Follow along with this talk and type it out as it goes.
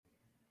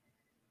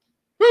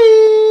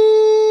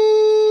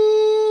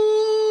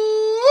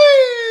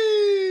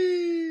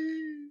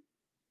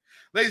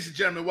Ladies and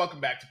gentlemen, welcome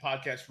back to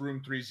Podcast Room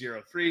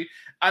 303.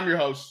 I'm your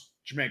host,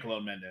 Jermaine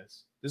Colon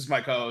Mendez. This is my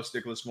co-host,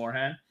 Nicholas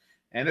Moorhan.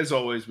 And as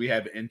always, we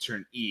have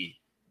intern E.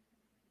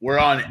 We're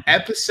on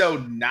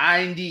episode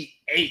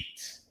 98.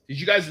 Did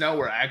you guys know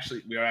we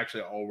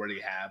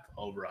already have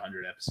over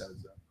 100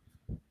 episodes,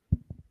 though?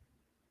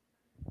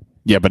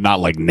 Yeah, but not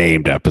like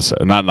named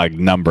episodes, not like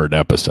numbered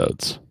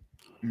episodes.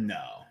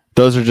 No.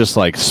 Those are just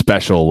like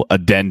special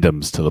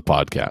addendums to the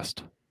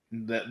podcast.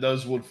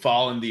 Those would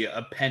fall in the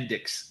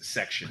appendix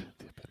section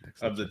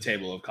of the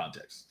table of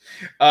contents.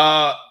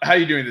 How are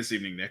you doing this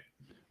evening, Nick?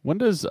 When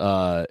does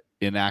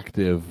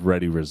inactive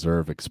ready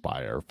reserve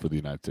expire for the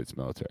United States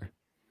military?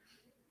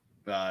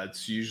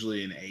 It's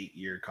usually an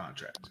 8-year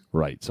contract.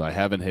 Right. So I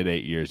haven't hit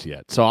 8 years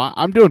yet. So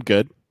I'm doing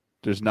good.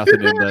 There's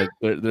nothing in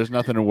there's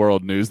nothing in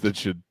world news that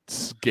should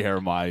scare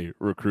my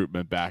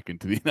recruitment back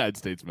into the United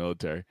States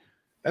military.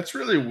 That's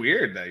really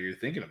weird that you're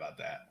thinking about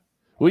that.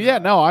 Well, yeah,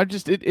 no,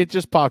 it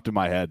just popped in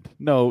my head.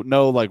 No,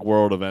 like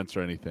world events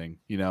or anything.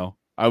 You know,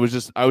 I was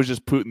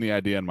just putting the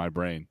idea in my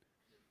brain.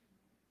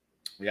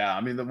 Yeah,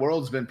 I mean the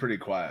world's been pretty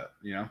quiet.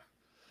 You know,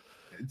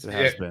 it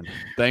has been.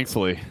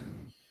 Thankfully,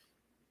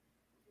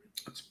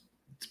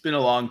 it's been a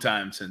long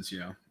time since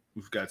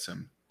we've got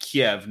some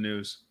Kiev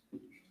news.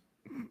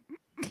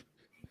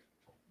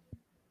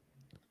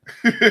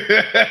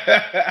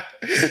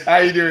 How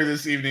you doing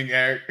this evening,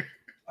 Eric?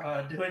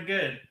 Doing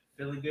good.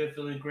 Feeling good.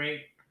 Feeling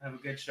great. Have a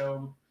good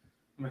show.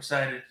 I'm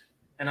excited.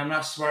 And I'm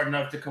not smart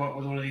enough to come up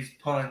with one of these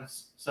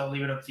puns, so I'll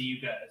leave it up to you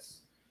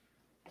guys.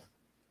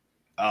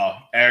 Oh,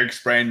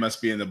 Eric's brain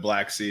must be in the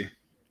Black Sea.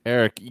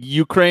 Eric,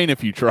 Ukraine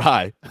if you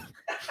try.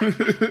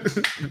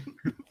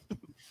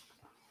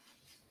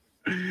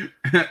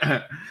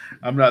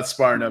 I'm not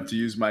smart enough to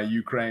use my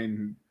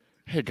Ukraine.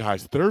 Hey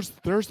guys, there's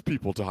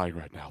people dying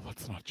right now.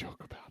 Let's not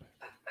joke about it.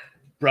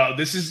 Bro,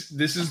 this is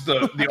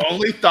the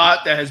only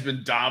thought that has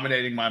been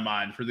dominating my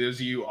mind. For those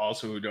of you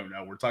also who don't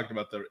know, we're talking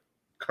about the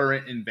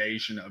current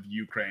invasion of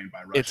Ukraine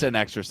by Russia. It's an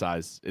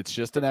exercise. It's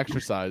just an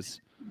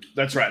exercise.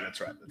 That's right.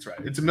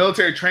 It's a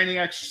military training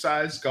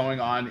exercise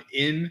going on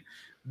in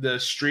the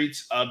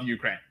streets of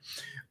Ukraine.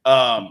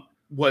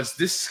 Was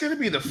this going to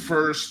be the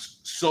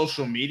first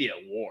social media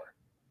war?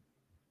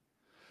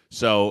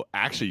 So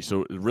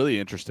really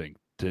interesting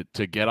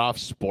to get off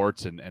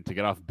sports and to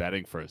get off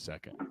betting for a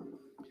second.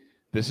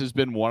 This has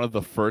been one of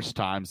the first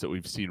times that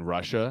we've seen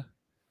Russia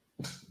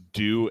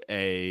do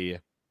a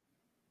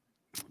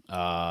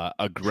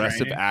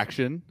aggressive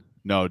action.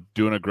 No,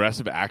 do an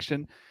aggressive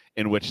action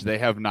in which they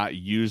have not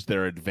used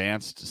their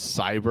advanced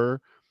cyber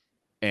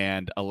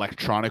and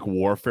electronic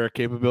warfare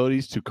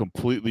capabilities to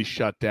completely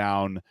shut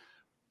down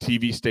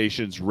TV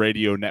stations,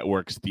 radio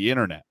networks, the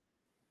internet.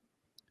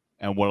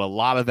 And what a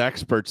lot of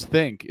experts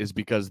think is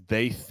because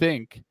they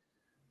think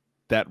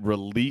that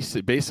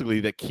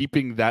that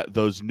keeping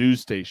those news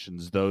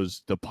stations,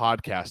 the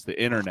podcasts,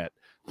 the internet,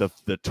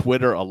 the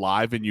Twitter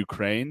alive in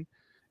Ukraine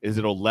is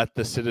it'll let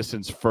the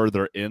citizens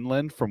further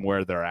inland from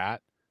where they're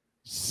at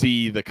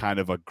see the kind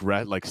of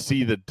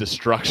see the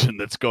destruction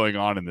that's going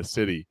on in the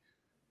city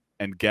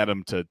and get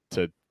them to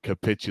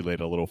capitulate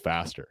a little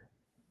faster.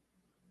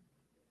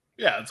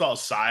 Yeah, it's all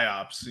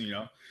psyops,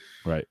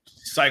 Right.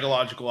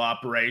 Psychological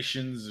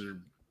operations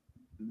are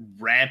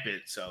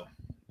rampant, so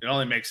it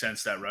only makes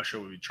sense that Russia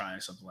would be trying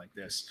something like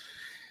this.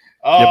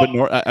 Yeah,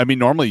 but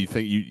normally you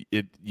think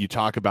you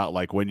talk about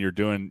like when you're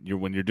doing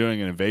an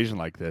invasion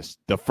like this,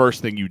 the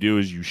first thing you do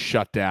is you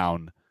shut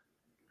down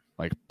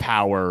like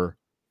power,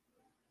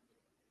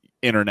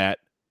 internet,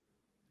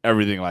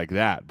 everything like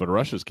that. But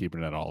Russia's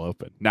keeping it all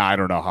open. Now I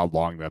don't know how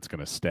long that's going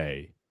to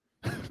stay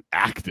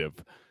active.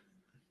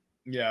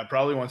 Yeah,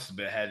 probably once the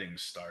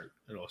beheadings start,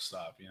 it'll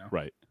stop.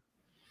 Right.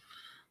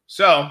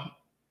 So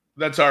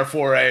that's our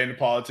foray into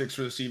politics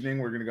for this evening.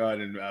 We're going to go ahead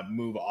and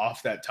move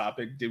off that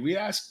topic. Did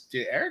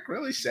Eric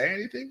really say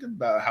anything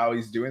about how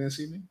he's doing this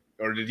evening?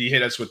 Or did he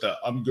hit us with the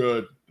I'm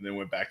good and then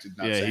went back to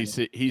not saying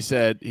anything? He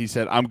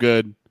said, I'm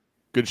good.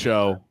 Good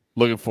show.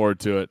 Looking forward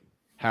to it.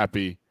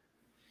 Happy.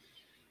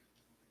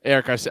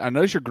 Eric, I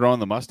noticed you're growing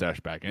the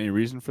mustache back. Any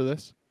reason for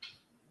this?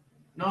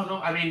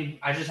 No. I mean,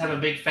 I just have a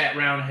big fat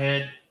round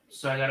head,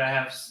 so I got to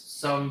have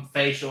some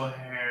facial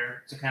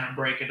hair to kind of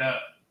break it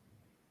up.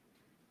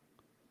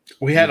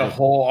 We had a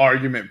whole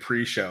argument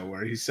pre-show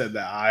where he said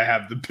that I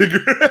have the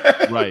bigger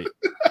head. Right.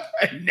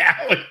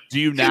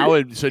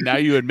 So now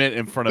you admit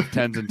in front of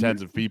tens and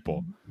tens of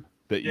people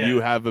that you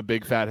have a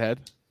big fat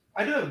head?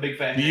 I do have a big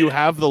fat head. Do you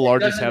have the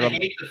largest head? I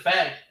hate the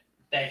fact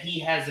that he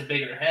has a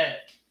bigger head.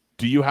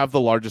 Do you have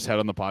the largest head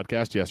on the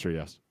podcast? Yes or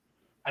yes?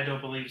 I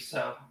don't believe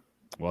so.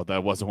 Well,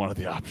 that wasn't one of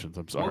the options.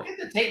 I'm sorry. We'll get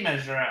the tape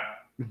measure out.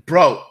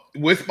 Bro,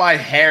 with my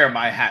hair,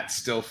 my hat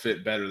still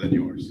fit better than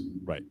yours.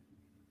 Right.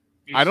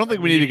 I don't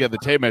think we need to get the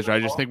tape measure. I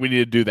just think we need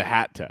to do the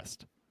hat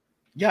test.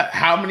 Yeah.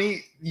 How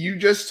many? You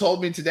just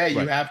told me today you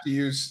have to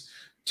use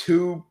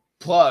 2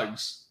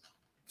 plugs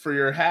for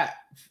your hat.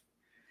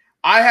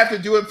 I have to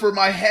do it for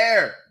my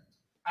hair.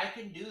 I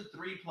can do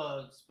 3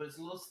 plugs, but it's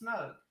a little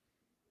snug.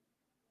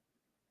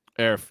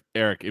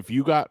 Eric, if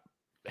you got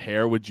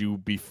hair, would you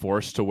be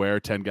forced to wear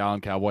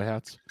 10-gallon cowboy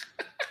hats?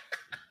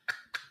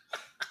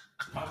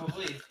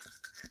 Probably.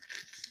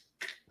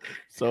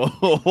 So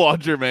while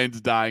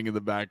Jermaine's dying in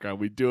the background,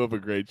 we do have a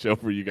great show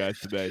for you guys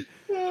today.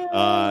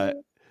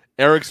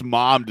 Eric's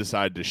mom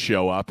decided to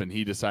show up, and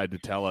he decided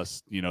to tell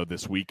us,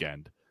 this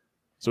weekend.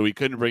 So we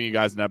couldn't bring you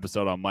guys an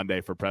episode on Monday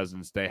for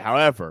President's Day.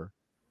 However,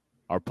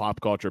 our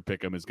pop culture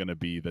pick'em is going to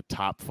be the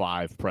top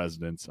 5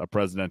 presidents, a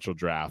presidential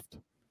draft.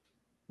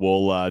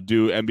 We'll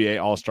do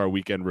NBA All-Star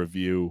Weekend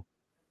review.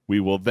 We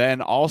will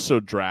then also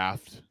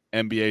draft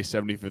NBA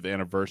 75th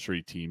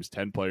anniversary teams,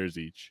 10 players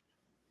each,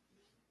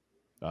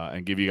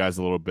 and give you guys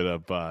a little bit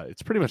of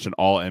it's pretty much an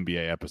all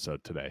NBA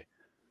episode today.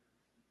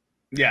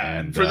 Yeah,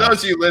 and for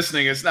those of you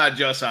listening, it's not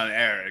just on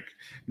Eric.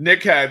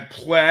 Nick had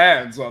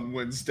plans on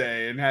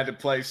Wednesday and had to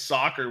play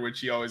soccer, which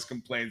he always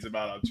complains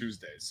about on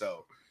Tuesday.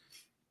 So,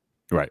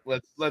 right.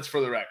 Let's for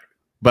the record.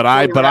 But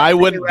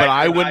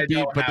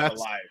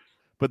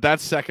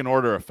that's second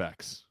order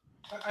effects.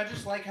 I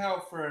just like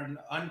how for an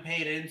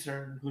unpaid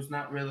intern who's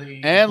not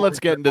really. And let's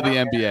get into the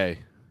NBA.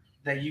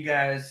 That you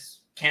guys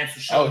cancel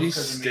shows. Oh, he's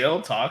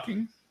still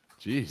talking?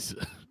 Jeez.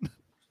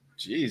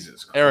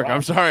 Jesus Christ. Eric,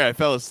 I'm sorry I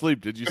fell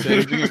asleep. Did you say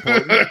anything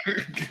important?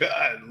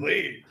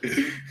 Godly.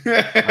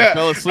 I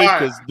fell asleep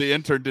because the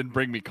intern didn't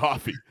bring me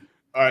coffee.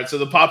 All right, so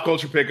the pop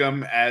culture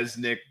pick'em, as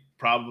Nick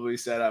probably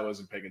said, I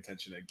wasn't paying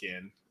attention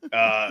again.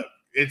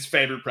 It's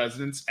favorite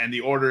presidents, and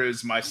the order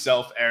is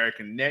myself, Eric,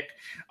 and Nick.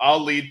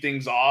 I'll lead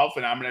things off,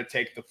 and I'm going to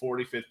take the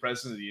 45th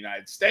president of the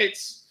United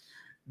States,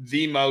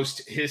 the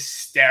most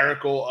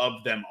hysterical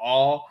of them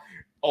all,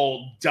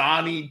 old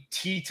Donnie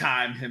Tea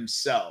Time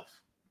himself.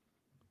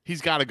 He's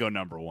got to go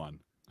number 1.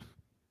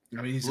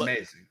 I mean, he's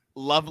amazing.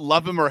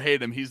 Love him or hate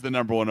him, he's the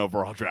number 1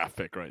 overall draft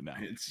pick right now.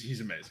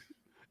 He's amazing.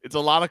 It's a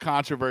lot of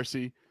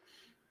controversy.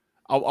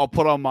 I'll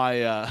put on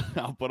my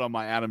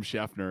Adam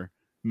Scheffner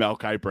Mel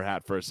Kiper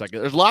hat for a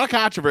second. There's a lot of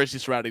controversy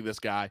surrounding this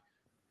guy,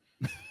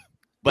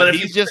 but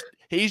he's just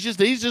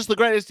the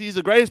greatest. He's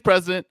the greatest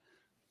president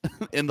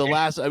in the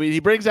last. I mean, he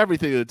brings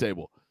everything to the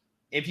table.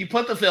 If you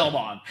put the film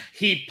on,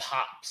 he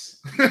pops.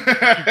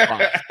 Look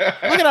at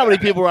how many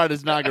people were at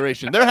his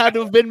inauguration. There had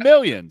to have been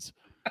millions.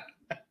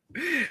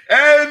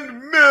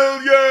 And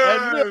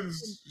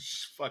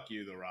millions. Fuck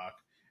you, The Rock.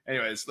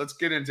 Anyways, let's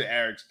get into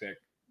Eric's pick.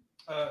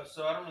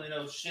 So I don't really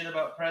know shit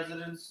about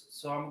presidents,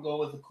 so I'm going to go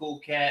with the cool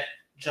cat,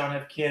 John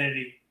F.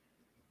 Kennedy.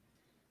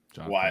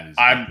 Why?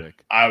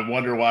 I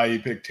wonder why you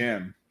picked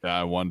him.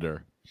 Yeah, I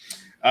wonder.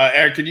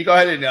 Eric, can you go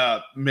ahead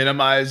and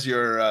minimize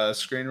your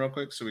screen real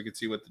quick so we can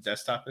see what the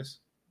desktop is?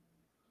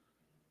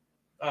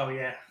 Oh,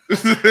 yeah.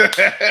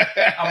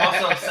 I'm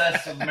also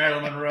obsessed with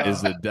Marilyn Monroe.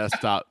 Is the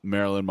desktop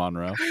Marilyn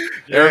Monroe?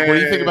 Eric, what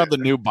do you think about the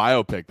new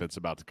biopic that's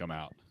about to come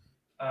out?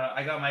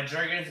 I got my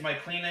Jergens, my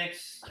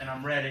Kleenex, and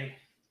I'm ready.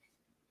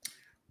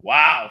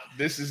 Wow,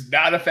 this is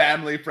not a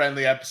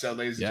family-friendly episode,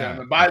 ladies and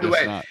gentlemen. By the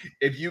way,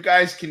 if you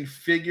guys can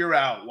figure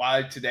out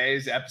why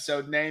today's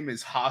episode name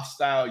is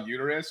Hostile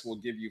Uterus, we'll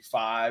give you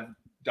 $5.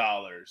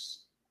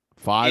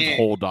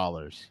 Whole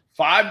dollars.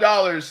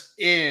 $5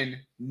 in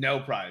no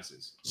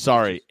prizes.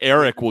 Sorry,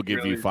 Eric will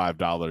give you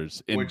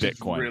 $5 in which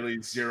Bitcoin.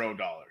 Is really $0.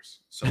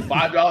 So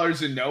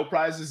 $5 in no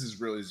prizes is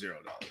really $0.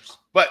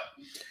 But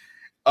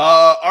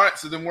all right,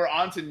 so then we're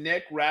on to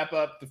Nick. Wrap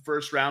up the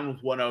first round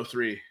with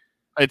 103.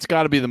 It's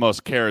got to be the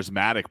most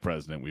charismatic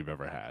president we've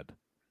ever had,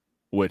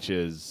 which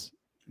is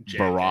JFK.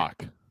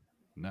 Barack.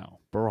 No,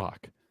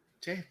 Barack.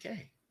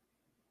 JFK.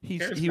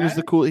 He was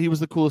the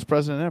coolest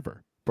president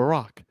ever.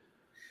 Barack.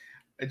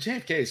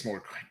 JFK is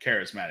more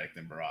charismatic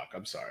than Barack.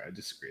 I'm sorry, I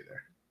disagree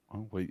there.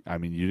 Oh wait, I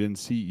mean you didn't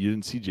see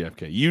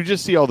JFK. You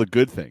just see all the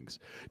good things.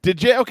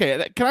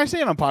 Okay, can I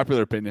say an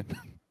unpopular opinion?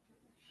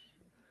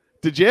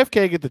 Did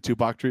JFK get the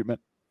Tupac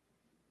treatment?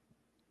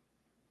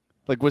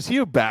 Like, was he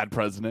a bad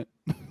president?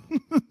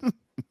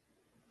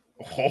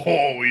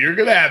 Oh, you're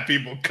gonna have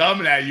people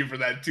coming at you for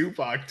that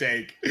Tupac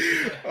take.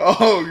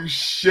 Oh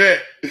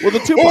shit. Well,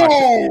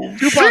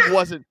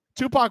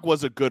 Tupac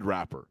was a good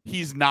rapper.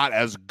 He's not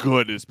as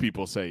good as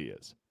people say he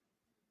is.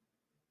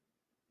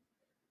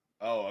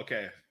 Oh,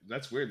 okay.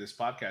 That's weird. This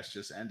podcast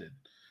just ended.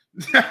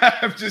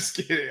 I'm just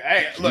kidding.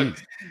 Hey, look,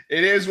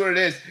 it is what it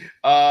is.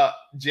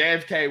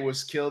 JFK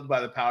was killed by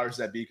the powers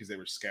that be because they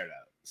were scared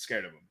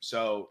of him.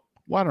 So,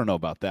 well, I don't know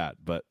about that,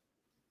 but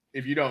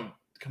if you don't,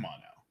 come on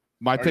now.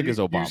 My pick is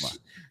Obama.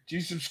 Do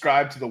you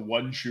subscribe to the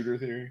one shooter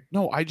theory?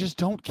 No, I just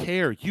don't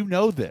care. You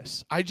know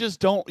this. I just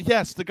don't.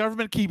 Yes, the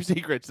government keeps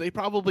secrets. They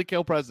probably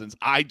kill presidents.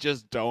 I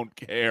just don't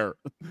care.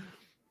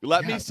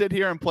 Let me sit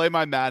here and play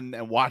my Madden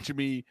and watch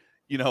me,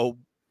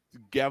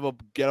 get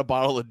a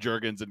bottle of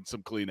Jergens and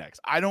some Kleenex.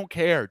 I don't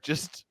care.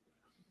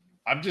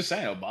 I'm just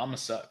saying Obama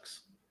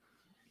sucks.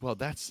 Well,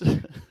 that's all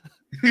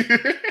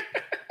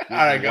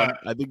right, go ahead.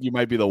 I think you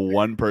might be the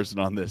one person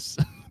on this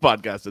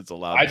podcast that's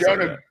allowed.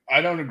 I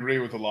don't agree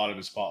with a lot of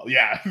his policies.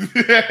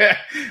 Yeah,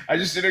 I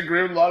just didn't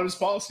agree with a lot of his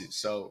policies.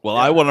 So,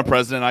 I want a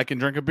president I can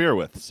drink a beer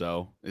with.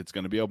 So it's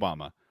going to be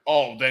Obama.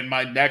 Oh, then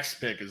my next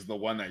pick is the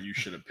one that you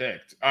should have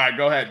picked. All right,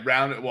 go ahead.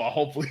 Round it. Well,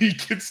 hopefully he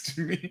gets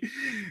to me.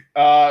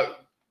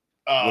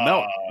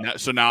 Well, no.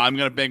 So now I'm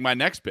going to make my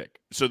next pick.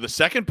 So the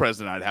second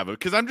president I'd have,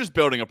 because I'm just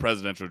building a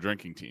presidential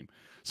drinking team.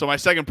 So my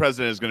second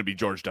president is going to be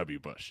George W.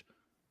 Bush.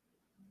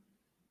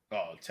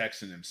 Oh,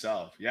 Texan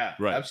himself. Yeah,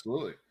 Right.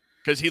 Absolutely.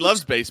 Because he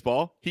loves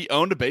baseball. He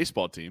owned a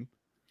baseball team.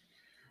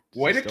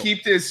 Way to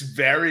keep this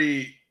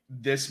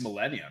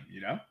millennium,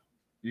 you know?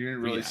 You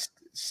didn't really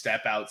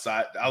step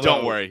outside.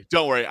 Don't worry.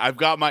 I've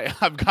got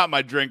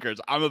my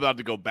drinkers. I'm about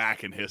to go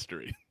back in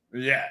history.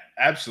 Yeah,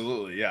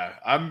 absolutely. Yeah,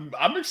 I'm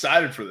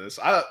excited for this.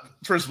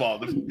 First of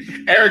all,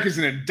 Eric is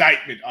an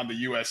indictment on the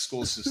U.S.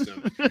 school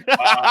system.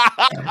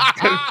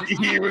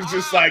 He was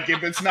just like,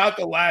 if it's not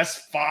the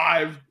last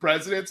 5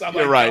 presidents, I'm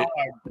You're like,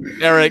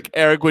 right.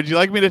 Eric, would you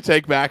like me to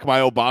take back my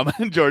Obama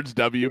and George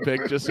W.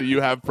 pick just so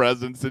you have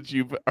presidents that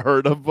you've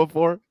heard of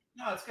before?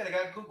 No, it's good. I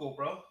got Google,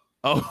 bro.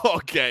 Oh,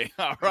 okay.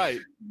 All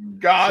right.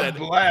 God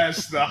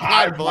bless the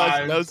hive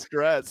mind. No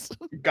stress.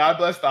 God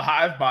bless the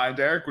hive mind.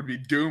 Eric would be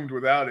doomed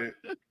without it.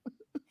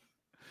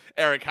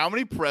 Eric, how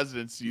many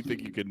presidents do you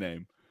think you could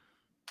name?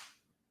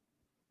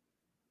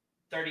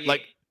 38.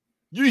 Like,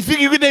 you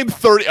think you could name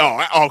 30?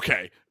 Oh,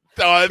 okay.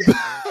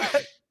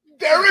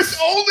 There is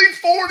only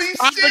 46.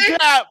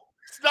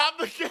 Stop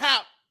the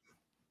cap.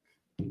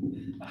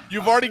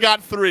 You've already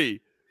got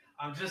 3.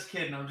 I'm just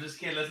kidding.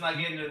 Let's not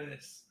get into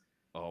this.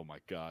 Oh my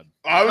God!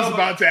 I was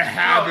about to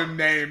have him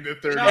name the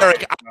 30.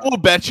 Eric, I will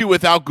bet you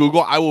without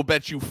Google, I will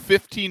bet you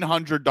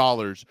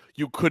 $1,500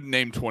 you couldn't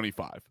name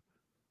 25.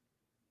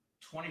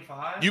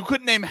 25? You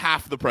couldn't name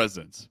half the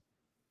presidents.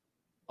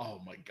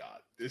 Oh my God!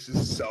 This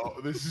is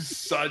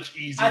such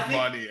easy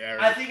money,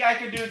 Eric. I think I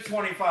could do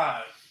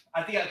 25.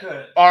 I think I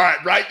could. All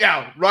right, right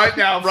now. Yeah, we're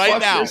done.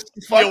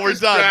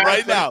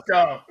 Right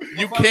now.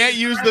 You can't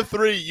use the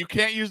 3. You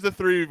can't use the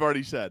 3 we've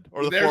already said,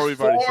 or the 4 we've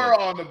already said. There's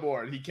 4 on the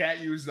board. He can't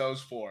use those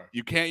 4.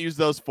 You can't use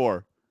those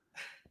 4.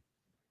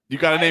 You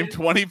got to name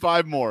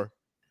 25 more.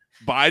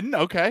 Biden,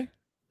 okay.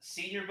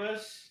 Senior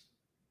Bush.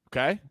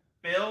 Okay.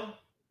 Bill.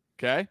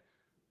 Okay.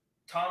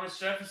 Thomas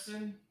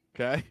Jefferson.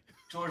 Okay.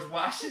 George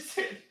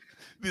Washington.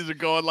 These are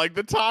going like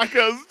the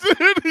tacos,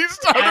 dude. He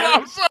started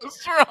off so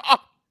strong.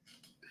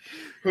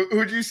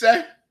 Who'd you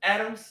say?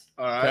 Adams.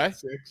 All right. Okay.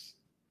 6.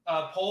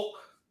 Polk.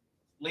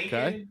 Lincoln.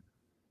 Okay.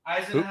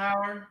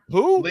 Eisenhower.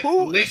 Who?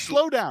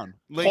 Slow down.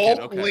 Lincoln.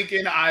 Polk, okay.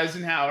 Lincoln,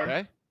 Eisenhower.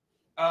 Okay.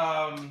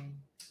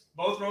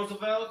 Both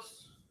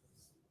Roosevelts.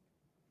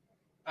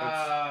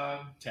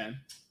 10.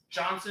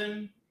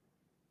 Johnson.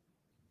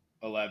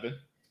 11.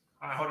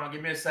 All right, hold on.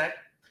 Give me a sec.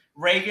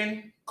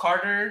 Reagan.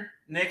 Carter.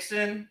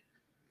 Nixon.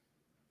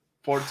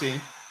 14.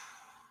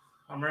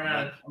 I'm running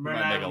out. You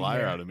might make a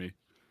liar out of me.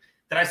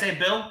 Did I say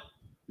Bill?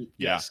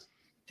 Yes.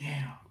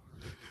 Damn.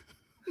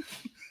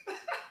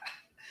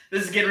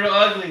 This is getting real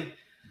ugly.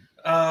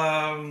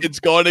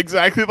 It's going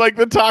exactly like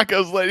the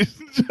tacos, ladies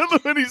and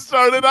gentlemen. He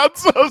started out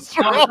so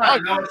strong.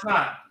 No, it's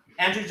not.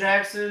 Andrew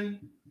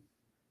Jackson.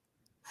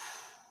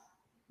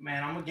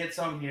 Man, I'm going to get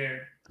some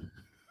here.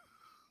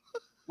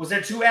 Was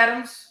there 2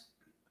 Adams?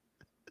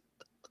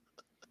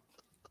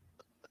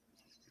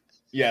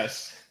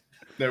 Yes.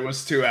 There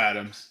was 2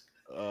 Adams.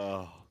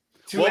 What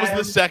was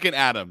the second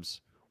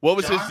Adams? What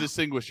was his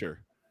distinguisher?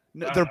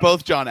 No, they're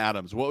both John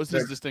Adams. What was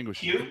his distinguisher?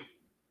 Q?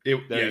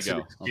 There you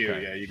go. Q.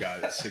 Okay. Yeah, you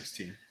got it.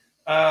 16. Did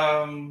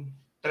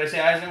I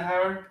say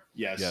Eisenhower?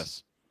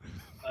 Yes.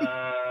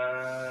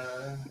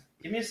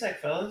 Give me a sec,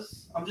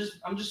 fellas. I'm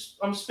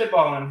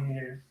spitballing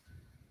here.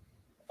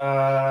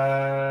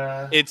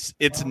 It's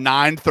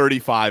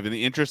 9:35. In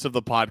the interest of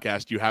the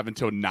podcast, you have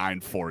until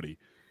 9:40.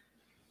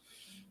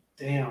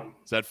 Damn.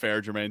 Is that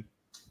fair, Jermaine?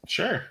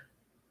 Sure.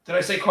 Did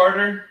I say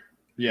Carter?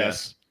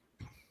 Yes.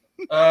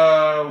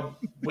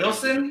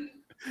 Wilson?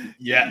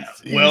 Yeah.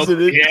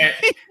 Wilson. Yeah.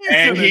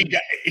 And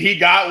he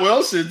got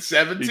Wilson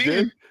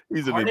 17.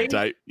 He's an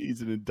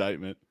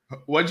indictment.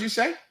 What'd you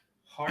say?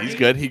 Harding? He's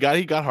good. He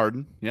got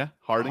Harden. Yeah,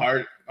 Harding.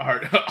 I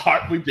heard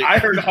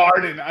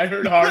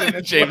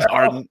Harden. James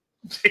Harden.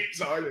 James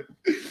Harden.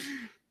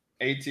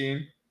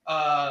 18.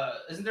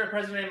 Isn't there a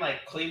president named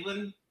like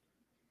Cleveland?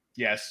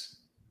 Yes.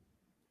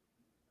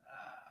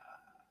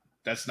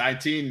 That's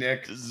 19,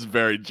 Nick. This is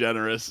very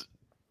generous.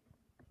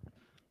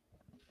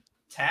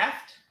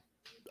 Taft?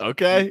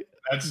 Okay.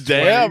 That's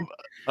 20. Damn.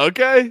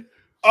 Okay.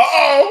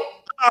 Uh-oh.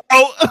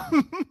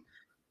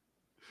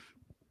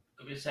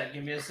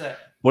 Give me a sec.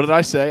 What did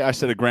I say? I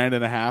said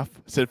 $1,500. I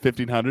said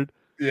 1,500.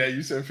 Yeah,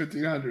 you said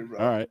 1,500, bro.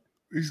 All right.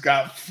 He's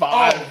got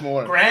 5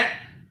 more. Grant?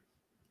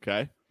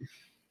 Okay.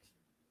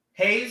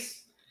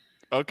 Hayes?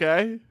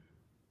 Okay.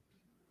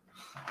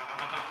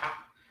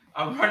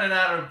 I'm running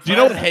out of. Do you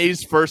know what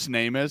Hayes' first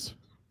name is?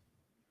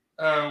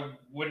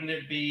 Wouldn't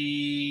it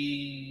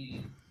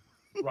be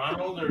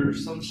Ronald or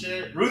some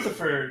shit?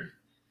 Rutherford.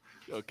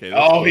 Okay.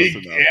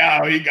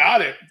 He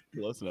got it.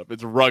 Close enough.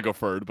 It's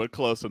Rutherford, but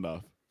close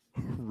enough.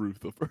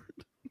 Rutherford.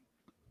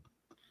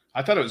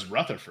 I thought it was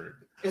Rutherford.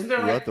 Isn't there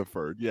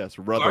Rutherford? Yes,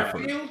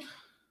 Rutherford. Garfield?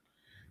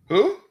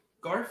 Who?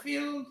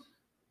 Garfield?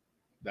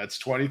 That's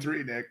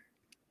 23, Nick.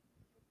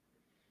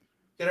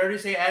 Did I already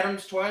say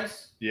Adams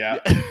twice? Yeah.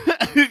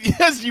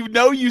 Yes,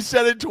 you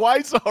said it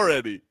twice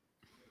already.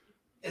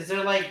 Is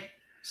there like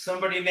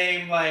somebody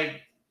named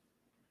like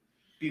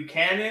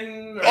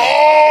Buchanan? Or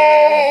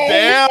Oh!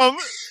 Damn.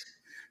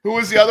 Who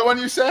was the other one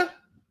you said?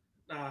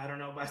 I don't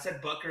know, but I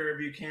said Bucker or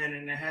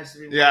Buchanan. It has to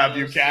be. Yeah, one of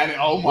those Buchanan.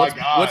 two. Oh my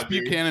God. What's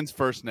dude. Buchanan's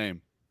first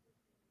name?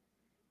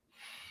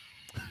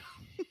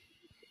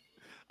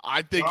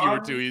 I think you were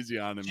John? too easy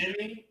on him.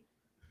 Jimmy,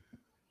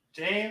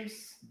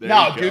 James, There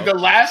No, you dude, go. the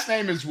last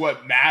name is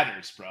what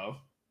matters, bro.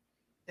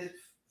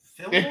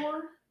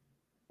 Fillmore.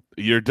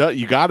 You're done.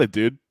 You got it,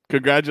 dude.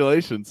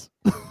 Congratulations.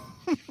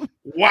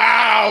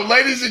 Wow,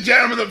 ladies and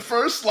gentlemen, the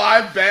first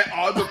live bet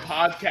on the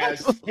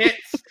podcast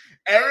hits.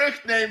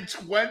 Eric named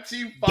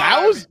 25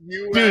 That was-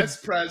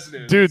 U.S.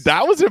 presidents. Dude,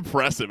 that was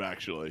impressive,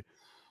 actually.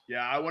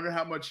 Yeah, I wonder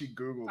how much he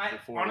Googled I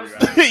before.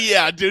 honestly-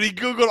 Yeah, dude, he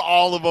Googled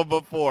all of them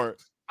before.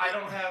 I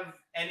don't have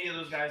any of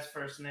those guys'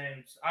 first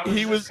names.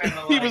 He was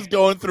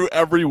going through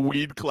every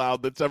weed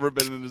cloud that's ever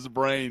been in his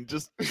brain.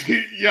 Just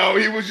Yo,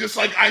 he was just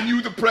like, I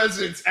knew the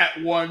presidents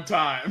at one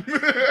time.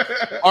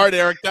 all right,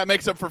 Eric, that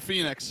makes up for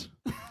Phoenix.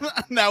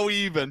 Now we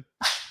even.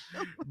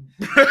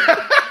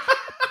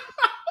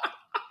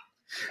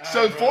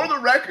 So for the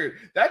record,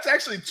 that's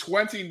actually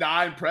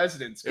 29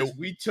 presidents because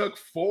we took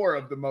 4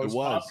 of the most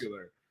was.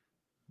 popular.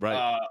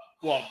 Right.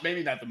 Well,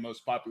 maybe not the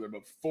most popular,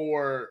 but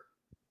 4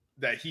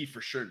 that he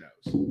for sure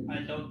knows. I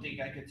don't think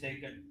I could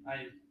take it.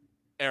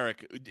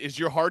 Eric, is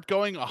your heart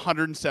going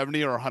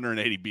 170 or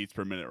 180 beats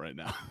per minute right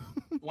now?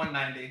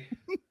 190.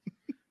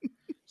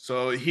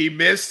 So he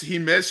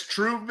missed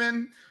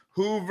Truman,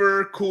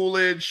 Hoover,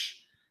 Coolidge.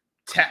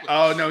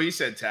 Oh no, he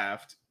said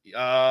Taft.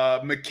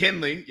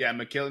 McKinley, yeah,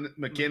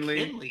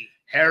 McKinley,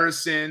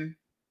 Harrison,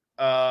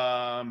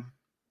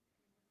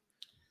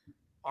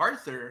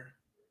 Arthur,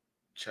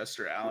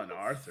 Chester Alan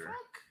Arthur.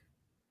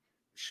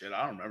 Shit,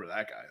 I don't remember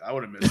that guy. I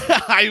would have missed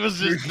it. I was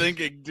just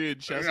thinking, dude,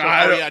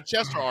 Chester.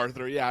 Chester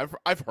Arthur. Yeah,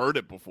 I've heard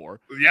it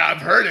before. Yeah,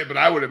 I've heard it, but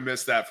I would have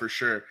missed that for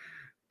sure.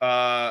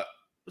 Was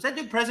that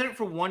dude president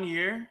for 1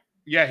 year?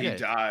 Yeah, he Yeah,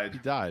 died. He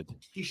died.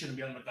 He shouldn't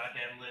be on the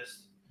goddamn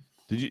list.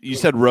 Did you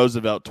said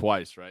Roosevelt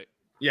twice, right?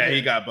 Yeah,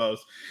 he got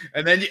both.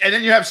 And then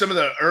you have some of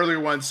the earlier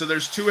ones. So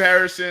there's 2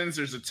 Harrisons,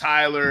 there's a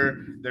Tyler,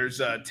 there's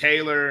a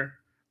Taylor,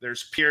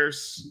 there's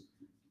Pierce,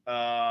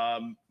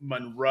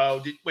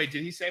 Monroe. Did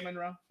he say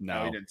Monroe?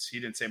 No, he didn't. He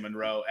didn't say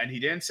Monroe, and he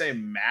didn't say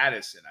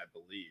Madison, I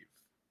believe.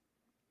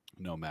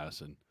 No,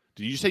 Madison.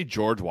 Did you say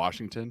George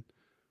Washington?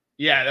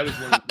 Yeah, that was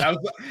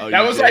Oh,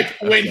 that you was did? like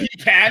when Okay.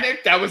 he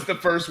panicked. That was the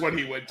first one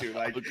he went to.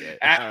 Like Okay.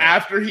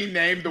 after he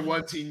named the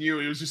ones he knew,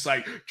 it was just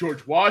like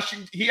George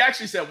Washington. He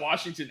actually said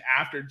Washington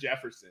after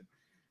Jefferson.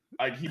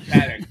 Like he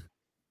panicked.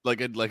 like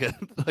a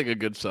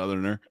good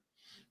Southerner.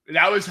 And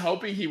I was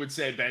hoping he would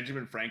say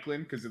Benjamin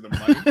Franklin because of the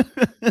money.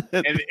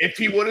 And if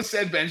he would have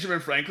said Benjamin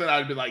Franklin,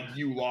 I'd be like,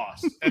 you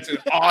lost. That's an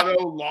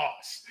auto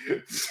loss.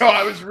 So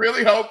I was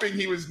really hoping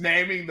he was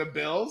naming the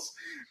Bills,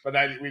 but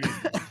we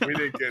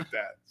didn't get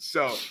that.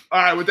 So,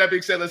 all right, with that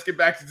being said, let's get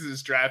back to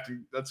this draft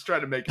and let's try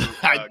to make it.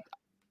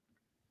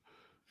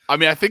 I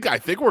mean, I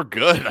think we're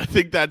good. I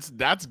think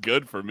that's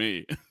good for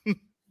me. All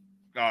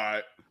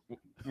right.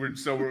 We're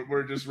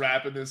just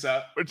wrapping this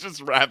up. We're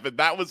just wrapping.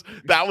 That was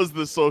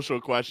the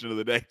social question of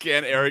the day.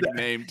 Can Eric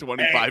name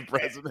 25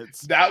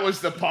 presidents? That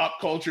was the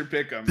pop culture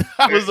pick'em.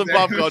 That was the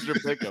pop culture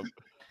pick'em.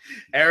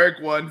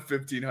 Eric won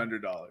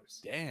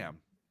 $1,500. Damn.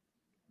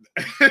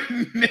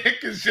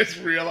 Nick is just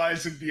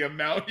realizing the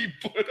amount he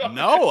put on.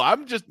 No,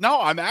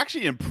 I'm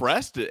actually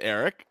impressed at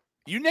Eric.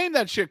 You named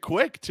that shit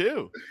quick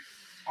too.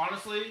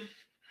 Honestly,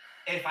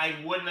 if I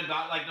wouldn't have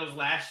got like those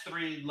last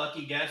 3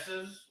 lucky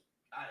guesses,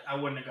 I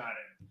wouldn't have got it.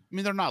 I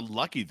mean, they're not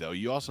lucky though.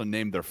 You also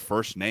named their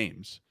first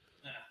names.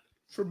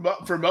 For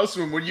most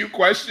of them, when you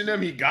question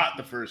him, he got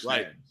the first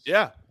Right. name.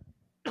 Yeah.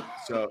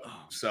 So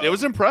It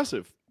was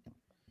impressive.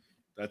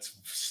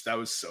 that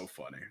was so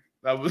funny.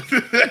 That was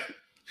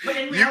But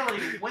in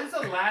reality, when's the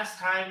last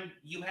time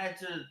you had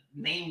to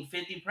name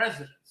 50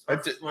 presidents?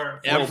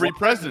 Every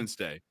President's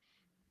Day.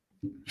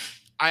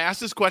 I ask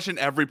this question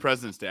every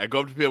President's Day. I go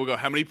up to people and go,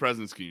 how many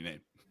presidents can you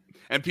name?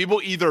 And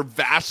people either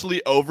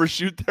vastly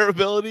overshoot their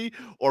ability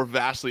or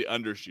vastly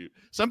undershoot.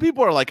 Some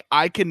people are like,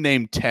 I can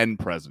name 10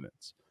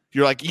 presidents.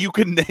 You're like, you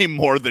can name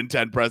more than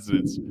 10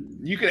 presidents.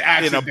 You could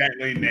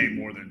accidentally name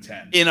more than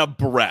 10. In a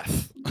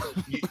breath.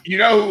 You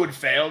know who would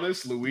fail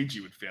this? Luigi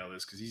would fail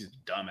this because he's a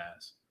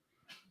dumbass.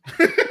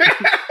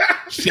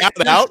 Shout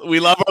out. We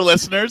love our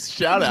listeners.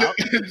 Shout out.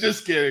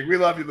 Just kidding. We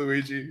love you,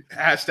 Luigi.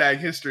 Hashtag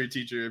history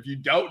teacher. If you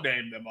don't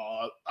name them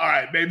all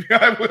right, maybe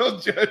I will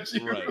judge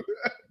you. Right.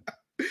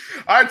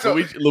 All right, so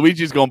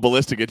Luigi's going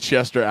ballistic at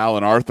Chester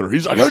Alan Arthur.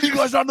 He's like, how do you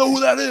guys not know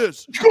who that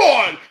is?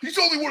 God, he's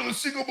only one of the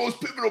single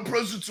most pivotal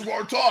presidents of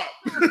our time.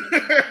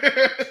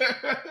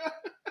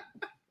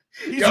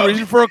 He's a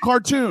reason for a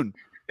cartoon.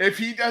 If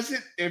he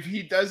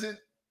doesn't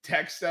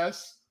text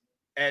us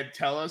and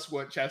tell us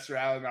what Chester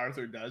Alan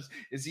Arthur does,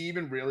 is he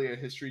even really a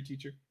history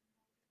teacher?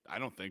 I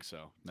don't think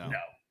so. No.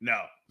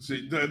 So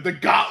the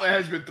gauntlet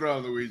has been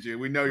thrown, Luigi.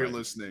 We know you're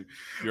listening.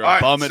 You're a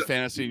bum at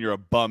fantasy and you're a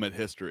bum at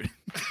history.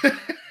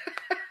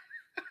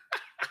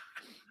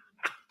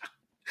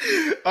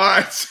 All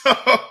right, so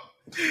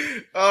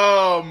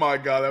Oh my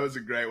god, that was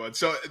a great one.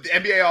 So the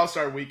NBA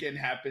All-Star Weekend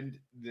happened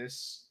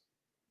this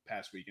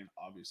past weekend.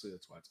 Obviously,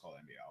 that's why it's called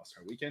NBA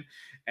All-Star Weekend,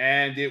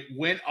 and it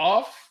went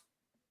off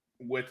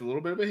with a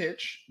little bit of a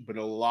hitch, but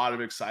a lot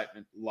of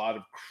excitement, a lot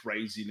of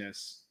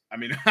craziness. I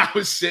mean, I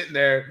was sitting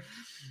there.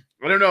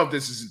 I don't know if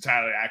this is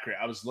entirely accurate.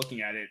 I was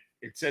looking at it.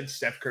 It said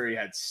Steph Curry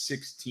had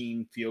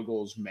 16 field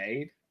goals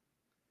made,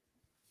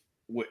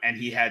 and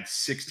he had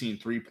 16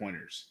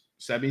 3-pointers.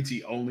 So that means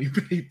he only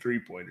made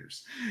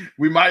 3-pointers.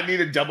 We might need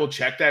to double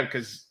check that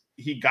because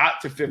he got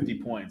to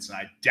 50 points, and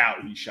I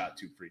doubt he shot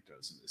 2 free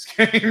throws in this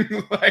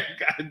game. Like,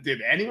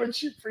 did anyone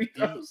shoot free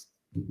throws?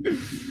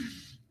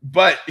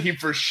 But he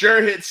for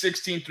sure hit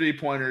 16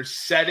 3-pointers,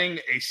 setting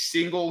a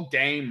single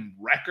game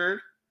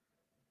record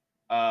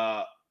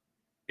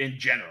in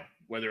general,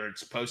 whether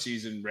it's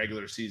postseason,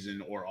 regular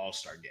season, or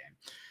All-Star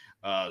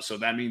game. So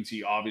that means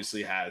he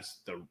obviously has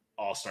the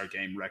All-Star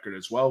game record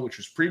as well, which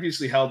was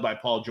previously held by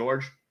Paul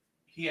George.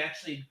 He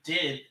actually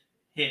did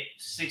hit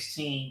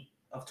 16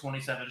 of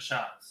 27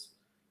 shots.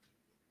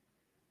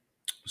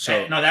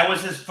 So no, that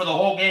was his for the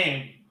whole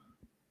game.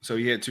 So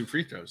he had 2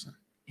 free throws then.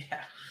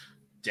 Yeah.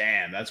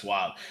 Damn, that's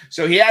wild.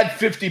 So he had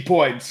 50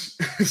 points.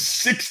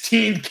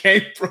 16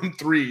 came from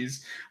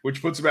threes,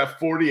 which puts him at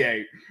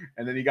 48.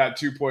 And then he got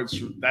 2 points.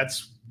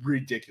 That's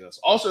ridiculous.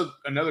 Also,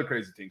 another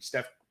crazy thing.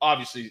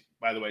 Obviously,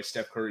 by the way,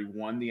 Steph Curry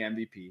won the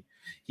MVP.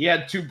 He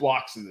had 2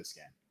 blocks in this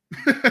game.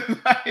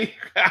 Like,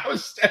 how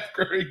is Steph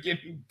Curry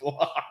getting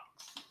blocks?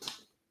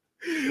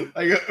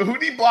 Like, who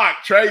did he block?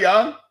 Trae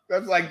Young?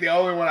 That's like the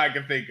only one I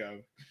can think of.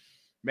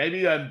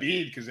 Maybe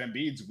Embiid, because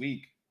Embiid's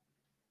weak.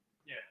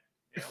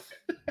 Yeah,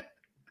 okay.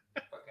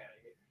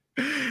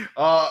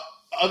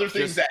 Other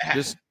things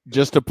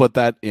just to put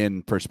that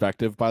in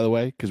perspective, by the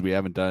way, because we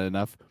haven't done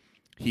enough,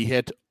 he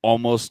hit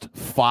almost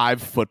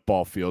 5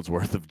 football fields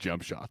worth of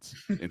jump shots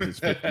in his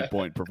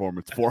 50-point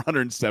performance.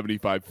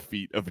 475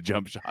 feet of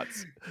jump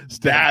shots.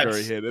 Steph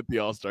Curry hit at the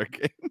All-Star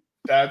game.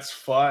 That's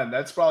fun.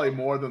 That's probably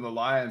more than the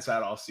Lions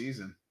had all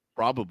season.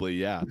 Probably,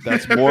 yeah.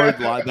 That's more.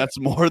 That's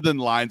more than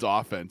Lions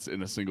offense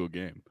in a single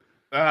game.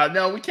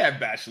 No, we can't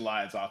bash the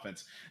Lions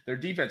offense. Their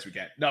defense we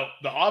can't. No,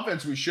 the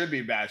offense we should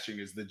be bashing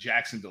is the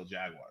Jacksonville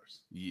Jaguars.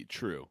 Yeah,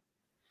 true.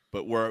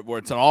 But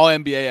it's an all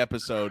NBA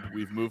episode.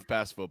 We've moved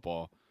past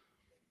football.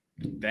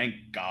 Thank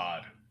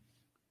God.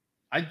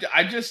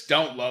 I just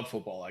don't love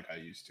football like I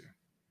used to.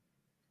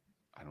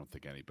 I don't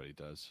think anybody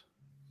does.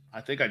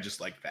 I think I just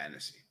like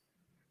fantasy.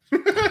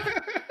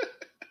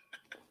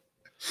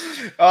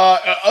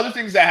 Other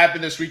things that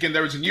happened this weekend,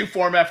 there was a new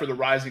format for the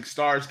Rising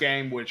Stars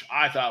game, which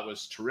I thought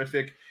was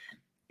terrific.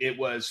 It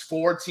was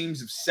 4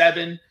 teams of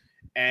 7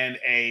 and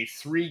a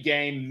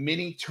 3-game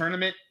mini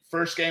tournament.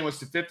 First game was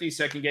to 50,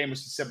 second game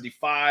was to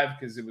 75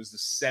 because it was the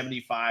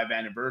 75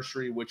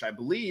 anniversary, which I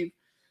believe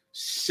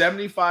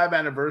 75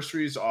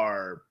 anniversaries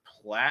are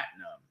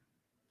platinum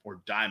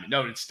or diamond.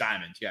 No, it's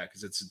diamond. Yeah,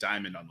 because it's a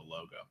diamond on the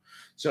logo.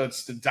 So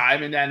it's the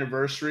diamond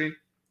anniversary.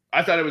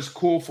 I thought it was a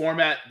cool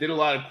format, did a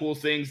lot of cool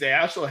things. They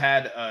also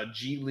had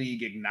G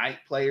League Ignite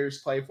players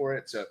play for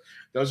it. So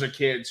those are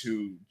kids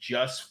who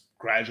just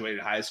graduated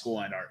high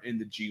school and are in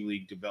the G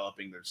League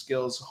developing their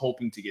skills,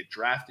 hoping to get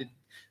drafted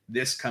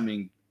this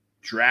coming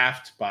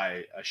draft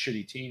by a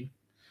shitty team.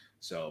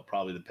 So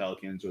probably the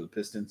Pelicans or the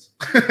Pistons.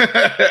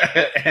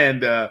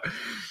 And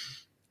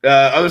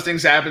other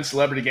things happen.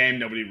 Celebrity game.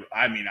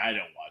 I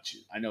don't watch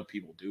it. I know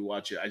people do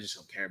watch it. I just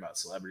don't care about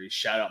celebrities.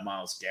 Shout out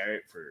Myles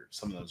Garrett for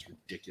some of those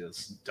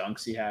ridiculous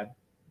dunks he had.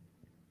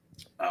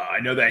 I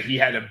know that he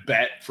had a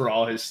bet for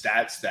all his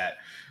stats that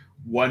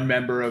one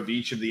member of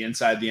each of the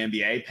Inside the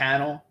NBA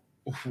panel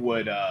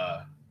would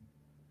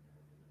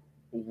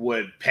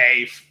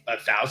pay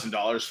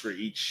 $1,000 for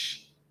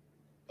each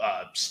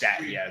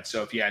stat he had.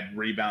 So if he had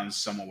rebounds,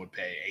 someone would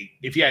pay 8.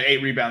 If he had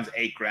 8 rebounds,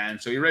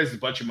 $8,000. So he raised a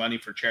bunch of money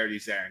for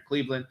charities there in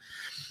Cleveland.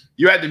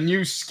 You had the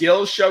new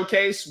skills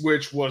showcase,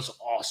 which was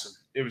awesome.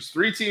 It was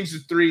 3 teams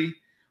of 3.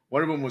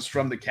 One of them was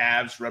from the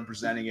Cavs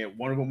representing it.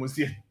 One of them was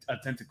the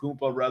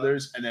Antetokounmpo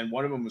brothers, and then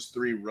one of them was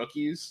 3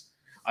 rookies.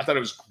 I thought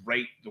it was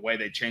great the way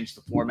they changed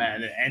the format,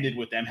 and it ended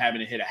with them having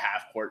to hit a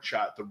half-court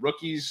shot. The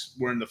rookies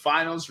were in the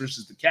finals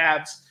versus the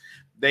Cavs.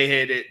 They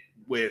hit it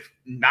with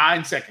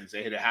 9 seconds.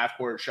 They hit a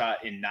half-court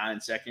shot in 9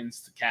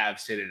 seconds. The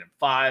Cavs hit it in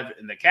 5,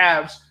 and the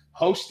Cavs,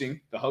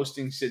 the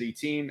hosting city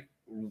team,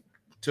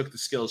 took the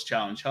skills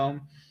challenge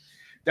home.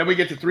 Then we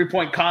get the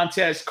 3-point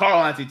contest.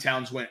 Karl-Anthony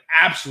Towns went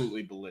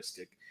absolutely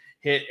ballistic.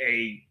 Hit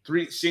a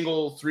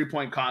single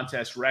 3-point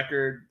contest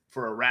record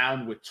for a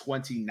round with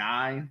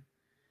 29.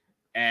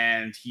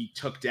 And he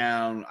took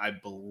down, I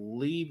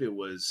believe it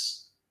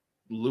was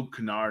Luke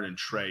Kennard and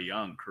Trae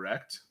Young,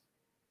 correct?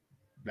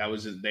 That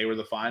was it. They were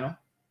the final?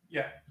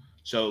 Yeah.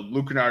 So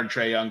Luke Kennard and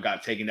Trae Young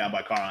got taken down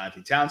by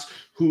Karl-Anthony Towns,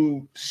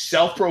 who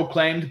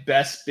self-proclaimed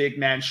best big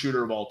man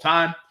shooter of all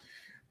time.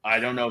 I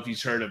don't know if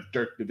he's heard of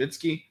Dirk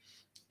Nowitzki.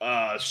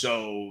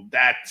 So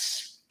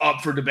that's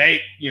up for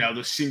debate. You know,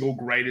 the single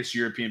greatest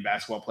European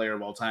basketball player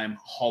of all time,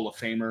 Hall of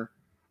Famer.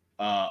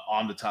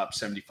 on the top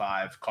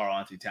 75.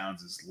 Karl-Anthony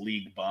Towns is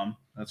league bum.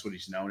 That's what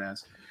he's known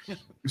as.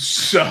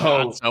 So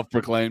Not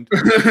self-proclaimed.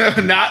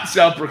 not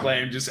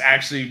self-proclaimed, just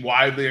actually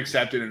widely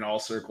accepted in all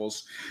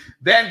circles.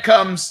 Then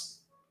comes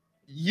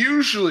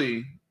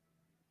usually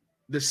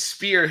the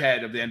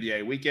spearhead of the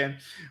NBA weekend.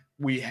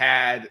 We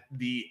had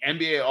the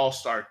NBA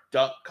All-Star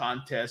Dunk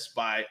Contest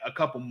by a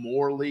couple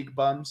more league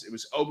bums. It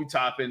was Obi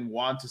Toppin,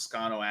 Juan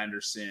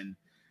Toscano-Anderson,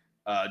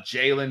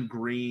 Jalen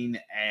Green,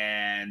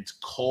 and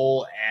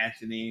Cole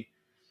Anthony.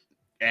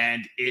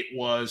 And it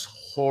was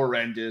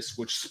horrendous,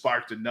 which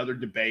sparked another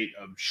debate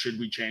of should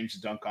we change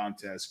the dunk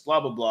contest, blah,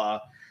 blah,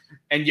 blah.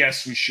 And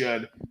yes, we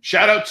should.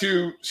 Shout out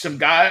to some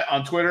guy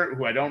on Twitter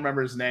who I don't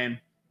remember his name,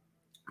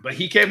 but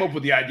he came up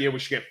with the idea we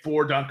should get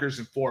 4 dunkers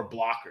and 4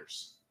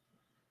 blockers.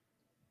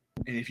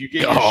 And if you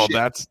get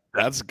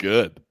that's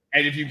good.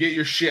 And if you get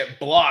your shit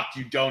blocked,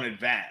 you don't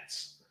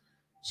advance.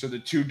 So the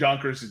 2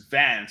 dunkers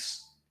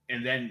advance,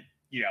 and then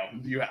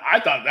I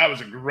thought that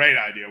was a great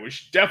idea. We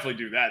should definitely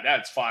do that.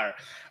 That's fire.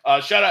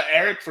 Shout out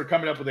Eric for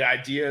coming up with the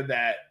idea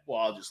that. Well,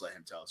 I'll just let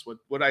him tell us.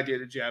 What idea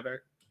did you have,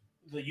 Eric?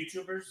 The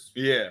YouTubers.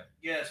 Yeah.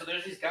 Yeah. So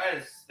there's these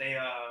guys.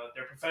 They're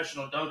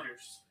professional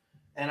dunkers,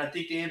 and I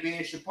think the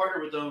NBA should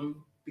partner with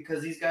them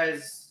because these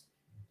guys,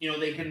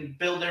 they can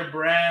build their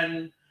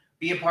brand,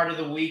 be a part of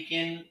the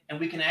weekend, and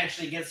we can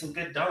actually get some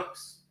good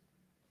dunks.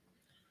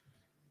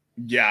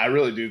 Yeah, I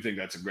really do think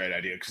that's a great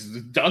idea because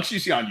the dunks you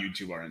see on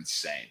YouTube are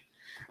insane.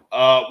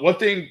 One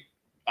thing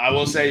I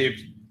will say, if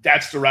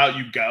that's the route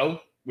you go,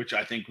 which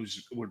I think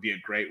would be a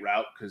great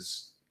route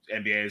because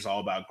NBA is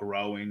all about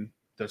growing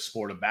the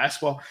sport of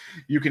basketball,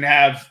 you can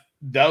have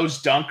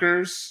those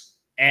dunkers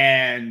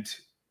and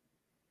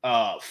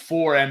 4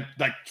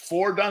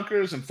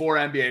 dunkers and 4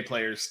 NBA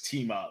players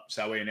team up.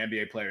 So that way an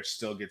NBA player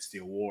still gets the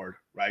award,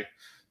 right?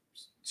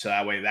 So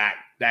that way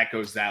that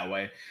goes that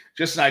way.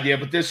 Just an idea,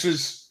 but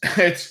it's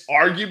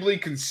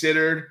arguably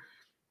considered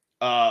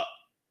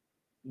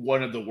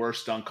one of the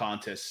worst dunk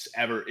contests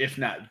ever, if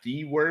not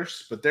the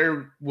worst. But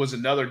there was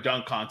another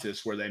dunk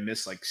contest where they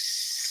missed like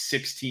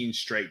 16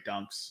 straight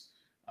dunks,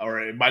 or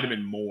it might have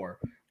been more.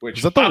 Which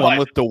is that the one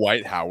with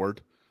Dwight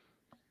Howard,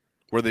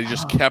 where they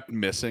just kept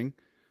missing?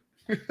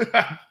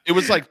 It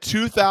was like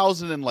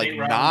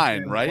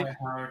 2009, right?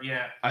 Howard,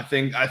 yeah. I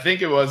think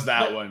it was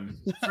that one.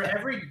 For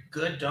every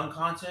good dunk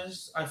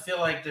contest, I feel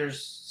like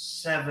there's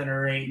 7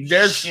 or 8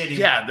 There's shitty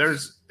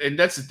ones. And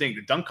that's the thing.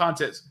 The dunk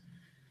contest.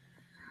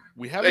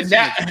 We haven't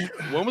seen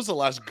when was the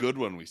last good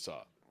one we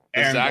saw?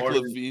 The Zach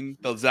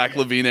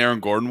LaVine,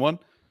 Aaron Gordon one?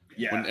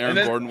 Yeah. When Aaron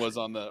Gordon was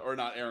on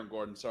not Aaron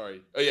Gordon,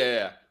 sorry. Oh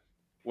yeah.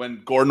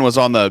 When Gordon was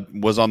on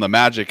the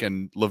Magic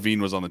and LaVine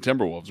was on the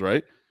Timberwolves,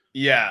 right?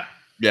 Yeah.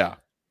 Yeah.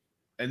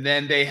 And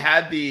then they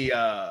had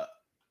a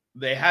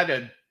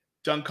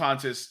dunk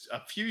contest a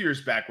few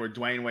years back where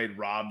Dwayne Wade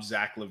robbed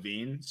Zach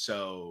LaVine.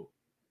 So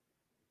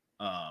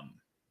that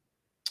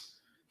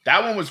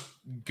one was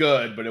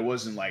good, but it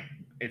wasn't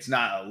it's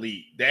not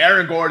elite. The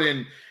Aaron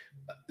Gordon,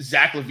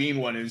 Zach LaVine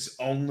one is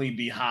only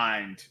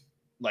behind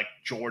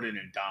Jordan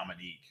and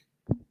Dominique.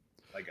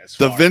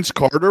 The Vince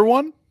Carter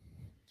one?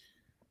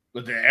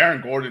 But the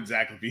Aaron Gordon,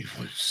 Zach LaVine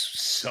was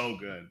so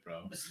good,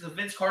 bro. This is the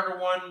Vince Carter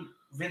one.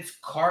 Vince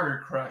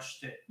Carter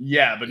crushed it.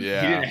 Yeah, but he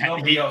didn't have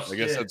nobody else. I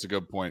guess that's a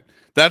good point.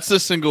 That's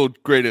the single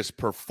greatest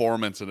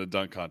performance in a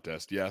dunk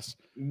contest, yes?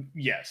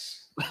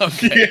 Yes.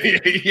 Okay.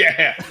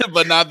 Yeah.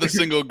 But not the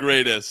single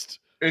greatest.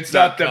 It's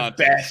not the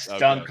best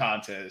dunk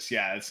contest.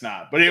 Yeah, it's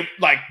not. But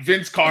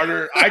Vince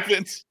Carter,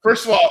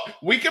 first of all,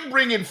 we can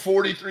bring in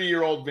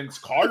 43-year-old Vince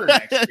Carter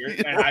next year,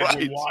 and I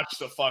would watch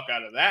the fuck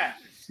out of that.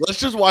 Let's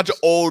just watch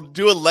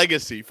do a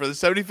legacy. For the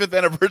 75th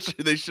anniversary,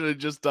 they should have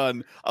just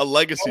done a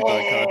legacy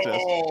dunk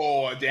contest.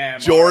 Oh, damn.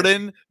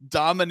 Jordan,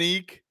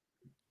 Dominique.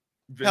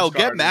 Vince Hell,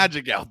 Carter. Get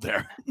Magic out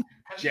there.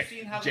 Have you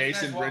seen how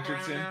Jason those guys walk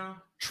Richardson. around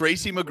now?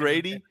 Tracy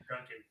McGrady.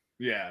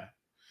 Yeah.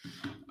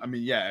 I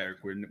mean, yeah, Eric,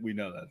 we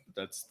know that.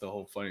 That's the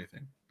whole funny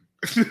thing.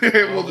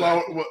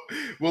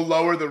 We'll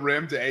lower the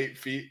rim to 8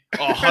 feet.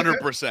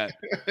 100%.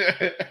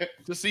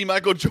 To see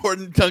Michael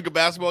Jordan dunk a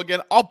basketball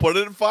again, I'll put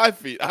it at 5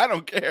 feet. I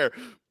don't care.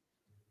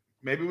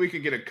 Maybe we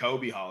could get a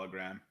Kobe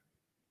hologram.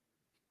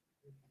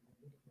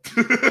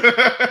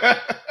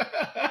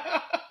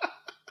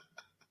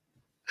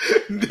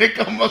 Nick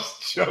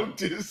almost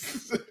choked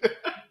his.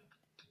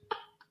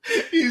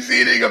 He's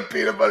eating a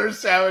peanut butter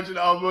sandwich and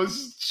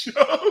almost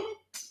choked.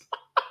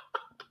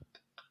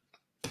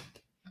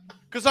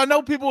 Because I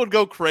know people would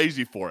go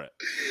crazy for it.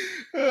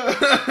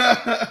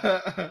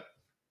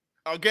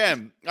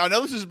 Again, I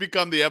know this has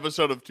become the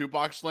episode of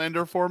Tupac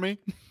slander for me.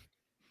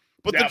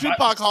 But the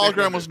Tupac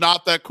hologram was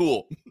not that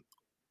cool.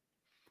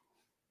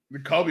 The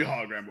Kobe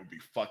hologram would be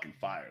fucking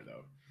fire,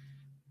 though.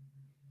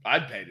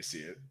 I'd pay to see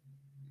it.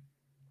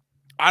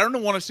 I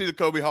don't want to see the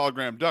Kobe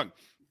hologram dunk.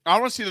 I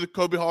want to see the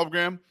Kobe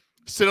hologram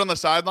sit on the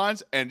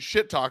sidelines and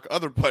shit talk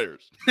other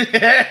players.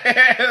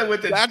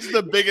 That's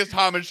the biggest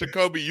homage to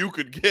Kobe you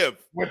could give.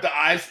 With the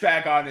ice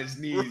pack on his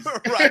knees.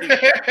 Right.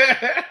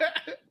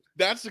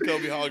 That's the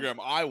Kobe hologram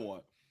I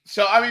want.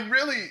 So, I mean,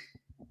 really,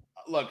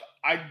 look,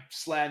 I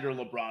slander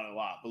LeBron a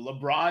lot, but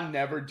LeBron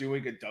never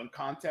doing a dunk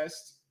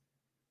contest,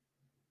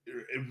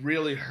 it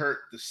really hurt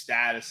the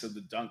status of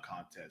the dunk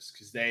contest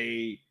because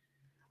it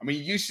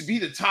used to be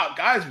the top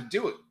guys would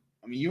do it.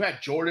 I mean, you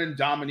had Jordan,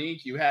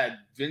 Dominique, you had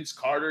Vince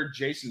Carter,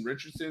 Jason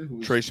Richardson, who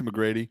was Tracy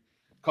McGrady,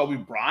 Kobe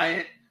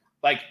Bryant.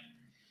 Like,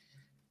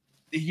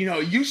 you know,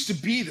 it used to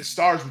be the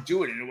stars would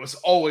do it, and it was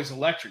always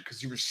electric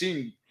because you were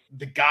seeing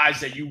the guys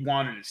that you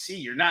wanted to see.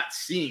 You're not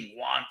seeing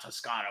Juan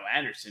Toscano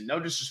Anderson. No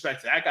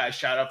disrespect to that guy.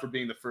 Shout out for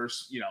being the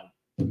first, you know,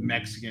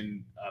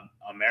 Mexican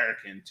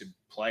American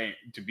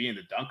to be in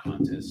the dunk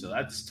contest. So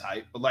that's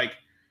tight. But like,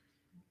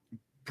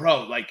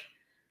 bro, like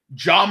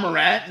Ja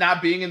Morant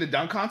not being in the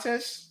dunk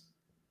contest,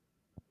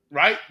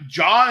 right?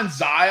 Ja and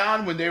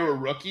Zion when they were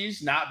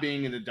rookies not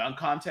being in the dunk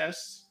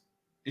contest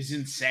is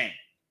insane.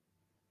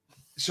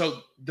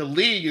 So the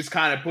league is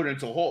kind of put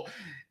into a hole.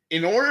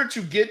 In order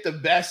to get the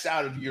best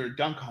out of your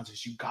dunk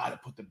contest, you got to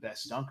put the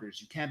best dunkers.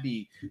 You can't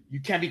be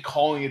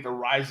calling it the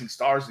rising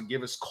stars and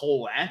give us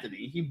Cole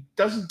Anthony. He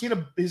doesn't get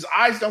his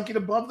eyes don't get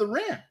above the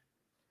rim.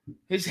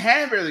 His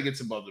hand barely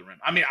gets above the rim.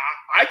 I mean,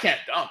 I can't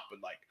dunk, but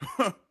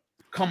like,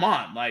 come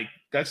on, like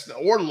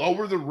or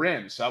lower the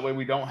rim so that way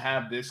we don't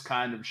have this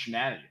kind of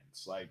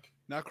shenanigans. Like,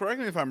 now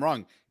correct me if I'm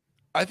wrong.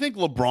 I think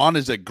LeBron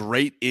is a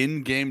great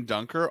in-game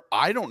dunker.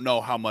 I don't know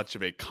how much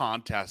of a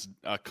contest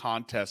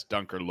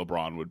dunker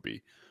LeBron would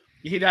be.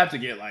 He'd have to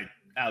get like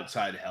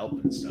outside help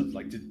and stuff,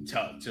 like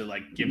to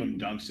like give him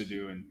dunks to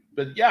do.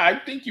 But yeah, I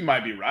think you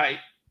might be right.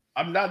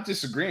 I'm not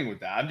disagreeing with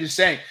that. I'm just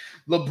saying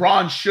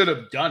LeBron should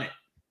have done it.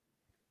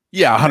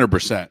 Yeah,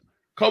 100%.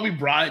 Kobe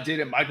Bryant did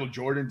it. Michael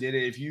Jordan did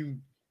it.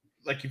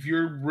 If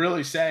you're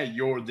really saying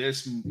you're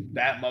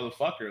that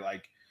motherfucker,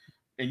 like,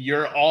 and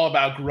you're all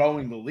about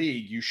growing the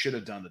league, you should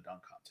have done the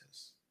dunk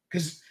contest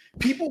because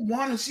people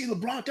want to see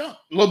LeBron dunk.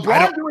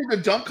 LeBron doing the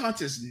dunk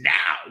contest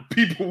now,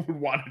 people would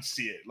want to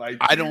see it. Like,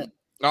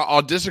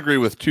 I'll disagree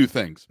with two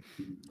things.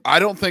 I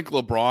don't think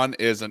LeBron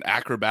is an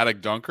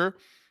acrobatic dunker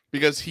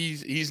because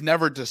he's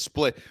never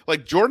displayed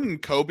like Jordan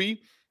and Kobe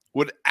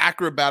would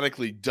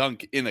acrobatically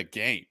dunk in a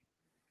game.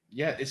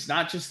 Yeah, it's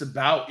not just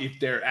about if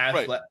they're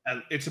athletic.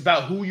 Right. It's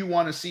about who you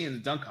want to see in the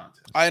dunk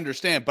contest. I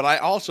understand, but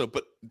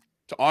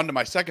on to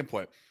my second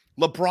point,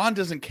 LeBron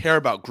doesn't care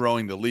about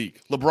growing the league.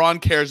 LeBron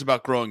cares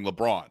about growing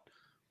LeBron.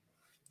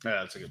 Yeah,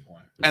 that's a good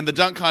point. And the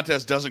dunk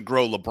contest doesn't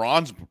grow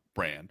LeBron's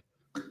brand.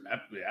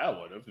 Yeah,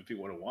 it would have if he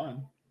would have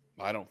won.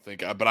 I don't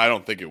think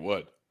it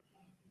would.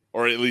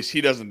 Or at least he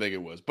doesn't think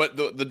it was. But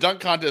the dunk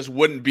contest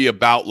wouldn't be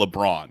about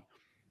LeBron.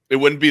 It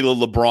wouldn't be the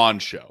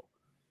LeBron show.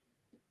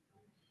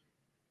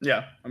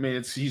 Yeah, I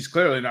mean, he's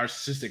clearly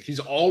narcissistic. He's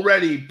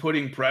already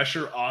putting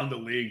pressure on the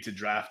league to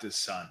draft his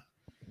son,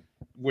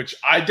 which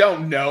I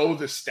don't know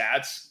the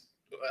stats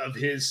of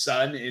his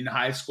son in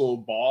high school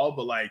ball,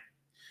 but like,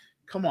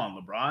 come on,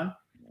 LeBron.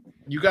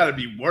 You got to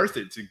be worth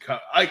it to come.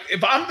 Like,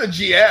 if I'm the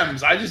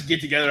GMs, I just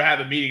get together, have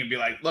a meeting, and be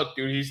like, look,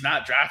 dude, he's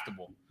not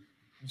draftable.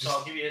 So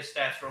I'll give you his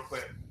stats real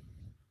quick.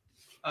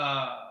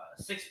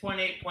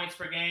 6.8 points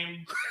per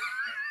game.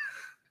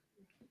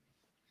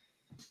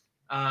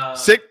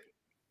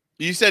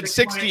 You said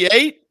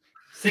 68?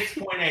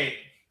 6.8.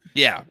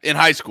 Yeah, in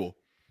high school.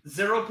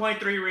 0.3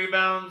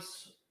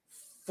 rebounds,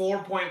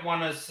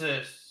 4.1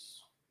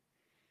 assists.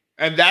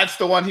 And that's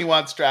the one he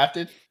wants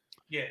drafted?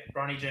 Yeah,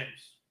 Bronny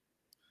James.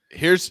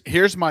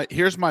 Here's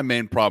my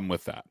main problem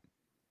with that.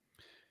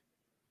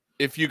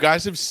 If you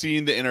guys have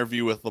seen the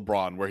interview with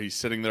LeBron where he's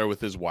sitting there with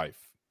his wife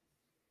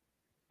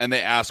and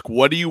they ask,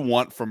 what do you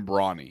want from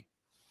Bronny?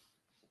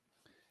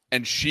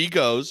 And she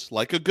goes,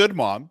 like a good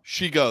mom,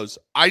 she goes,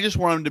 I just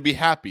want him to be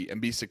happy and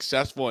be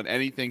successful in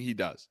anything he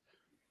does.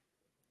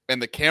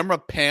 And the camera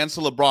pans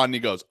to LeBron and he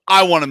goes,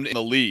 I want him in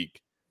the league.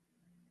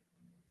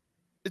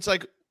 It's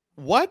like,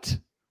 what?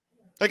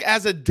 Like,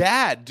 as a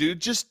dad,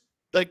 dude, just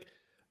like,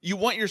 you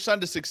want your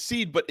son to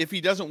succeed, but if he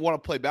doesn't want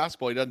to play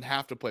basketball, he doesn't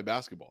have to play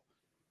basketball.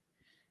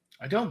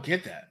 I don't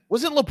get that.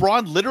 Wasn't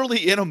LeBron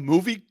literally in a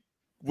movie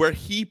where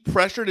he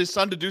pressured his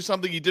son to do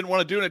something he didn't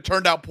want to do and it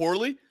turned out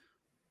poorly?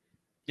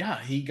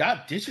 Yeah, he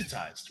got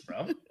digitized,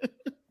 bro.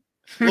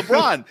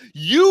 LeBron,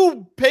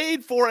 you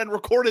paid for and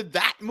recorded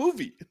that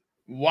movie.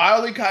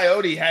 Wile E.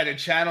 Coyote had to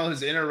channel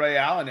his inner Ray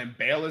Allen and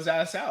bail his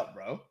ass out,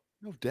 bro.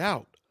 No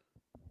doubt.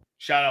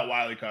 Shout out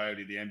Wile E.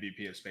 Coyote, the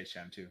MVP of Space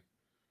Jam 2.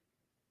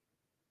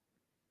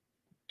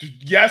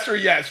 Yes or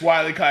yes,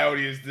 Wile E.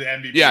 Coyote is the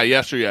MVP. Yeah,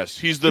 yes or yes.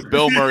 He's the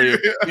Bill Murray.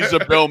 He's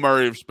the Bill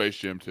Murray of Space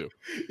Jam 2.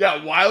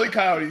 Yeah, Wile E.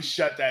 Coyote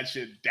shut that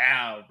shit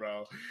down,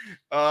 bro.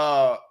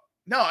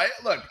 No,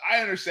 I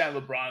understand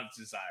LeBron's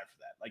desire for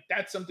that. Like,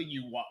 that's something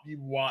you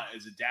want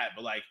as a dad,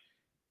 but like,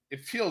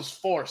 it feels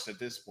forced at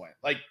this point.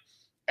 Like,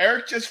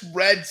 Eric just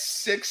read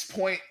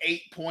 6.8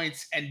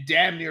 points and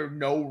damn near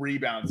no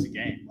rebounds a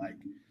game. Like,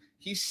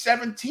 he's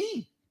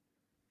 17.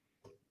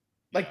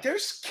 Like,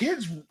 there's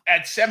kids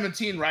at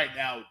 17 right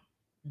now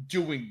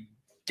doing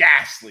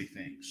ghastly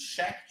things.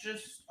 Shaq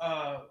just,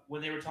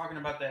 when they were talking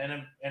about the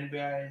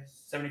NBA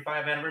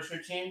 75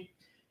 anniversary team,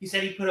 He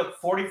said he put up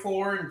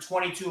 44 and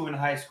 22 in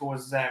high school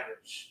as his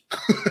average.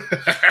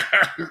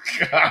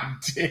 God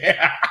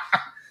damn.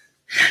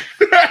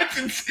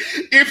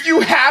 If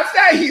you have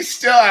that, he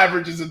still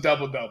averages a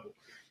double-double.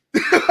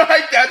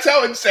 Like, that's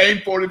how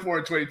insane 44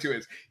 and 22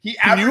 is. He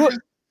averages.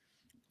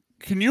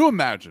 Can you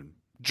imagine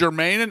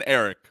Jermaine and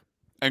Eric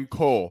and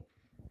Cole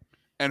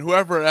and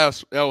whoever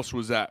else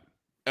was at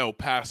El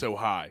Paso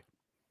High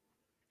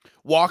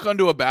walk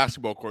onto a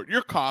basketball court?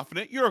 You're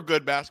confident. You're a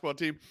good basketball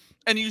team.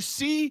 And you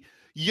see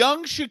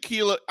young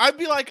Shaquille. I'd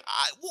be like,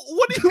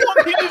 what do you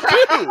want me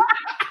to do?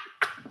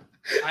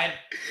 I'd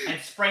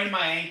sprain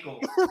my ankle.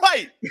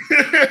 Right.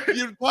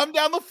 You'd come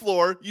down the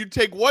floor. You'd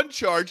take one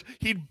charge.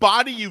 He'd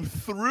body you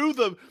through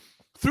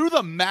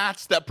the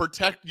mats that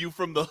protect you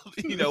from the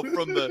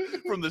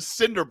from the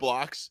cinder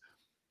blocks.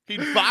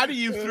 He'd body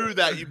you through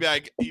that. You'd be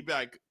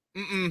like,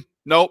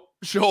 nope,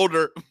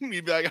 shoulder.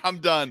 You'd be like, I'm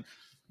done.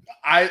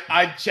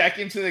 I'd check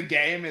into the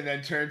game and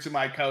then turn to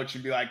my coach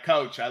and be like,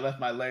 Coach, I left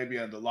my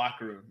labia in the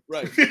locker room.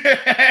 Right.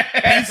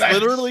 He's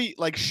literally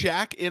like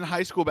Shaq in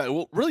high school.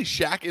 Well, really,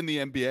 Shaq in the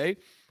NBA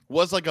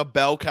was like a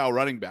bell cow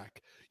running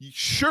back.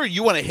 Sure,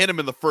 you want to hit him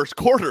in the first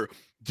quarter.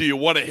 Do you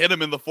want to hit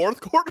him in the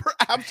fourth quarter?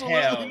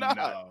 Absolutely Hell not.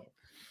 No.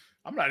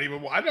 I'm not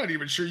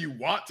even sure you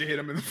want to hit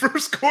him in the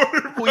first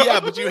quarter. Bro. Well, yeah,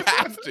 but you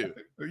have to.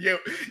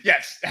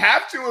 Yes,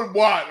 have to and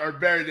want are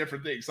very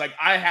different things. Like,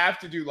 I have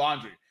to do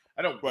laundry.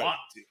 I don't want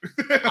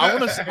to. I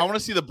want to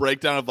see the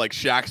breakdown of like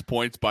Shaq's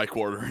points by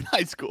quarter in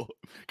high school,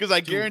 because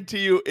I guarantee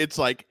you it's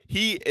like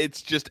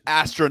it's just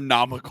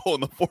astronomical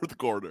in the fourth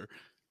quarter.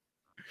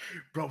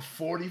 Bro,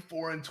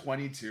 44 and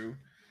 22.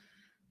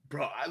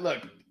 Bro,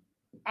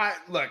 I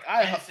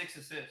had 6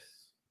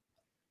 assists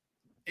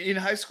in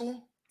high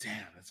school.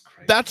 Damn, that's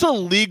crazy. That's a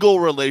legal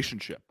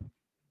relationship.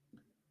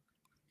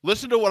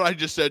 Listen to what I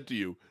just said to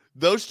you.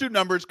 Those two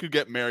numbers could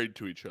get married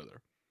to each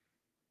other.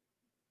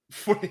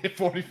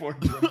 44.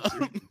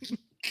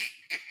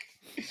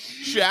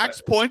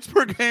 Shaq's points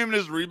per game and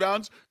his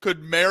rebounds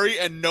could marry,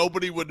 and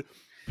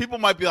people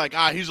might be like,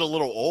 he's a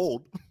little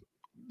old.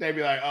 They'd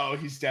be like, oh,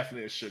 he's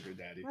definitely a sugar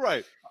daddy.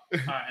 Right. All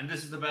right, and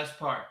this is the best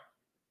part.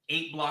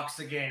 8 blocks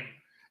a game.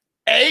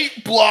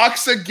 8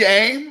 blocks a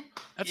game?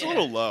 That's a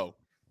little low.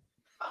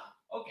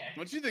 Okay.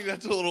 Don't you think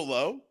that's a little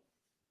low?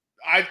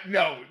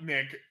 No,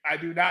 Nick. I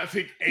do not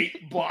think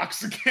 8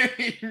 blocks a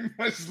game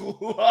was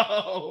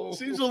low.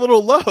 Seems a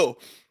little low.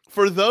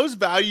 For those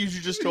values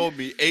you just told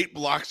me, 8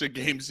 blocks a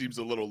game seems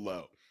a little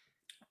low.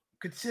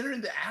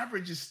 Considering the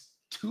average is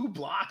 2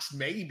 blocks,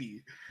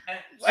 maybe.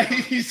 Like,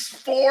 he's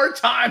 4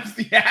 times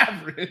the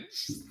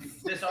average.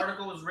 This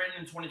article was written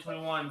in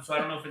 2021, so I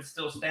don't know if it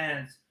still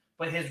stands.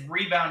 But his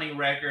rebounding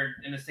record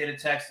in the state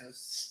of Texas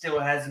still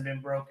hasn't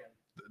been broken.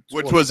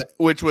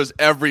 Which was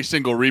every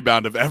single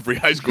rebound of every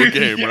high school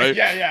game, right?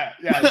 Yeah.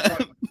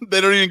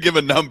 They don't even give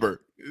a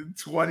number.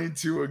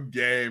 22 a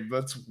game.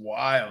 That's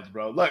wild,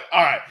 bro. Look,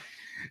 all right.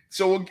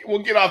 So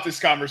we'll get off this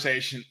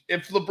conversation.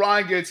 If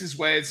LeBron gets his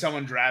way and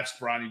someone drafts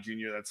Bronny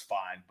Jr., that's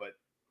fine. But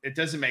it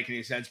doesn't make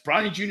any sense.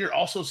 Bronny Jr.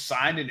 also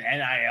signed an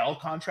NIL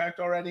contract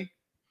already.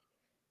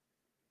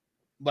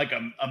 Like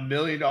a $1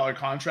 million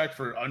contract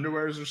for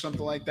underwears or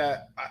something like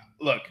that.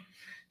 Look,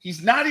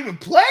 he's not even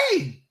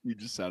playing. You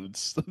just sounded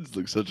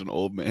like such an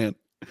old man.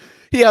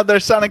 Yeah, they're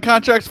signing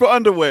contracts for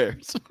underwear.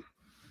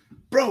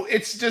 Bro,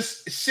 it's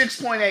just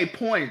 6.8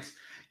 points.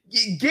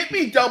 Get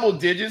me double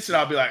digits and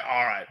I'll be like,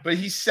 all right. But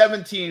he's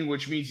 17,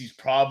 which means he's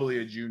probably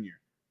a junior.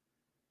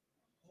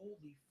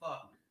 Holy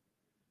fuck.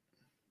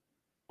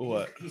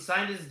 What? He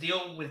signed his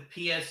deal with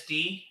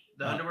PSD,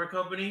 the underwear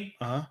company.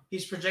 Uh-huh.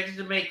 He's projected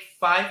to make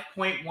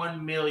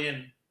 $5.1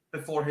 million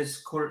before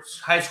his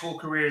high school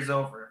career is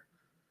over.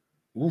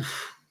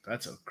 Oof.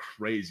 That's a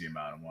crazy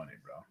amount of money,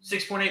 bro.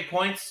 6.8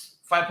 points,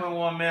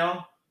 5.1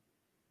 mil.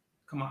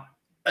 Come on.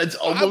 It's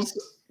almost.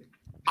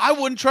 I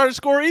wouldn't try to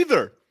score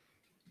either.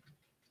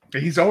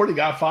 He's already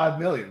got $5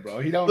 million, bro.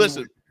 He don't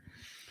listen.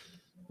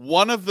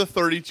 One of the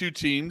 32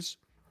 teams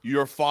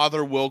your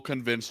father will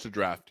convince to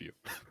draft you.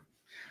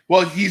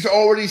 Well, he's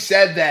already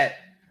said that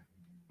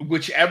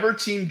whichever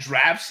team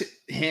drafts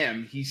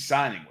him, he's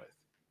signing with.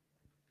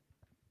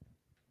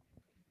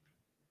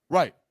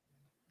 Right.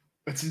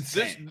 That's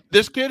insane.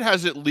 This kid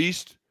has at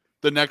least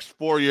the next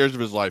 4 years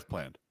of his life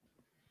planned.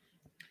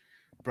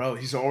 Bro,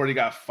 he's already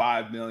got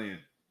 $5 million.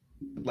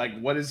 Like,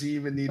 what does he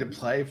even need to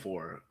play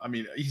for? I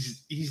mean,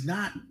 he's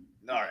not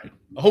all right.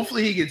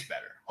 Hopefully he gets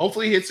better.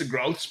 Hopefully he hits a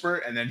growth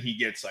spurt and then he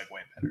gets like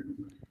way better.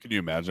 Can you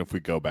imagine if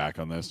we go back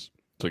on this?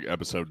 It's like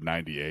episode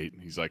 98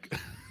 and he's like,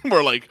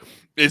 we're like,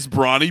 is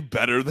Bronny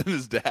better than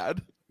his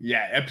dad?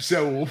 Yeah,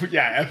 episode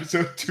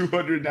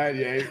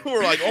 298.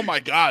 We're like, oh my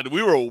God,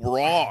 we were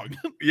wrong.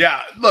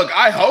 Yeah, look,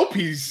 I hope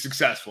he's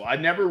successful. I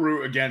never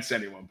root against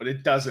anyone, but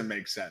it doesn't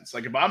make sense.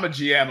 Like, if I'm a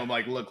GM, I'm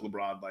like, look,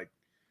 LeBron, like,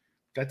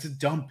 that's a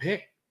dumb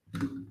pick.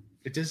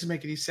 It doesn't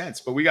make any sense,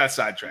 but we got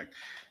sidetracked.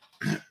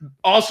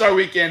 All-Star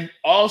weekend,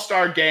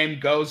 All-Star game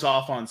goes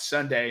off on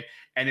Sunday.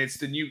 and it's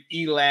the new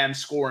Elam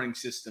scoring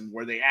system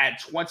where they add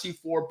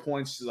 24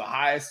 points to the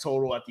highest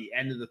total at the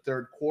end of the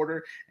third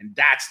quarter, and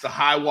that's the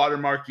high water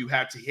mark you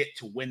have to hit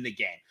to win the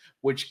game,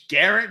 which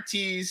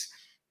guarantees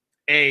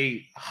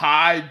a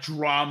high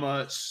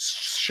drama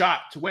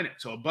shot to win it,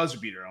 so a buzzer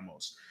beater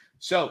almost.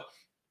 So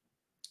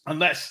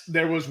unless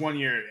there was one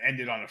year it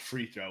ended on a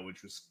free throw,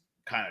 which was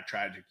kind of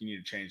tragic. You need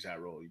to change that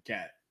rule. You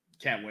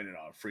can't win it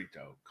on a free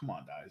throw. Come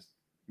on, guys.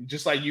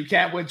 Just like you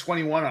can't win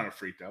 21 on a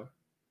free throw.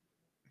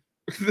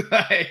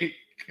 Like,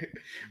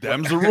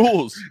 them's the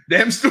rules.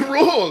 Them's the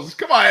rules.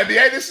 Come on,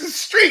 NBA. This is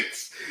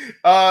streets.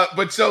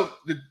 But so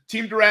the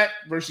Team Durant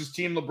versus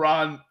Team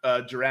LeBron.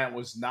 Durant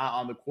was not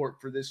on the court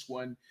for this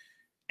one.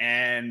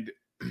 And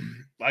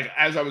like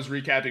as I was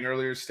recapping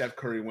earlier, Steph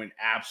Curry went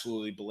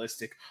absolutely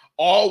ballistic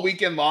all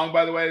weekend long.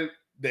 By the way,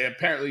 the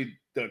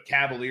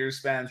Cavaliers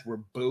fans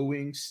were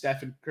booing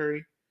Stephen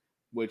Curry,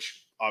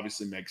 which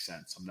obviously makes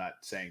sense. I'm not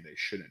saying they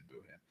shouldn't boo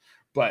him,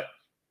 but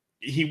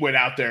he went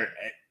out there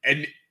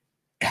and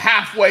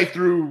halfway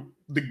through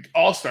the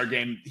All-Star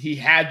game, he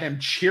had them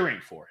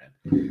cheering for him.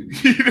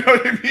 You know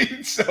what I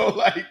mean? So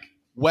like,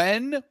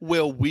 when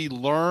will we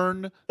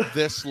learn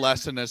this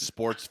lesson as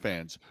sports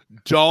fans?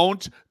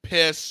 Don't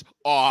piss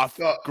off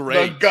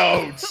the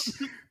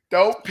goats.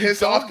 Don't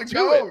piss off the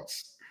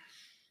goats.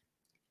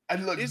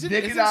 And look, isn't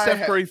Nick and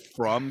Steph Curry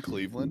from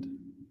Cleveland?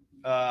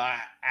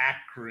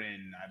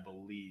 Akron, I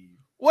believe.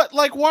 What?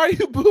 Like, why are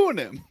you booing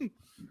him?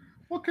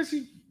 Well, because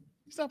he's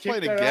not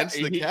playing against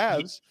the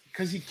Cavs.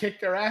 Because he kicked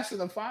their ass in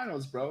the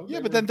finals, bro. Yeah,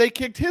 but then they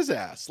kicked his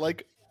ass.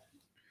 Like,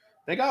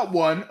 they got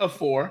 1 of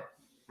 4.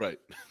 Right.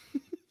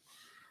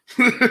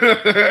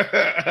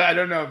 I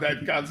don't know if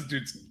that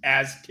constitutes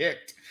ass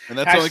kicked. And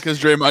that's only because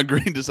Draymond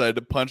Green decided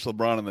to punch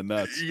LeBron in the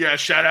nuts. Yeah,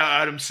 shout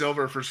out Adam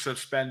Silver for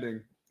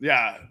suspending.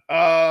 Yeah.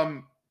 I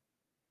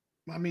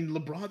mean,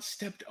 LeBron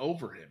stepped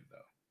over him, though.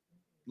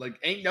 Like,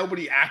 ain't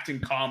nobody acting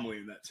calmly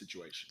in that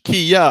situation.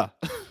 Kia.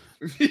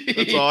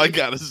 That's all I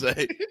got to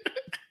say.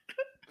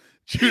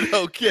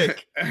 Judo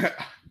kick.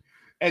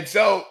 And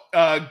so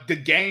the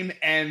game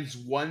ends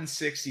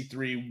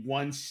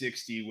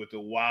 163-160 with a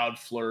wild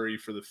flurry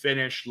for the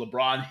finish.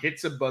 LeBron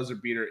hits a buzzer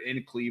beater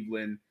in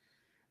Cleveland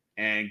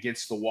and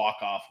gets the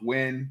walk-off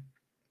win.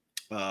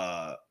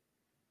 Shout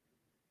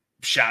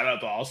out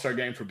the All-Star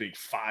game for being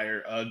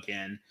fire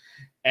again.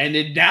 And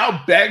it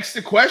now begs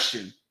the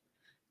question,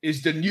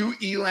 is the new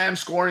Elam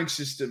scoring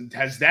system,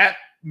 has that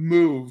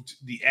moved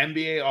the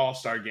NBA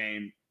All-Star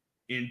game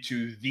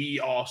into the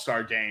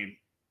All-Star game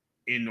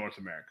in North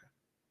America?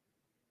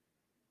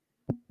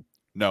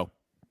 No.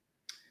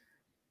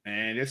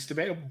 And it's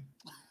debatable.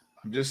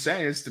 I'm just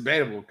saying it's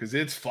debatable because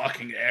it's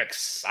fucking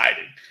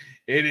exciting.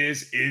 It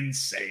is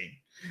insane.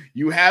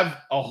 You have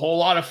a whole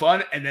lot of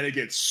fun, and then it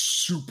gets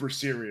super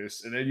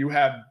serious. And then you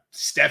have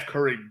Steph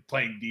Curry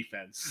playing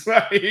defense.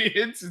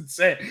 It's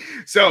insane.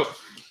 So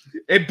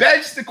it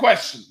begs the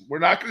question. We're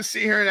not going to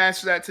sit here and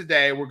answer that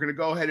today. We're going to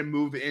go ahead and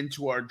move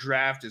into our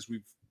draft as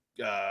we've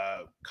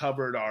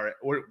covered our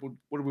 – what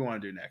do we want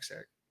to do next,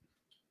 Eric?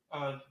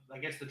 I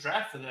guess the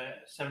draft for the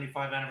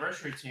 75th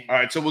anniversary team. All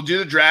right, so we'll do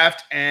the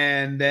draft,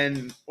 and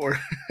then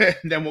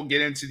then we'll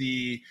get into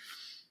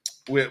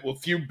with a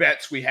few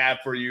bets we have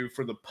for you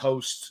for the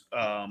post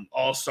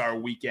All-Star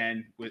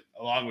weekend,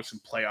 along with some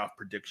playoff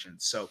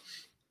predictions. So,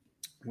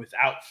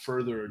 without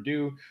further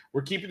ado,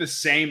 we're keeping the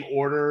same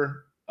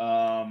order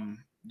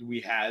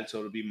we had. So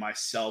it'll be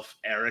myself,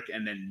 Eric,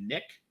 and then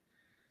Nick.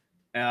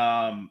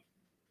 And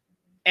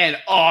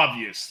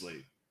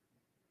obviously,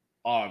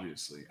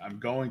 I'm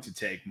going to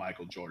take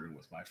Michael Jordan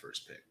with my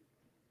first pick.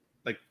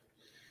 Like,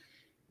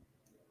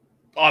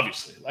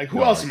 obviously, like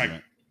who else am I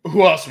going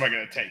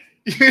to take?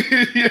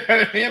 You know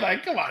what I mean?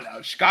 Like, come on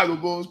now, Chicago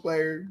Bulls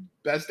player,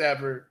 best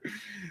ever.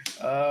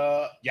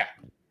 Yeah,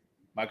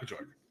 Michael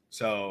Jordan.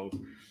 So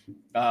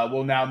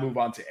we'll now move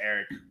on to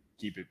Eric.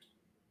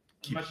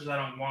 As much as I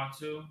don't want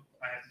to,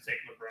 I have to take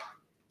LeBron.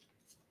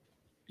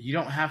 You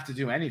don't have to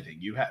do anything.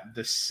 You have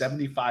the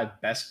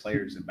 75 best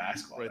players in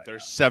basketball. Right,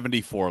 there's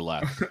 74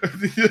 left.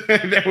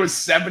 There was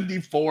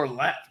 74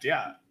 left,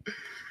 yeah.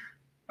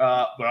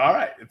 But all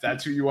right, if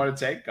that's who you want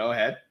to take, go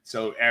ahead.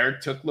 So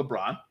Eric took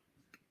LeBron,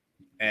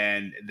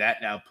 and that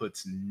now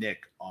puts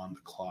Nick on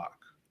the clock.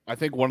 I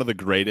think one of the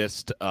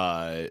greatest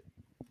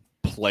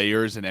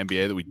players in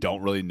NBA that we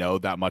don't really know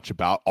that much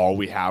about, all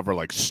we have are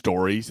like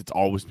stories. It's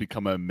always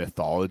become a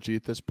mythology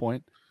at this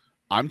point.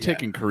 I'm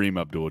taking Kareem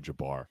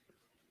Abdul-Jabbar.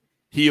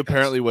 He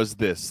apparently was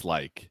this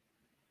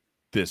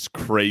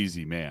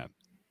crazy man.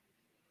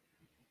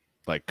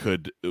 Like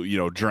could,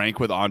 drank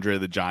with Andre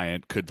the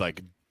Giant, could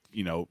outlifted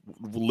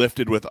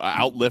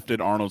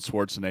Arnold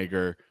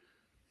Schwarzenegger.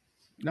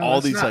 No,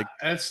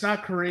 it's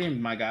not Kareem,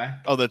 my guy.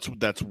 Oh, that's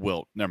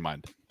Wilt. Never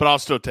mind. But I'll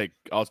still take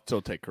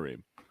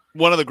Kareem.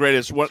 Part of the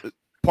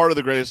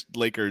greatest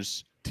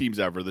Lakers teams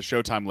ever, the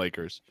Showtime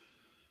Lakers.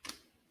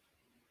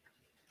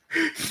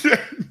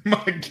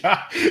 My God.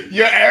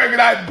 Yeah, Eric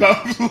and I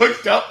both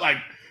looked up like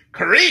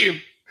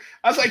Kareem.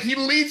 I was like, he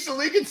leads the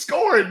league in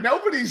scoring.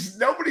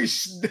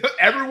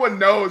 Everyone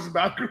knows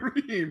about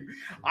Kareem.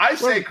 I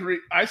say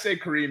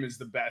Kareem is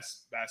the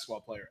best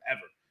basketball player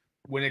ever.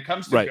 When it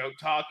comes to GOAT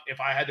talk, if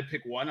I had to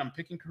pick one, I'm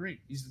picking Kareem.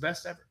 He's the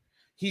best ever.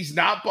 He's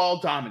not ball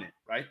dominant,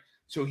 right?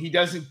 So he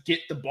doesn't get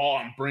the ball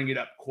and bring it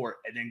up court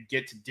and then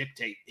get to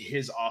dictate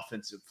his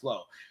offensive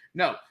flow.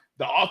 No,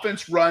 the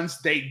offense runs,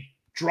 they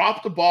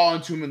drop the ball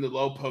into him in the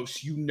low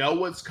post. You know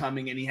what's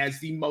coming, and he has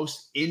the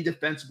most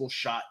indefensible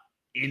shot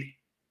in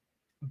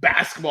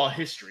basketball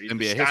history.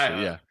 NBA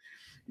history, yeah.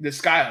 The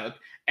skyhook.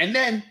 And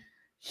then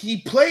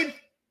he played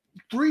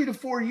 3 to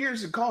 4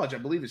 years in college. I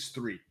believe it's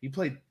 3. He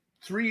played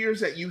 3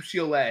 years at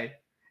UCLA,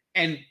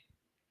 and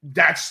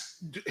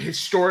that's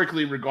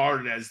historically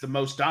regarded as the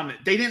most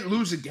dominant. They didn't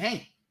lose a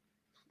game.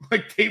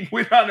 Like, they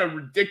went on a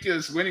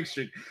ridiculous winning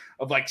streak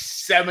of like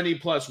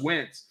 70-plus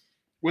wins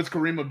with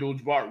Kareem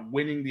Abdul-Jabbar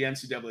winning the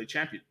NCAA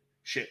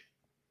championship.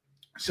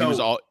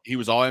 So he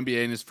was all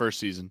NBA in his first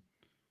season.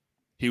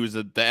 He was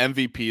the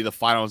MVP, the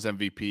Finals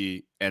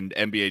MVP, and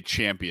NBA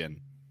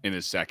champion in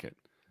his second.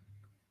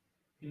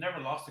 He never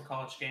lost a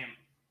college game.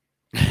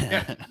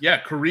 Yeah,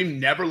 Kareem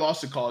never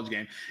lost a college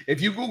game. If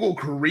you Google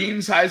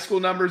Kareem's high school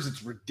numbers,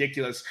 it's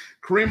ridiculous.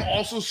 Kareem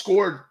also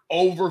scored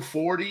over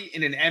 40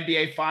 in an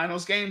NBA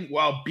Finals game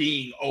while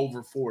being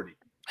over 40.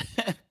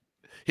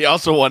 He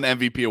also won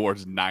MVP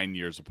awards 9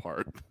 years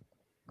apart.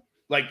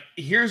 Like,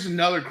 here's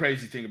another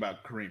crazy thing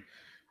about Kareem,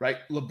 right?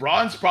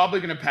 LeBron's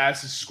probably going to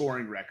pass his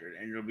scoring record,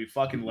 and it'll be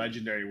fucking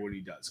legendary what he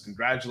does.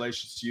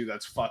 Congratulations to you.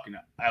 That's fucking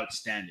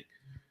outstanding.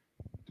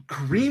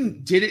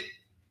 Kareem did it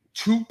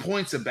 2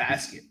 points a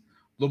basket.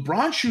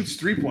 LeBron shoots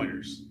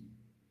 3-pointers.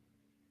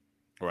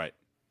 Right.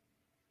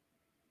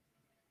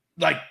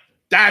 Like,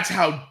 that's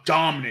how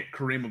dominant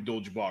Kareem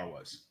Abdul-Jabbar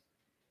was.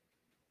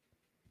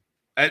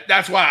 And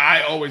that's why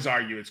I always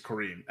argue it's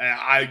Kareem. And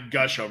I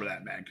gush over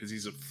that man because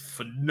he's a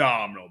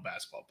phenomenal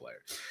basketball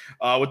player.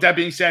 With that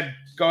being said,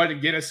 go ahead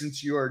and get us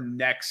into your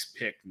next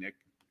pick, Nick.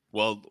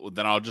 Well,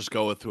 then I'll just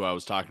go with who I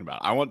was talking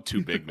about. I want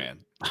 2 big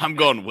men. I'm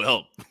going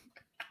Wilt.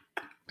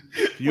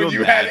 When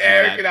you had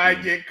Eric and I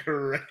get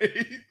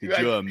crazy. Could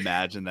you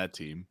imagine that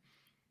team?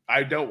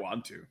 I don't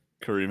want to.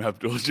 Kareem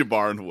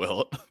Abdul-Jabbar and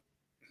Wilt.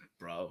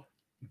 Bro.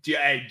 Do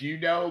you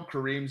know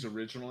Kareem's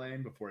original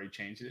name before he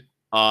changed it?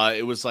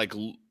 It was like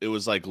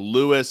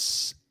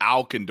Louis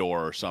Alcindor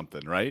or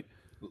something, right?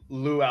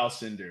 Lou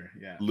Alcindor,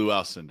 yeah. Lou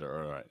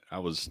Alcindor, all right. I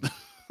was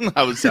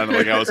sounding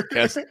like I was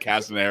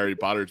casting a Harry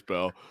Potter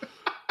spell.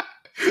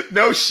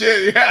 No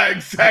shit, yeah,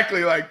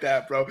 exactly like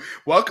that, bro.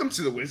 Welcome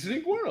to the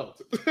Wizarding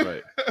World.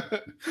 Right.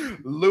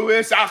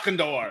 Louis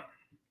Alcindor.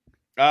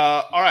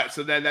 All right,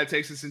 so then that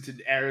takes us into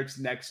Eric's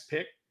next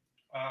pick.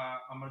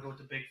 I'm gonna go with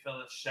the big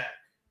fella, Shaq.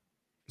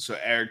 So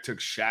Eric took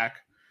Shaq.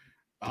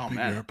 Oh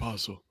man,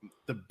 Apostle.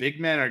 The big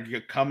men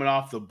are coming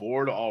off the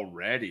board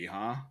already,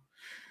 huh?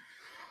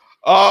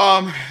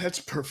 That's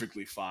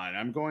perfectly fine.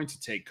 I'm going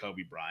to take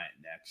Kobe Bryant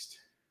next.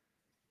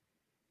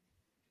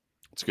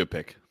 It's a good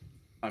pick.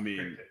 I mean,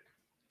 Great pick.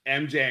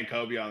 MJ and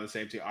Kobe on the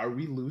same team. Are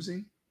we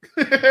losing?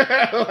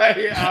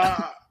 Maybe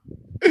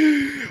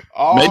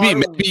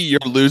you're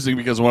losing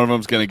because one of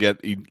them's going to get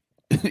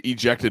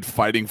ejected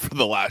fighting for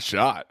the last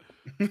shot.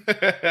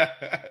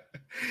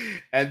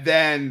 And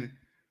then,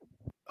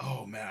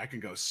 oh man, I can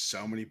go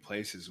so many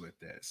places with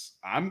this.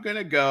 I'm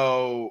gonna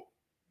go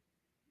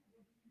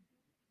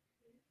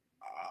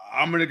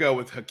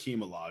with Hakeem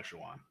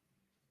Olajuwon.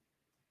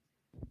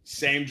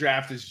 Same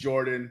draft as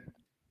Jordan.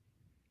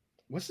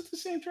 Was it the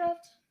same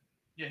draft?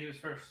 Yeah, he was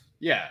first.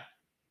 Yeah.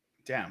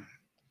 Damn.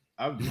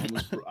 I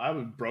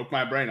broke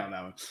my brain on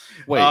that one.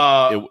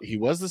 Wait, he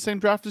was the same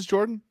draft as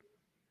Jordan?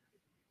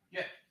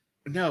 Yeah.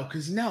 No,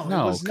 because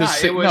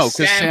it was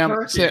Sam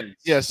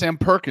Perkins. Sam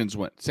Perkins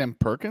went. Sam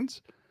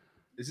Perkins?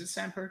 Is it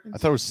Sam Perkins? I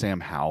thought it was Sam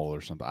Howell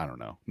or something. I don't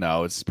know.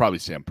 No, it's probably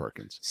Sam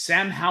Perkins.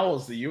 Sam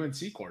Howell's the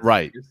UNC quarterback.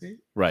 Right. Isn't he?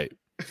 Right.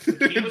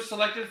 He was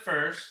selected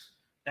first.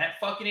 That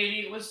fucking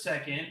idiot was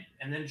second,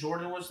 and then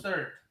Jordan was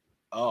third.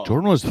 Oh,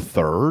 Jordan was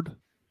third?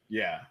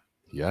 Yeah.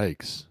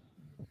 Yikes.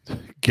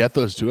 Get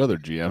those 2 other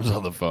GMs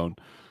on the phone.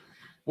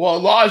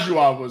 Well,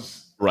 Olajuwon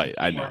was right.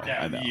 I know.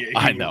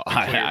 I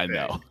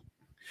know.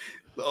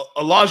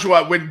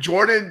 Olajuwon, when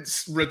Jordan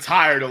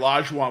retired,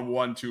 Olajuwon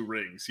won 2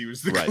 rings. He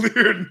was the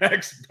clear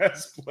next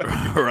best player.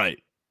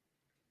 Right.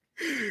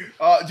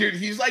 Dude,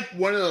 he's like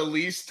one of the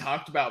least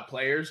talked about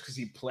players because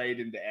he played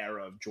in the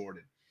era of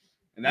Jordan.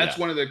 And that's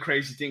one of the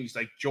crazy things.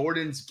 Like,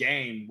 Jordan's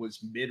game was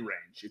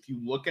mid-range. If you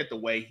look at the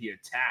way he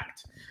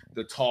attacked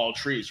the tall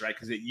trees, right?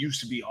 Because it used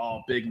to be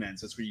all big men.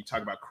 That's where you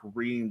talk about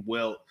Kareem,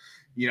 Wilt,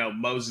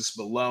 Moses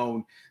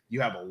Malone.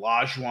 You have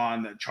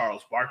Olajuwon that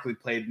Charles Barkley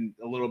played in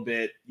a little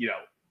bit,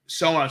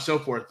 so on and so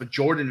forth. But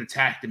Jordan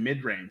attacked the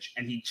mid-range,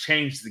 and he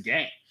changed the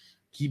game.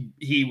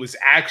 He was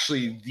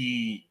actually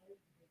the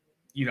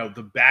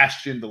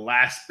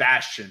last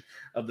bastion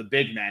of the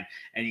big men,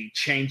 and he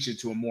changed it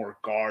to a more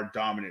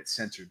guard-dominant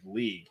centered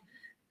league.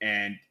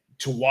 And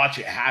to watch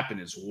it happen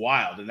is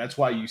wild. And that's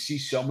why you see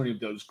so many of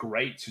those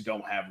greats who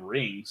don't have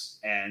rings.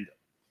 And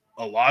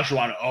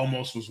Olajuwon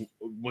almost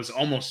was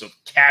almost a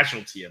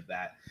casualty of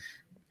that.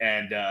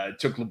 And it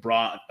took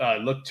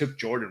took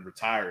Jordan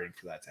retiring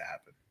for that to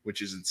happen,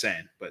 which is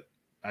insane. But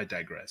I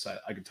digress.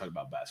 I can talk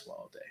about basketball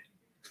all day.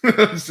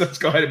 So let's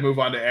go ahead and move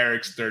on to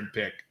Eric's third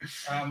pick.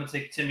 I'm gonna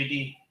take Timmy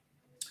D.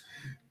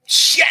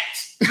 Shit.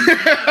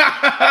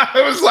 I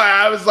was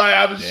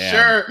Damn,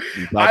 sure.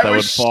 You thought that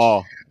would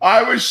fall.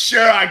 I was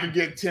sure I could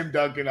get Tim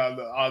Duncan on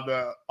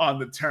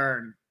the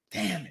turn.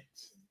 Damn it.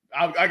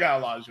 I got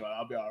a lot of joy.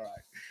 I'll be all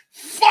right.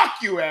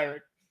 Fuck you,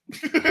 Eric.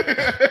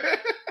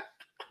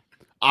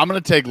 I'm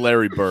gonna take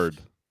Larry Bird.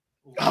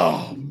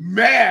 Oh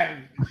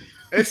man.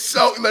 There's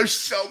so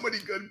many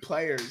good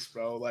players,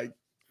 bro. Like,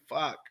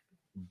 fuck.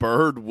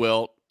 Bird,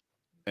 Wilt,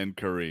 and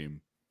Kareem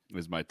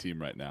is my team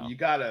right now. You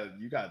got a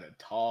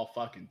tall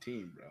fucking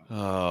team, bro.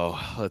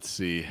 Oh, let's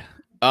see.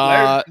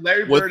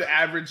 Larry Bird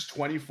averaged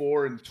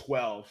 24 and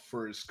 12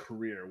 for his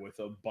career with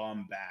a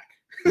bum back.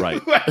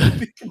 Right.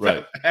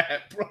 Right.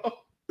 That, bro.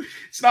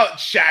 It's not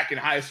Shaq in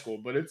high school,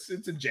 but it's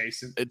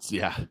adjacent.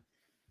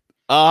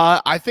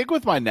 I think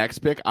with my next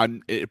pick,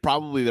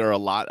 probably there are a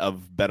lot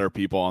of better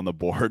people on the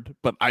board,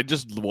 but I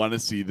just want to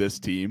see this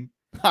team.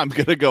 I'm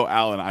gonna go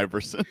Allen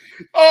Iverson.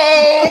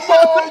 Oh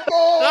my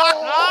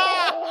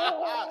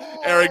God!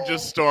 Eric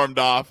just stormed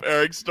off.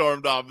 Eric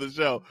stormed off the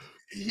show.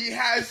 He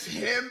has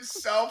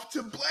himself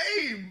to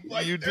blame.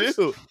 Like, You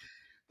do.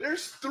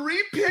 There's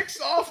 3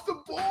 picks off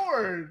the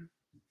board.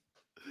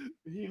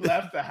 He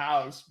left the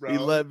house, bro. He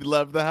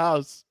left the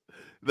house.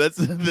 This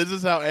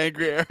is how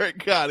angry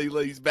Eric got.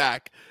 He's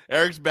back.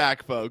 Eric's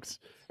back, folks.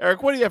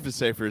 Eric, what do you have to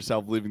say for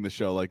yourself leaving the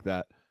show like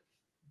that?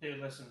 Dude,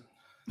 listen.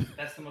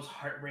 That's the most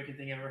heartbreaking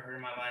thing I've ever heard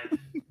in my life.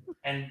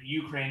 And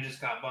Ukraine just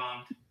got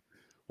bombed.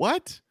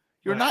 What?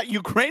 You're not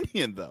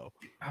Ukrainian, though.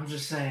 I'm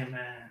just saying,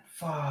 man.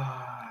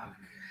 Fuck.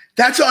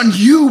 That's on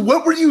you.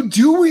 What were you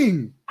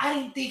doing? I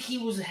didn't think he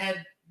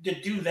had to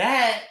do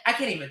that. I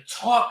can't even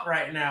talk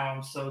right now.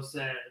 I'm so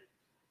sad.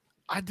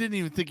 I didn't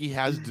even think he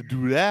has to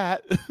do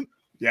that.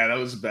 Yeah, that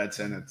was a bad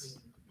sentence.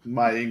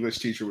 My English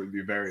teacher would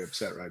be very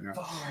upset right now.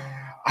 Fuck.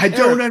 I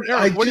don't.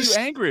 Eric, what are you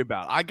angry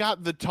about? I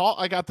got the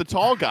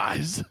tall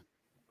guys.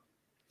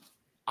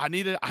 I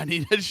need a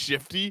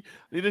shifty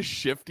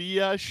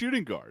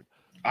shooting guard.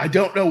 I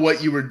don't know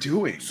what you were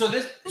doing. So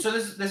this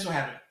is what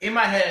happened. In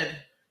my head,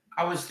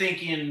 I was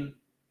thinking,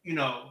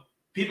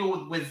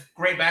 people with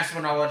great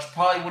basketball knowledge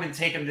probably wouldn't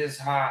take him this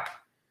high.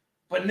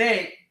 But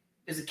Nate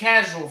is a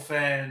casual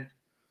fan,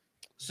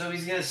 so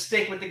he's gonna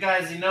stick with the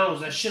guys he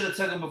knows. I should have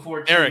took him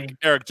before.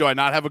 Eric, do I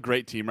not have a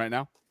great team right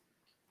now?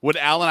 Would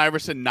Allen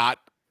Iverson not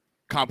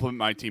complement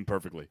my team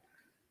perfectly?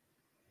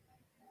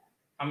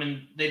 I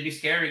mean, they'd be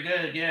scary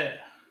good, yeah.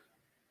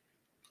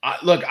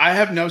 Look, I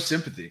have no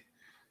sympathy.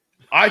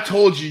 I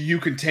told you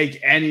can take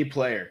any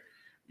player.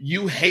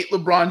 You hate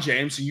LeBron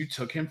James, so you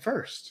took him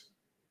first.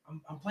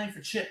 I'm playing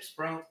for chips,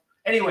 bro.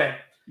 Anyway,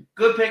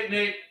 good pick,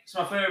 Nick. It's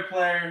my favorite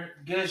player.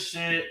 Good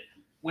shit.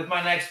 With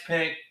my next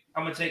pick,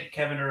 I'm going to take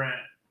Kevin Durant.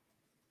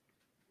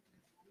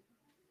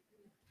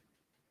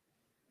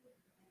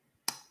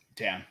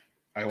 Damn.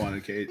 I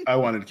wanted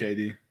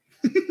KD.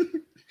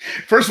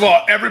 First of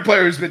all, every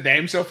player who's been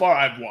named so far,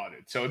 I've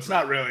wanted. So it's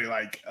not really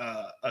like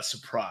a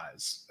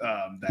surprise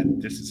that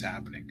this is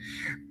happening.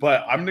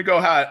 But I'm going to go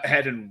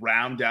ahead and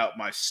round out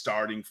my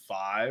starting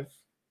 5.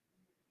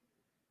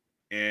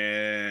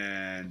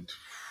 And,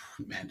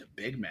 man, the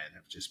big men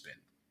have just been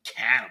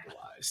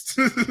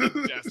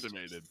cannibalized.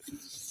 Decimated.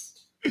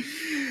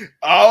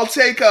 I'll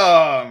take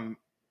do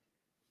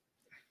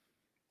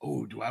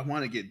I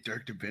want to get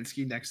Dirk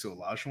Nowitzki next to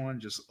Olajuwon?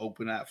 Just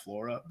open that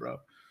floor up, bro.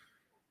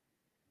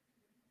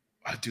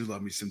 I do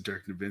love me some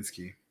Dirk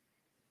Nowitzki.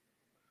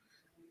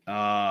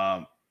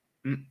 I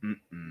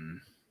mean,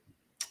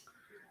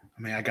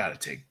 I gotta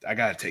take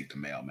the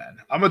mailman.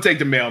 I'm gonna take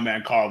the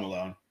mailman, Karl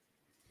Malone.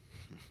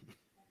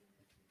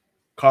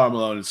 Karl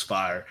Malone is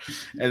fire.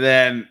 And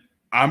then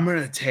I'm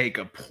gonna take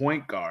a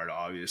point guard,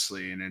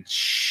 obviously, and it's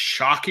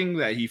shocking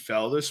that he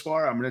fell this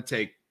far. I'm gonna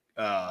take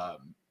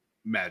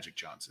Magic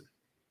Johnson.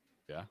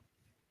 Yeah,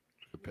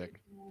 good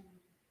pick.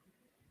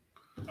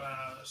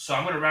 So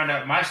I'm going to round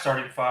out my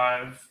starting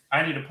 5.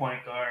 I need a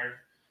point guard.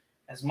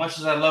 As much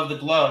as I love the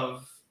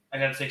glove, I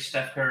got to take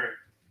Steph Curry.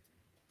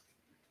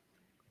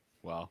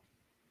 Wow.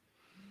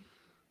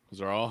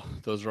 Those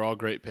are all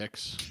great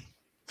picks.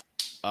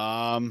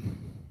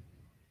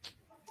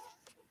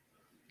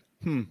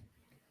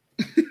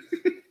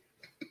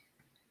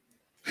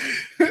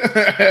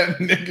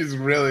 Nick is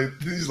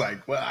he's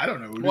like, well, I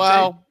don't know.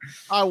 Well,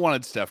 I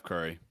wanted Steph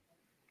Curry.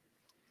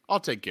 I'll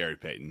take Gary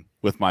Payton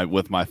with my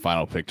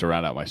final pick to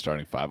round out my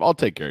starting 5. I'll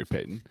take Gary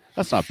Payton.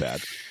 That's not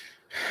bad.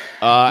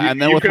 And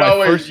then with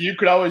my first, you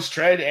could always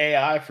trade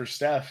AI for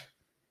Steph.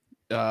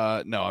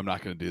 No, I'm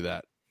not going to do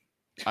that.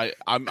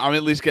 I'm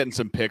at least getting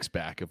some picks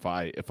back if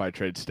I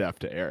trade Steph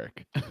to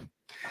Eric.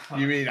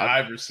 You mean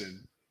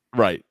Iverson?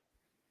 Right.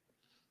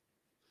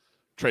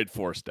 Trade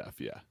for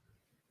Steph, yeah.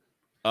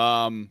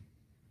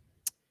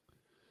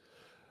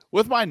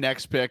 With my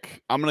next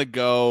pick, I'm gonna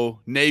go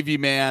Navy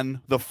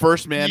man, the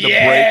first man to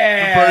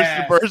Yeah!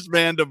 break the first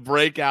man to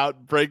break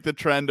the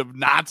trend of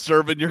not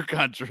serving your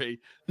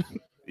country,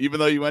 even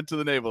though you went to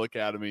the Naval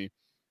Academy.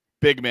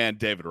 Big man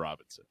David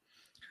Robinson.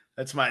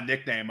 That's my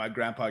nickname. My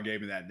grandpa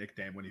gave me that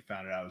nickname when he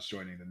found out I was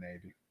joining the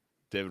Navy.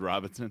 David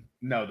Robinson?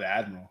 No, the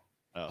Admiral.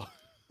 Oh.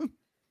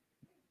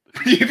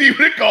 If you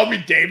would have called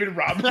me David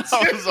Robinson,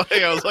 I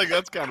was like,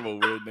 that's kind of a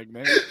weird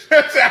nickname.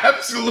 That's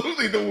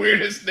absolutely the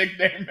weirdest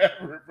nickname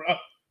ever, bro.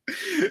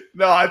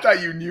 No, I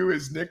thought you knew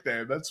his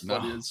nickname. That's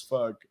funny as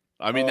fuck.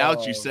 I mean, now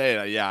that you say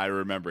it, yeah, I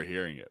remember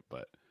hearing it,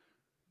 but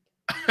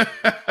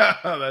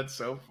that's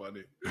so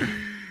funny.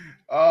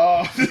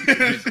 Oh,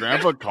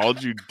 Grandpa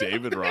called you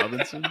David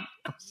Robinson?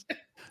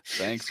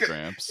 Thanks,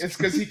 Gramps. It's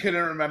because he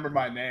couldn't remember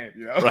my name,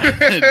 you know? Right.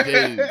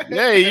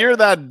 Hey, you're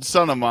that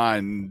son of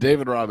mine,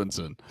 David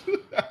Robinson.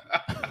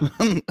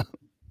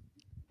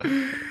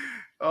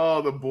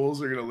 Oh, the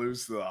Bulls are going to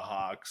lose to the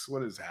Hawks.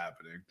 What is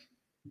happening?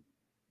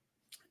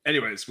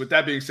 Anyways, with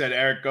that being said,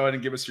 Eric, go ahead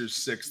and give us your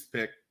sixth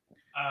pick.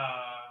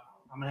 I'm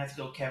going to have to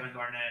go Kevin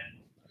Garnett.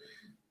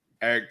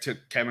 Eric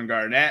took Kevin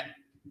Garnett.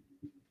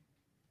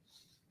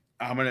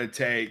 I'm going to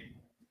take,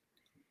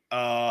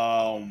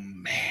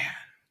 I'm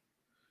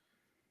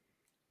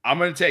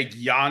going to take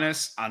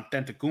Giannis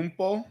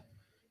Antetokounmpo.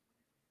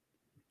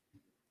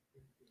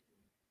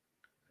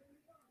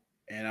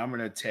 And I'm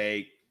going to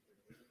take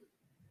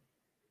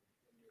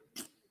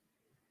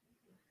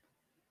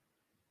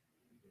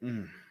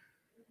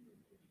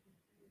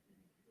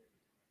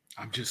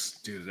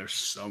dude, there's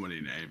so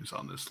many names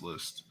on this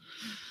list.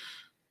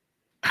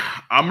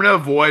 I'm going to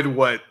avoid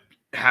what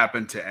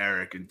happened to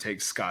Eric and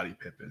take Scottie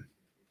Pippen.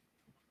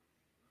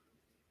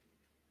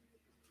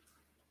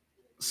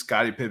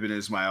 Scottie Pippen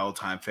is my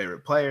all-time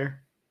favorite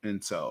player,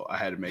 and so I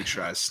had to make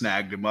sure I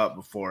snagged him up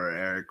before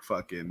Eric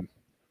fucking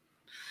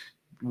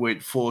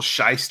went full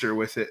shyster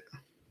with it.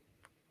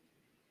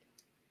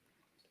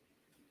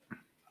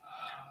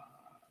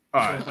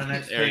 All right. My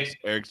next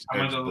Eric's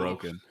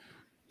broken.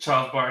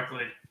 Charles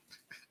Barkley.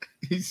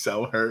 He's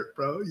so hurt,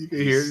 bro. You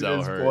can hear it in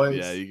his hurt.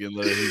 voice. Yeah, you can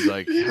literally. He's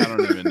like, I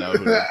don't even know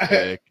who to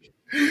pick.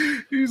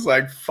 He's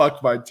like,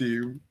 fuck my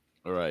team.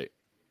 All right.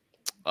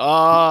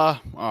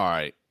 All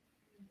right.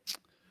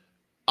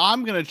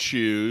 I'm gonna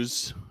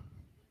choose.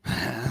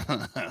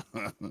 Has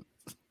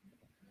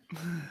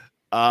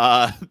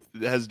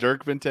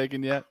Dirk been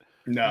taken yet?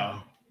 No.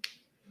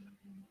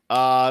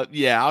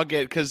 Yeah, I'll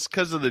get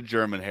because of the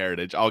German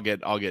heritage. I'll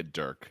get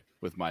Dirk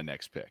with my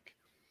next pick.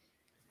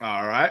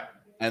 All right.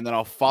 And then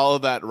I'll follow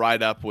that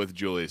right up with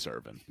Julius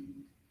Erving.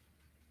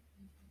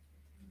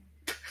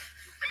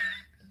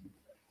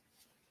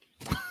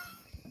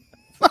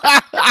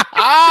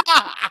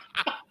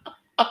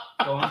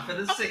 Going for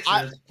the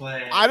Sixers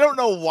play. I don't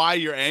know why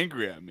you're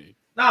angry at me.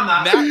 No, I'm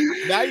not.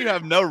 Now you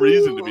have no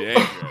reason to be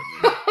angry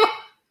at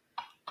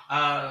me.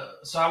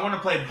 So I want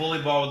to play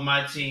bully ball with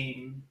my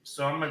team,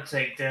 so I'm going to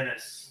take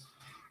Dennis.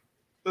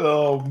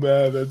 Oh,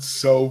 man, that's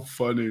so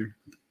funny.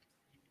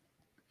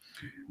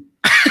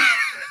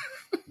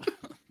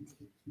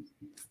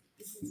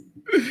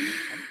 I'm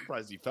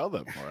surprised you fell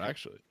that far,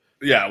 actually.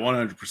 Yeah,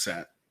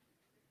 100%.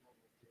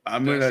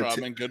 I'm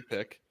good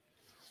pick.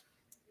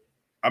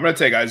 I'm gonna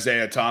take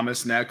Isaiah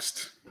Thomas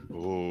next.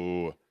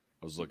 Ooh,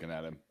 I was looking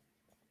at him.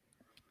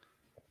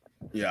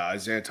 Yeah,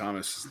 Isaiah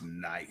Thomas is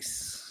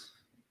nice.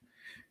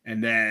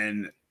 And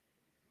then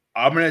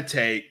I'm gonna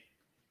take.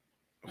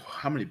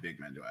 How many big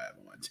men do I have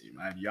on my team?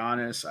 I have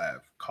Giannis, I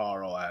have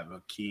Carl, I have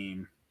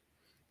Hakeem.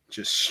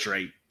 Just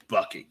straight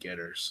bucket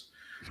getters.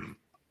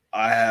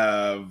 I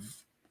have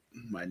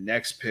my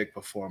next pick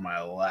before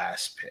my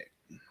last pick.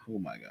 Who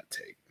am I gonna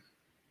take?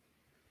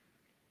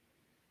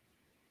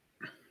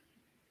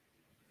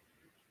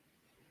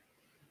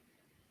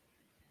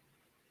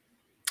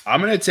 I'm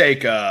gonna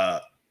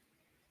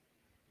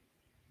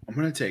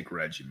take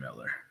Reggie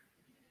Miller.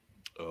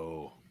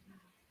 Oh,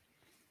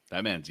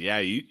 that man's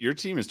your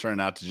team is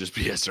turning out to just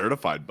be a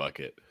certified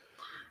bucket.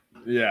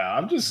 Yeah,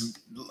 I'm just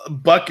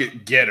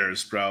bucket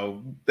getters,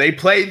 bro. They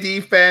play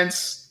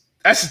defense.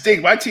 That's the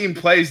thing. My team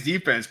plays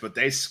defense, but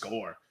they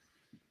score.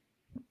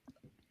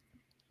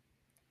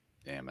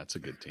 Damn, that's a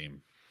good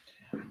team.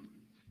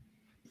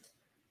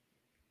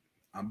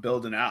 I'm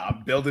building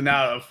out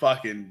a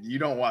fucking. You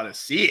don't want to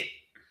see it.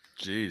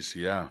 Jeez,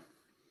 yeah.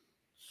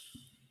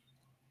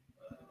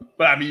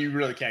 But I mean, you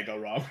really can't go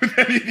wrong with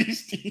any of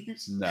these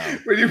teams. No.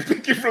 When you're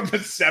picking from the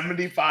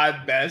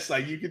 75 best,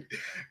 like we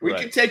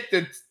can take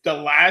the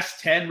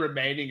last 10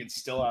 remaining and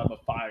still have a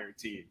fire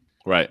team.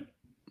 Right.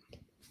 I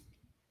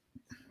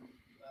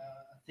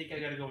think I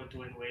got to go with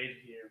Dwayne Wade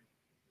here.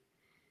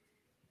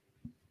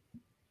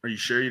 Are you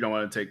sure you don't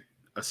want to take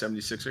a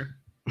 76er?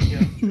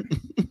 Yeah.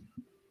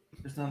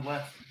 There's none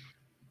left.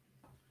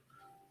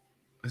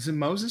 Isn't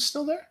Moses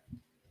still there?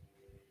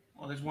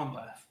 Well, there's one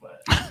left,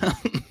 but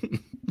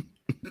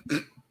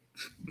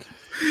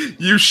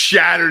you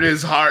shattered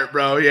his heart,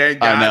 bro. He ain't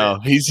got I know.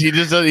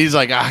 it. He's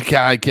like,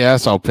 I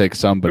guess I'll pick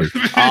somebody.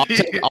 I'll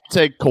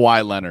take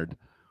Kawhi Leonard.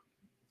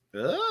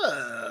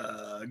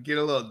 get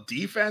a little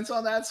defense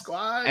on that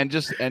squad. and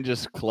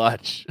just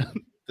clutch.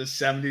 The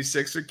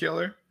 76er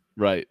killer.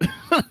 Right.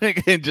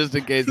 Just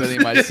in case any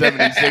of my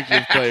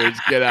 76ers players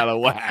get out of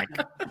whack.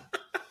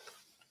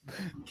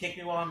 Kick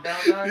me while I'm down,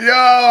 dog. Yo,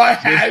 I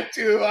had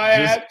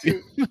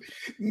to.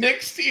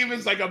 Nick's team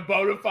is like a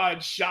bona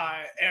fide shot,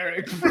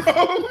 Eric,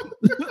 bro.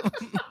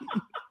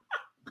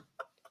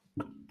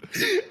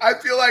 I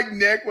feel like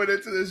Nick went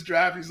into this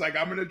draft. He's like,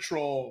 I'm going to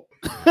troll.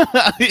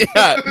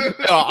 Yeah.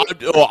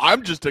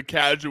 I'm just a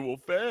casual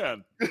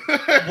fan.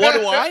 What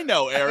do I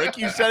know, Eric?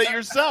 You said it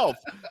yourself.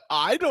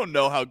 I don't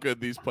know how good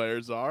these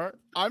players are.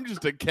 I'm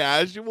just a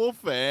casual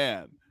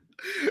fan.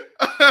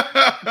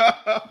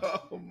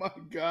 Oh, my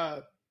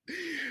God.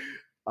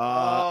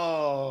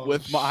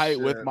 With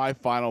my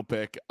final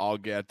pick, I'll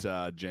get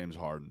James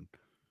Harden.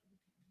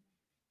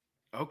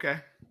 Okay.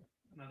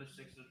 Another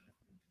Sixer.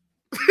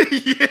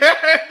 Yeah,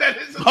 that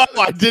is. Oh,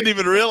 I didn't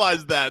even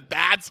realize that.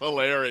 That's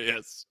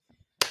hilarious.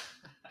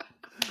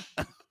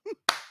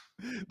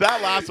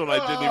 That last one I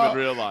didn't even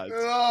realize.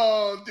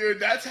 Oh, dude,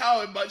 that's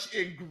how much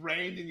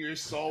ingrained in your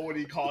soul when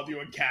he called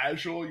you a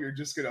casual. You're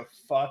just gonna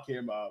fuck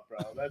him up, bro.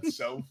 That's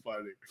so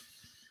funny.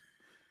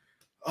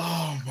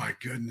 Oh my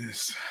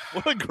goodness.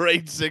 What a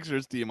great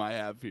Sixers team I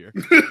have here.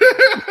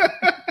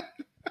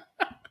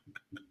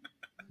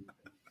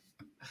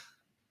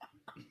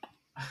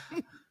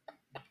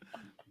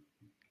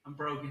 I'm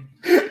broken.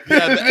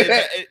 Yeah,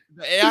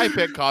 the AI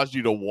pick caused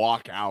you to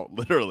walk out.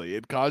 Literally,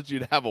 it caused you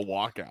to have a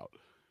walkout.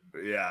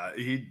 Yeah,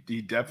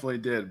 he definitely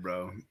did,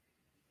 bro.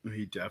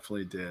 He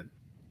definitely did.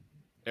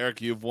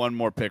 Eric, you have one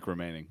more pick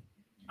remaining.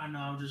 I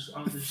know. There's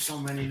so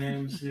many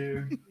names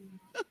here.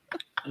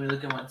 Let me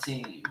look at my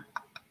team.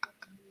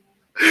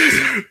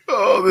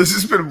 Oh, this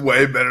has been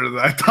way better than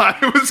I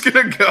thought it was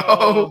gonna go.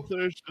 Oh,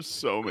 there's just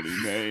so many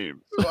names.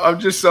 I'm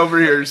just over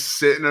here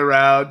sitting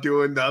around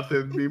doing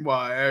nothing.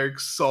 Meanwhile,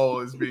 Eric's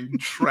soul is being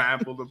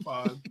trampled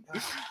upon.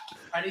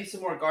 I need some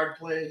more guard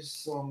plays,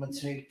 so I'm gonna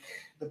take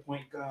the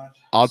point guard.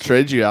 I'll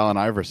trade you Allen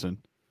Iverson.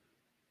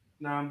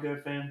 No, I'm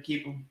good, fam.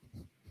 Keep him.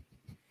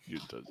 You're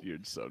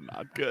so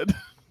not good.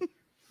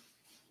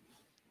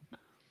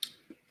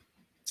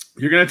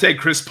 You're gonna take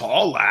Chris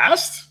Paul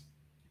last?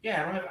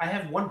 Yeah, I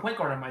have one point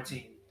guard on my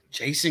team.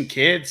 Jason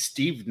Kidd,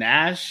 Steve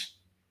Nash,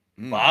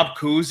 Bob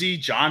Cousy,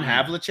 John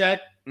Havlicek.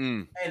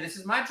 Hey, this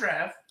is my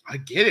draft. I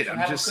get it. So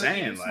I'm just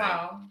saying. Like,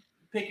 smile.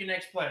 Pick your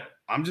next player.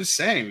 I'm just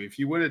saying. If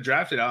you would have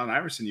drafted Allen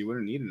Iverson, you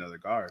wouldn't need another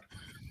guard.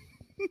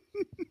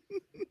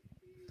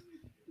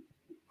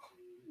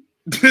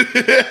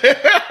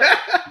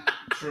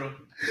 True.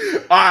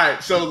 All right.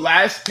 So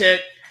last pick.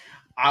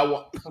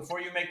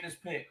 Before you make this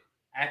pick,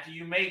 after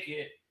you make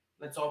it,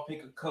 let's all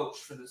pick a coach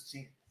for this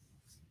team.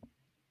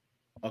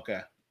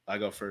 Okay, I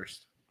go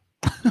first.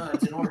 No,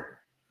 it's in order.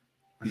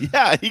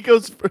 Yeah, he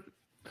goes first.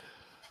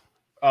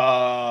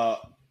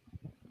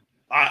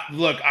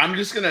 Look, I'm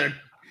just gonna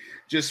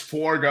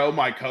forego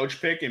my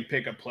coach pick and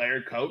pick a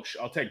player coach.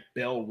 I'll take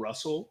Bill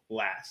Russell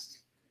last,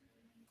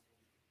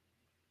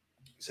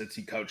 since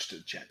he coached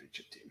the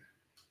championship team.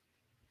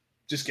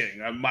 Just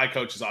kidding. My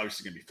coach is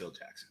obviously gonna be Phil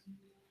Jackson.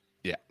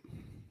 Yeah.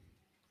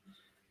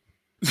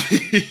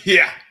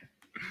 Yeah.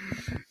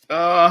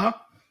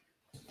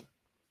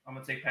 I'm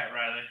gonna take Pat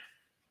Riley.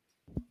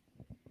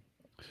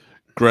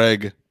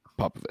 Greg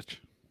Popovich.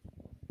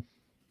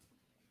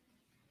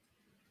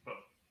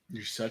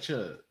 You're such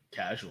a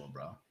casual,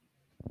 bro.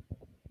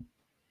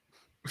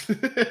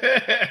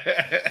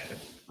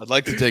 I'd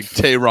like to take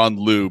Tyronn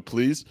Lue,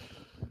 please.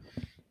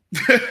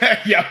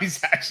 Yeah,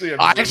 he's actually.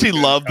 I actually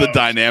love coach. the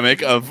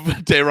dynamic of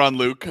Tyronn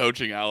Lue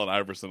coaching Allen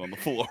Iverson on the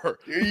floor.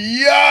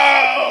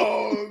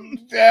 Yo,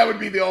 that would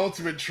be the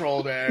ultimate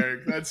troll,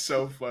 Eric. That's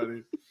so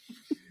funny.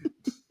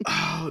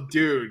 Oh,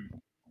 dude.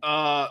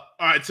 All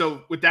right.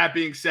 So with that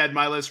being said,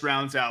 my list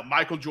rounds out: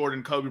 Michael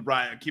Jordan, Kobe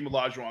Bryant, Hakeem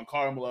Olajuwon,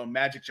 Karl Malone,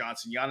 Magic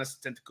Johnson, Giannis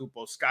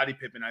Antetokounmpo, Scottie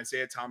Pippen,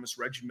 Isaiah Thomas,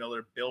 Reggie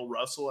Miller, Bill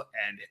Russell,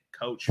 and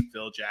Coach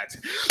Phil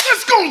Jackson.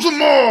 Let's go some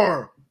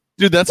more.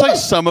 Dude, that's like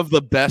some of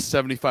the best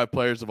 75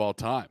 players of all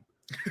time.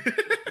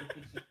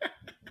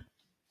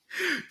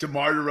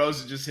 DeMar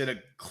DeRozan just hit a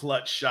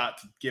clutch shot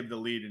to give the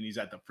lead, and he's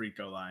at the free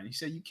throw line. He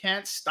said, "You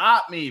can't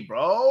stop me,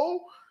 bro."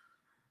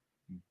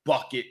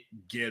 Bucket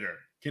getter.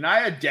 Can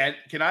I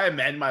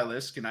amend my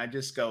list? Can I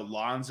just go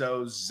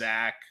Lonzo,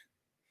 Zach,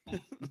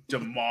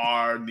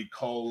 DeMar,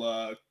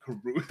 Nikola,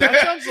 Caruso? That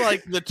sounds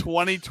like the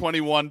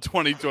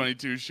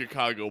 2021-2022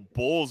 Chicago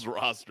Bulls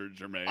roster,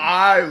 Jermaine.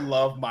 I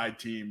love my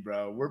team,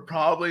 bro. We're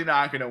probably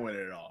not going to win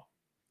it all.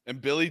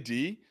 And Billy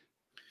D?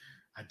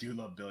 I do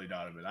love Billy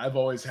Donovan. I've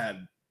always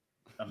had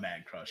a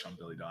man crush on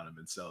Billy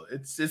Donovan. So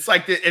it's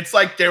like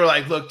they were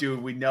like, "Look,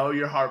 dude, we know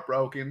you're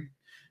heartbroken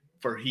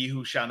for he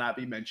who shall not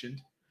be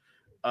mentioned.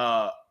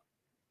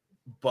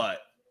 But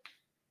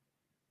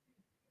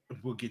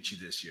we'll get you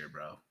this year,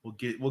 bro.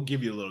 We'll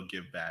give you a little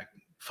give back."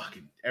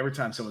 Fucking every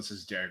time someone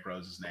says Derrick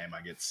Rose's name,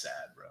 I get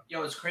sad, bro.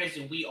 Yo, it's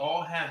crazy. We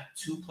all have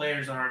two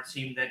players on our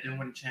team that didn't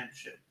win a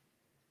championship.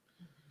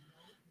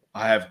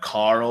 I have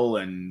Carl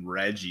and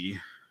Reggie.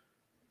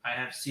 I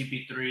have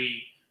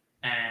CP3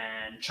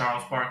 and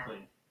Charles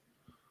Barkley.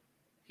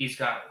 he's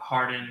got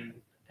Harden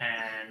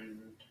and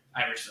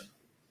Iverson.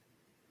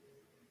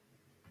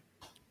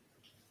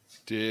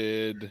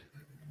 Did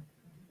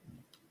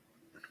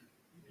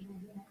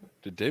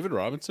David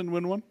Robinson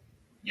win one?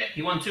 Yeah,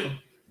 he won 2.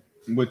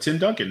 With Tim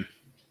Duncan.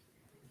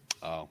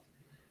 Oh.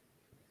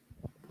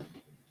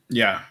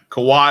 Yeah.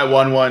 Kawhi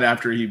won one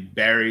after he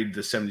buried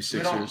the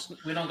 76ers.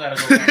 We don't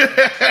gotta go back.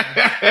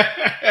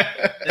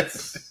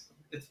 It's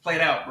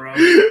played out, bro.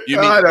 You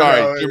mean,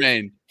 sorry, know.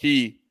 Jermaine,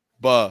 he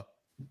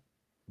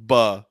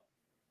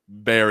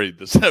buried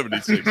the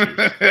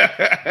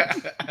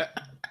 76ers.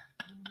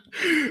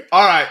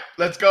 All right,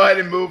 let's go ahead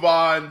and move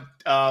on.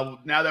 Now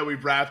that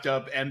we've wrapped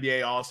up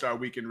NBA All-Star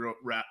Weekend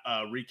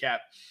recap,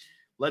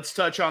 let's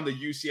touch on the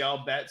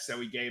UCL bets that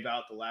we gave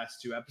out the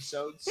last 2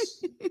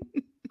 episodes.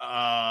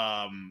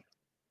 And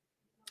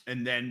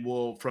then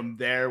we'll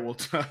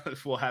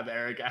have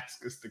Eric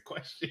ask us the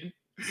question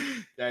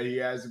that he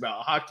has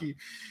about hockey.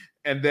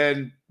 And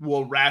then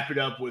we'll wrap it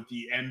up with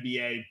the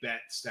NBA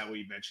bets that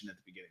we mentioned at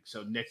the beginning.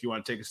 So, Nick, you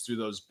want to take us through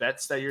those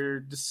bets that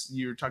you're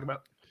talking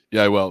about?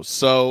 Yeah, I will.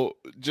 So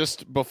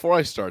just before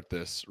I start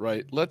this,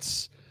 right,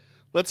 let's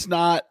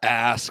not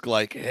ask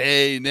like,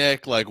 hey,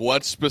 Nick, like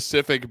what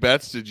specific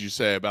bets did you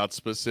say about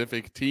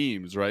specific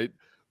teams, right?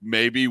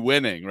 Maybe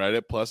winning, right,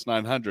 at plus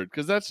 900,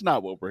 because that's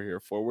not what we're here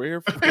for. We're here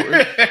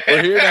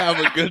to have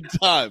a good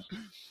time.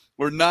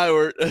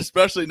 We're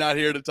especially not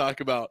here to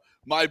talk about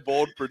my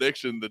bold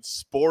prediction that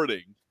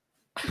Sporting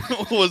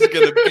was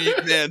going to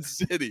beat Man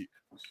City.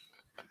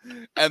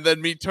 And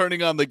then me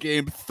turning on the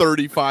game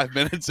 35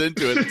 minutes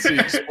into it and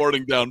seeing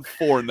Sporting down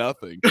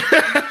 4-0.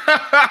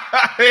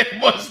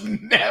 It was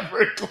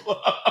never close.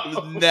 It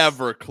was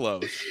never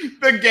close.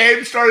 The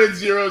game started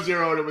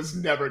 0-0 and it was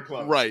never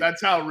close. Right.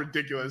 That's how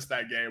ridiculous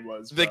that game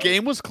was. The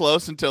game was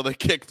close until they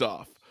kicked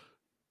off.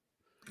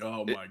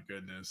 Oh, my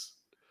goodness.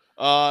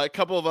 A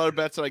couple of other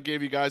bets that I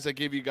gave you guys.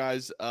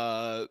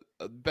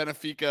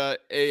 Benfica,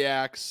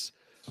 Ajax,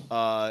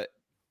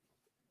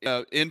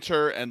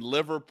 Inter, and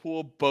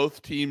Liverpool,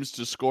 both teams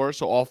to score.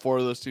 So all 4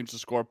 of those teams to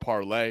score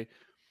parlay.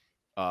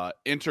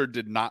 Inter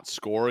did not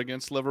score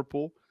against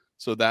Liverpool,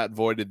 so that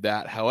voided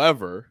that.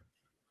 However,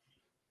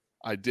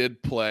 I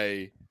did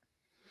play.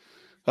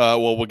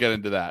 We'll get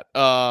into that.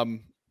 I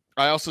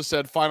also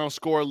said final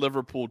score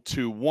Liverpool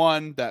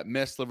 2-1. That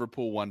missed.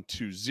 Liverpool won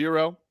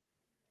 2-0.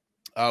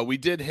 We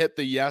did hit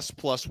the yes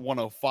plus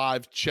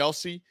 105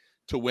 Chelsea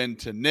to win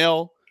to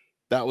 0.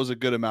 That was a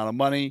good amount of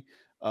money.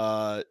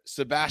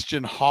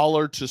 Sebastian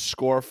Haller to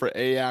score for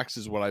Ajax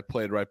is what I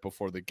played right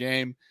before the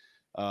game.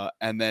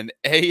 And then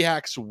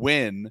Ajax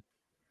win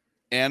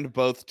and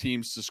both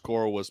teams to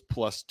score was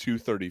plus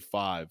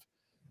 235.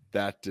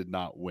 That did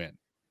not win.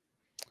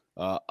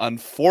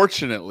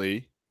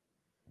 Unfortunately,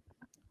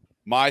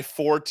 my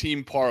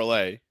 4-team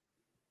parlay,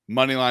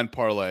 moneyline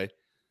parlay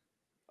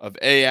of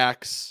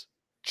Ajax,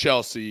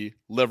 Chelsea,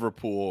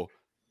 Liverpool,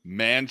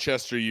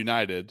 Manchester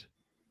United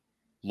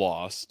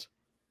lost.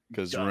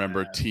 Because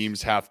remember,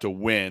 teams have to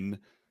win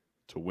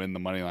the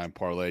moneyline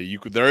parlay.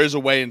 There is a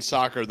way in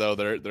soccer, though.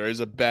 There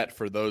is a bet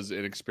for those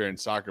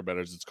inexperienced soccer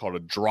bettors. It's called a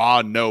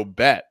draw no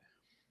bet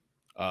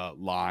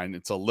line.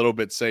 It's a little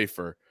bit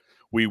safer.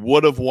 We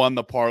would have won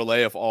the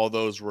parlay if all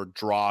those were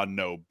draw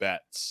no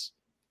bets,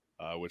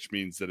 which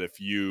means that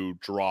if you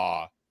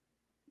draw,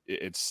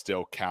 it's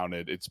still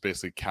counted. It's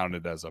basically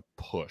counted as a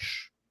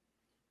push.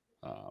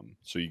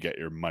 So you get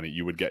your money.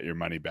 You would get your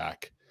money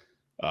back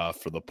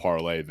for the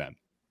parlay then.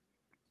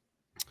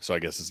 So I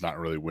guess it's not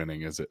really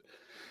winning, is it?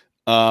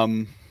 Yeah,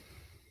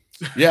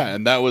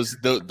 and that was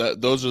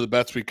those are the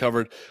bets we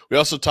covered. We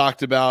also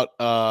talked about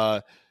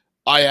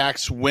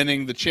Ajax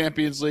winning the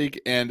Champions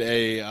League and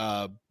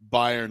a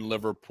Bayern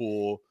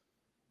Liverpool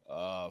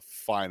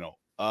final.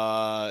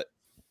 The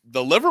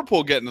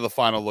Liverpool getting to the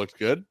final looked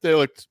good.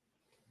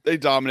 They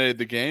dominated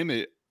the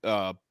game.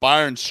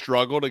 Bayern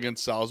struggled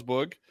against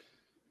Salzburg,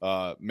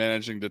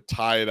 managing to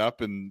tie it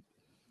up in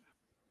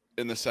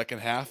the second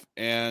half,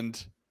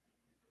 and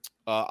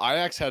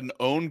Ajax had an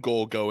own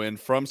goal go in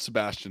from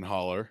Sebastian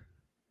Haller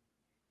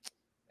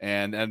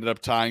and ended up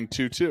tying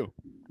 2-2.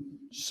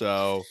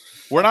 So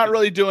we're not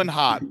really doing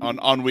hot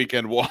on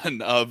weekend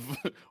 1 of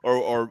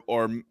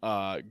or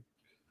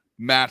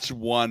match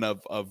 1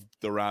 of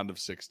the round of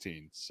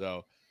 16.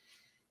 So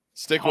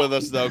stick with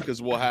us though,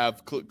 because we'll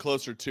have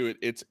closer to it.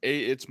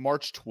 It's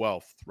March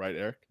 12th, right,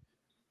 Eric?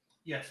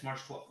 Yes,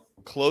 March 12th.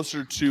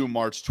 Closer to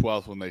March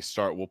 12th when they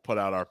start, we'll put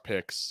out our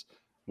picks.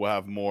 We'll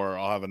have more.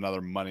 I'll have another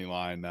money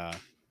line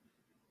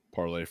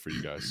parlay for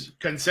you guys.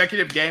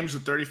 Consecutive games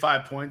with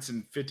 35 points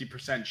and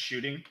 50%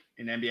 shooting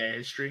in NBA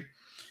history.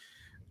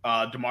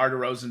 DeMar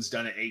DeRozan's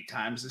done it 8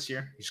 times this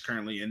year. He's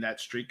currently in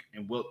that streak.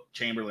 And Wilt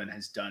Chamberlain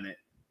has done it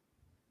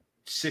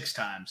 6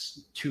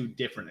 times, 2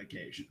 different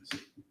occasions.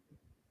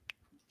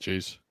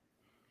 Jeez.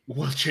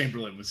 Wilt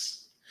Chamberlain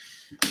is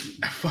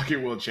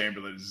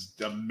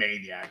a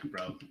maniac,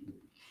 bro.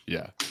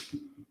 Yeah.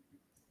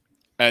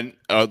 And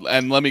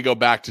let me go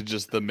back to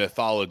just the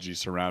mythology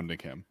surrounding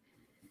him.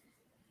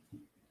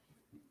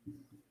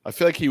 I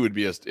feel like he would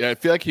be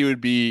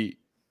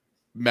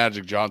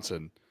Magic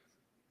Johnson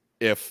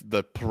if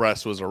the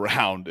press was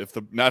around, if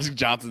the Magic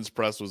Johnson's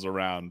press was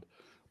around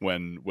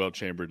when Wilt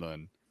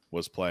Chamberlain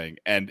was playing.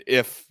 And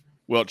if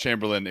Wilt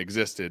Chamberlain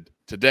existed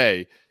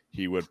today,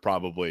 he would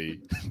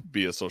probably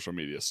be a social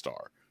media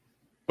star,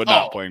 but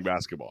not playing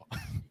basketball.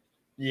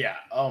 Yeah.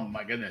 Oh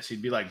my goodness.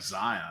 He'd be like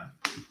Zion.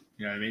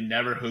 You know what I mean?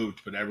 Never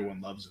hooped, but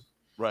everyone loves him.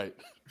 Right.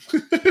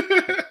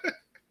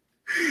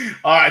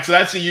 All right. So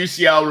that's a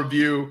UCL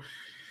review.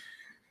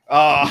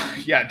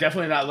 Yeah,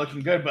 definitely not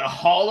looking good. But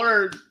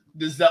Haller,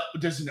 does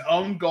an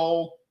own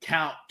goal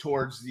count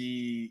towards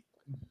the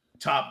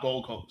top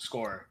goal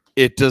scorer?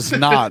 It does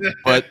not.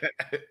 but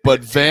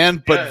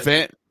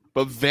Vanterhang,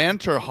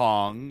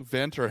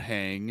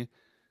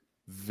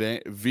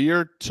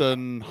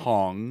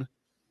 Viertenhong,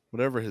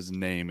 whatever his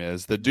name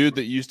is, the dude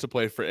that used to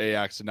play for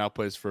Ajax and now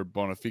plays for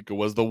Benfica,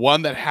 was the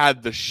one that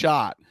had the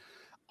shot.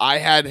 I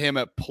had him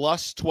at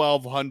plus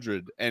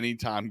 1,200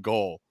 anytime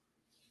goal,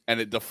 and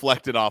it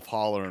deflected off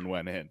Haller and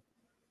went in.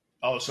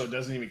 Oh, so it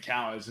doesn't even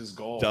count as his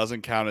goal.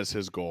 Doesn't count as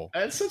his goal.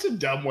 That's such a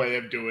dumb way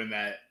of doing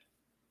that.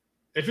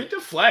 If it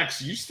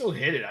deflects, you still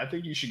hit it. I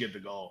think you should get the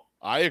goal.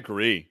 I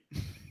agree.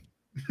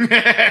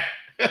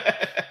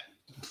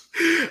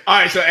 All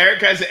right, so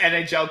Eric has an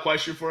NHL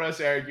question for us.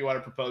 Eric, you want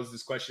to propose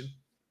this question?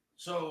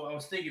 So I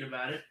was thinking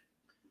about it.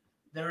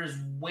 There is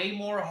way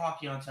more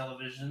hockey on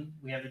television.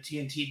 We have the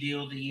TNT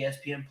deal, the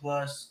ESPN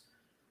Plus.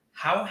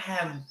 How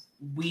have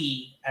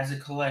we, as a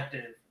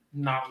collective,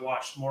 not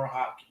watched more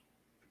hockey?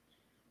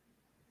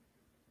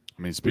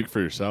 I mean, speak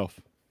for yourself.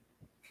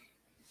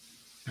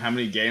 How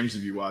many games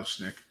have you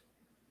watched, Nick?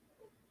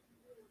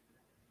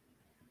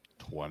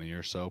 20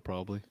 or so,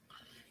 probably.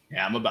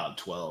 Yeah, I'm about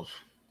 12.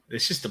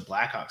 It's just the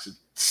Blackhawks that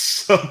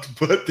sucked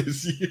butt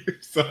this year,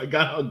 so I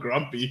got all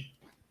grumpy.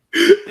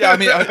 Yeah, I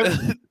mean,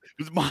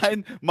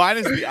 mine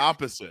is the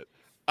opposite.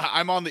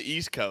 I'm on the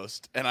East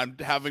Coast, and I'm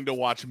having to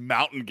watch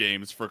mountain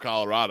games for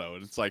Colorado,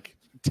 and it's like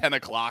 10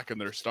 o'clock,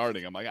 and they're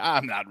starting. I'm like,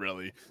 I'm not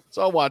really.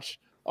 So I'll watch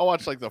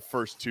like the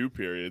first two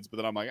periods, but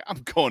then I'm like,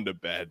 I'm going to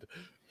bed.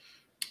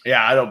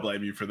 Yeah, I don't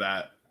blame you for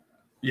that.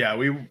 Yeah,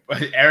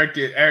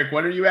 Eric,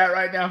 what are you at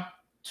right now?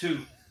 2.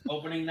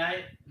 Opening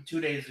night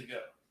 2 days ago.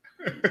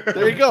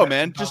 There you go,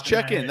 man. Just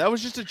check in. That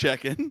was just a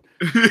check in.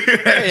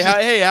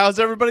 Hey, how's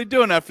everybody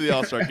doing after the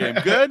All-Star game?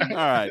 Good? All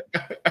right.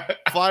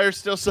 Flyers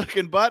still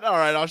sucking butt? All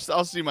right,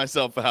 I'll see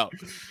myself out.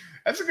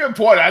 That's a good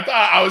point. I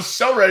thought I was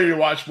so ready to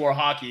watch more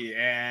hockey,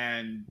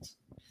 and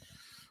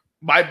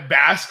my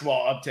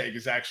basketball uptake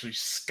is actually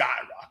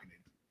skyrocketing.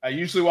 I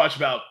usually watch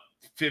about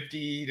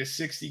 50 to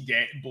 60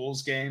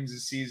 Bulls games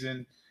this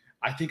season.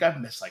 I think I've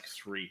missed like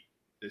 3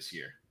 this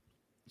year.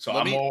 So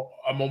I'm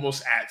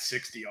almost at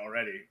 60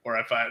 already. Or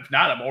if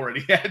not, I'm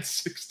already at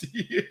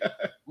 60.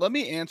 Let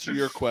me answer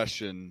your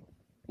question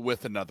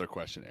with another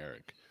question,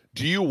 Eric.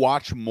 Do you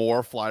watch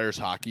more Flyers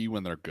hockey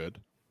when they're good?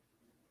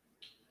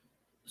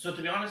 So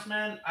to be honest,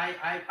 man,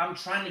 I'm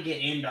trying to get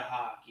into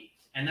hockey.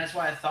 And that's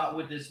why I thought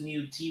with this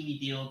new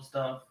TV deal and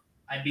stuff,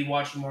 I'd be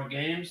watching more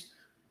games.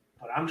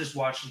 But I'm just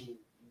watching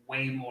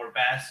way more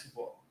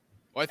basketball.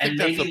 Well, I think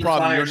that's the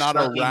problem. You're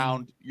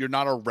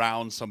not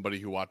around somebody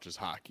who watches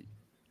hockey.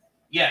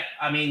 Yeah,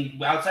 I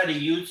mean, outside of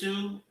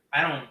YouTube,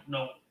 I don't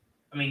know.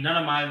 I mean, I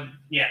don't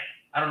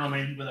know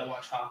many people that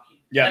watch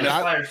hockey. Yeah,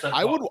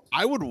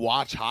 I would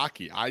watch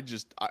hockey. I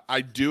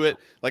do it.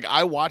 Like,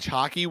 I watch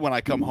hockey when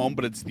I come home,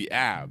 but it's the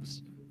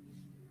Avs.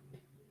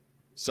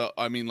 So,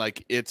 I mean,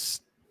 like,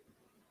 it's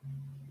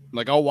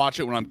like I'll watch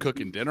it when I'm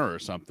cooking dinner or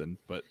something,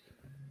 but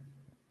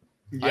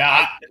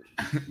yeah,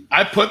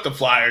 I put the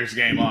Flyers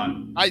game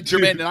on.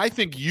 Jermaine, and I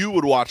think you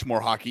would watch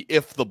more hockey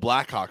if the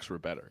Blackhawks were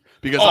better.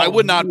 Because I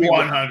would not be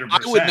 100%. I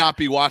would not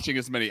be watching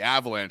as many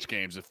Avalanche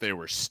games if they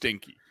were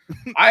stinky.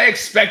 I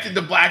expected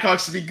the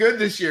Blackhawks to be good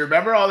this year.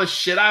 Remember all the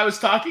shit I was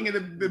talking in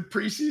the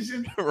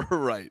preseason?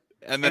 Right.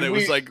 And then it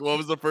was like, what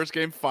was the first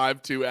game?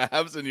 5-2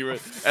 Avs,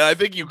 and I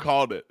think you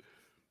called it.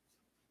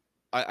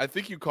 I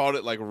think you called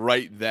it like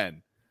right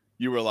then.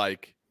 You were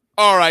like,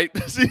 all right,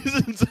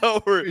 season's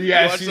over.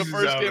 Yeah, you watched the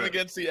first game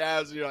against the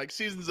Avs, and you're like,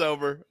 season's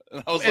over.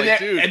 And I was like,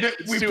 dude,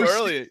 it's too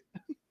early.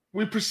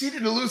 We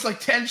proceeded to lose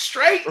like 10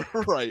 straight.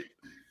 Right.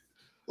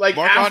 Like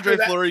Marc-Andre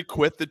Fleury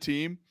quit the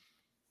team.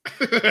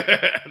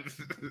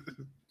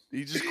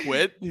 He just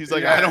quit. He's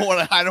like, I don't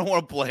want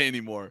to play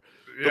anymore.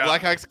 The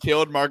Blackhawks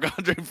killed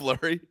Marc-Andre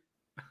Fleury.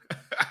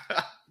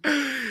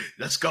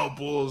 Let's go,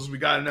 Bulls. We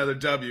got another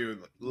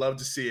W. Love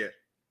to see it.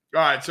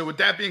 All right. So with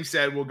that being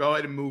said, we'll go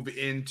ahead and move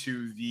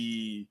into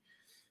the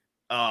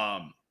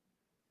NBA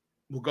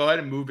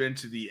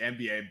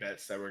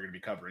bets that we're going to be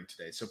covering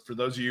today. So for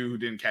those of you who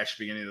didn't catch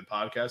the beginning of the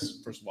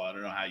podcast, first of all, I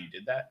don't know how you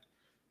did that.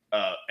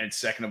 And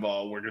second of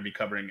all, we're going to be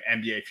covering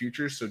NBA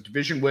futures. So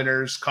division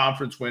winners,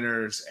 conference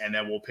winners, and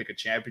then we'll pick a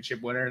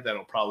championship winner.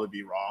 That'll probably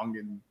be wrong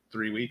in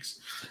 3 weeks.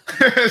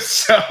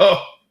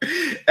 So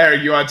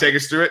Eric, you want to take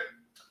us through it?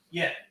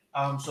 Yeah.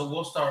 So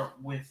we'll start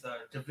with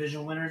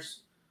division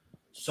winners.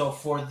 So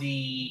for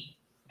the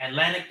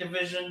Atlantic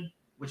Division,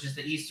 which is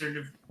the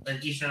Eastern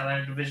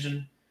Atlantic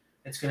Division,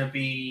 it's going to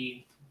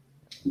be,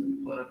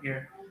 pull it up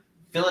here,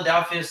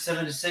 Philadelphia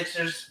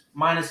 76ers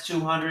minus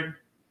 200.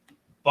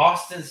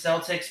 Boston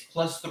Celtics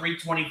plus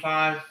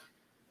 325.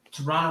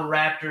 Toronto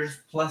Raptors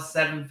plus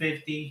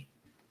 750.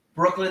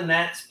 Brooklyn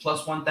Nets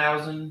plus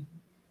 1,000.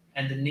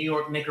 And the New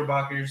York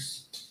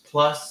Knickerbockers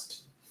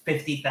plus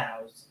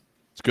 50,000.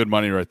 It's good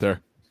money right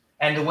there.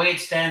 And the way it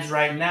stands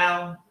right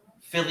now,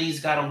 Philly's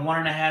got a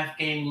 1.5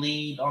 game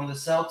lead on the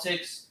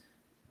Celtics.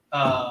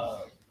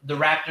 The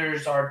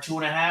Raptors are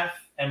 2.5,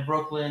 and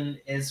Brooklyn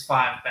is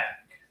 5 back.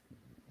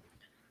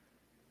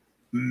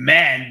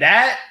 Man,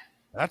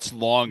 that's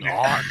long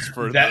odds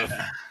for the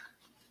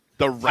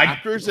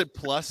Raptors at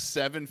plus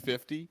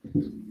 750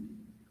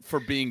 for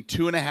being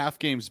 2.5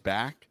 games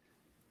back.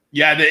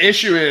 Yeah, the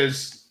issue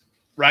is,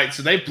 right,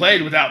 so they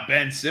played without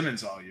Ben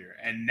Simmons all year,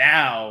 and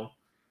now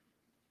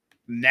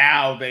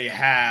they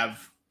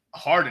have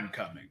Harden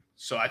coming.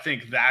 So I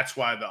think that's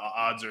why the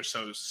odds are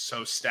so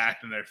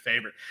stacked in their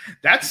favor.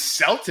 That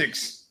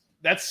Celtics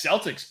bet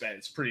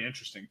is pretty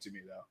interesting to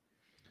me, though.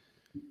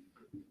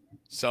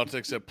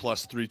 Celtics at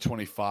plus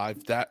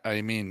 325. Damn.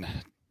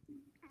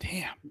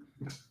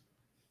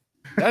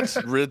 That's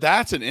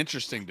an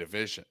interesting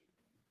division.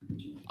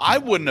 I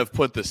wouldn't have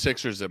put the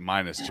Sixers at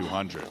minus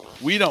 200.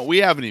 We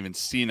haven't even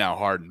seen how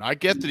Harden. I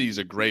get that he's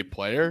a great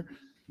player,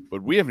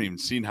 but we haven't even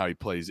seen how he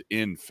plays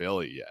in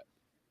Philly yet.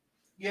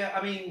 Yeah,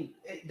 I mean,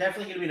 it's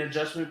definitely going to be an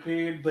adjustment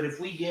period, but if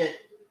we get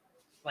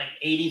like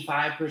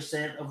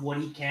 85% of what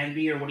he can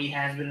be or what he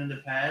has been in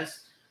the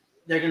past,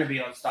 they're going to be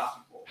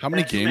unstoppable. How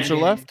many games are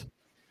left?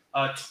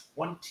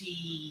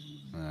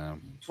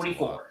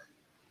 24.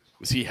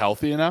 Is he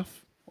healthy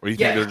enough? Or do you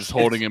think they're just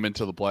holding him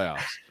into the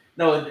playoffs?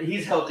 No,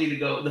 he's healthy to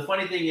go. The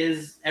funny thing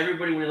is,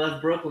 everybody when he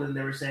left Brooklyn,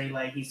 they were saying,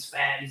 like, he's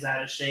fat, he's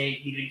out of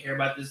shape, he didn't care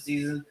about this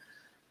season.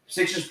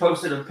 Sixers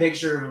posted a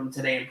picture of him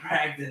today in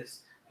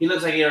practice. He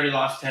looks like he already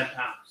lost 10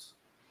 pounds.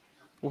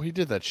 Well, he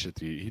did that shit.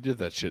 He did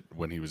that shit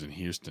when he was in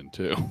Houston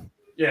too.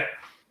 Yeah.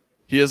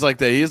 He has like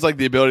the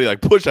ability to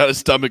like push out his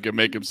stomach and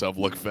make himself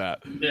look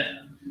fat. Yeah.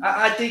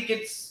 I think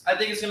it's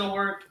gonna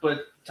work,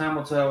 but time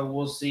will tell.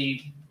 We'll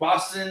see.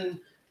 Boston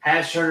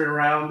has turned it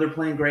around. They're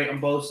playing great on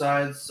both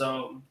sides,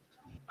 so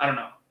I don't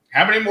know.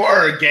 How many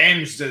more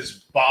games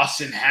does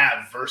Boston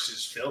have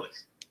versus Philly?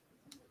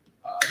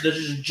 This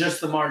is just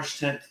the March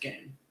 10th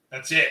game.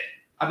 That's it.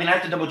 I mean, I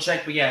have to double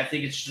check, but yeah, I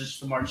think it's just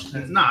the March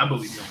 10th. No, I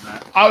believe in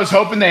that. I was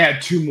hoping they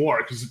had 2 more,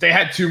 because if they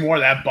had 2 more,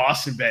 that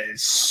Boston bet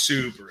is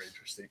super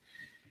interesting.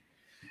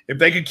 If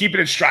they could keep it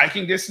at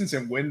striking distance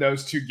and win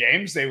those 2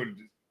 games, they would,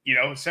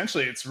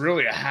 essentially it's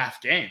really a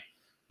half game.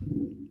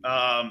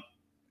 I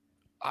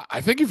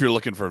think if you're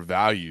looking for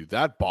value,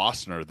 that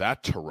Boston or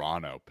that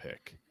Toronto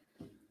pick.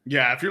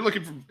 Yeah, if you're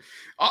looking for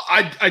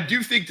I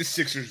do think the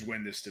Sixers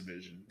win this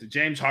division. The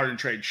James Harden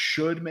trade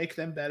should make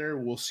them better.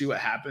 We'll see what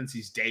happens.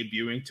 He's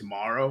debuting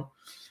tomorrow.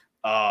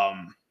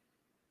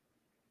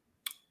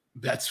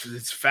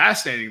 It's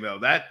fascinating though.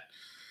 That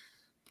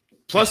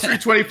plus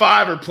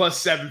 325 or plus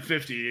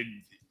 750,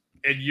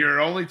 and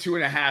you're only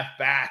 2.5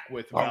 back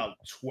with about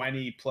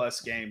 20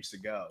 plus games to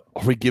go.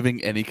 Are we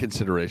giving any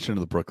consideration to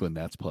the Brooklyn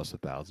Nets plus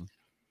 1,000?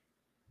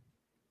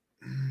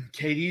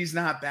 KD's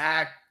not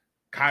back.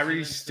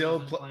 Kyrie's still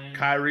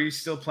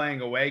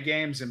playing away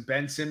games, and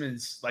Ben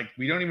Simmons, like,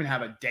 we don't even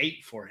have a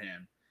date for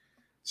him.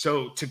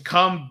 So to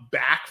come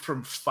back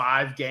from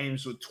 5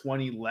 games with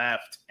 20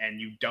 left and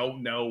you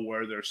don't know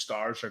where their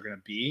stars are going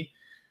to be,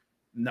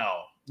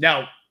 no.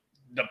 Now,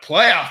 the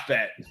playoff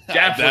bet,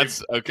 definitely.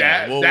 That's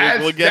okay.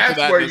 We'll get to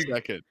that in a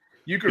second.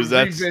 You can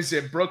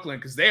revisit Brooklyn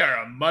because they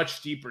are a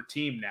much deeper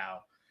team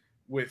now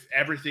with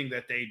everything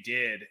that they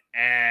did.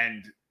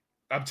 And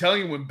I'm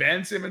telling you, when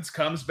Ben Simmons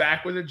comes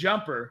back with a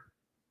jumper.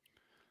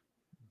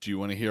 Do you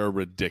want to hear a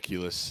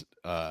ridiculous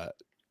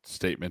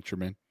statement,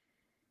 Jermaine?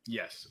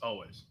 Yes,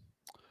 always.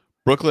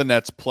 Brooklyn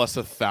Nets plus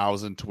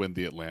 1,000 to win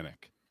the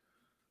Atlantic.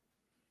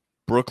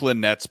 Brooklyn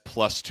Nets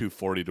plus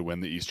 240 to win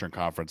the Eastern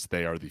Conference.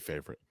 They are the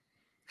favorite.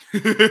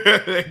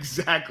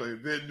 Exactly.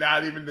 They're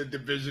not even the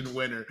division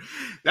winner.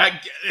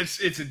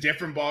 It's a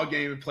different ball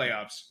game in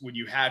playoffs. When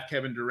you have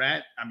Kevin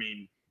Durant, I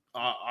mean,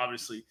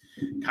 obviously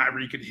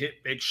Kyrie could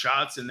hit big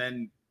shots, and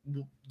then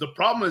the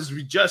problem is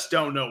we just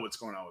don't know what's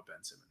going on with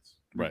Ben Simmons.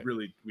 Right.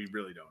 We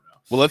really don't know.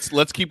 Well,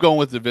 let's keep going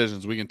with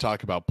divisions. We can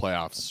talk about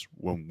playoffs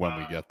when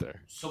we get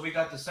there. So we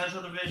got the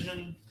Central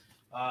Division.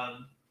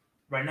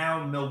 Right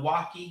now,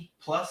 Milwaukee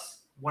plus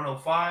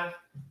 105,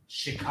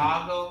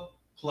 Chicago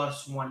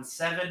plus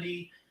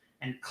 170,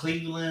 and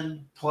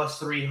Cleveland plus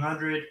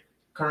 300.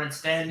 Current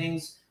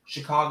standings: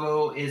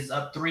 Chicago is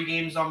up 3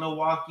 games on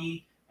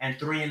Milwaukee and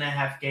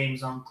 3.5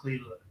 games on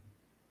Cleveland.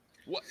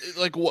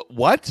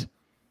 What?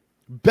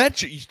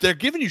 Bet you they're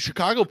giving you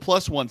Chicago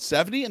plus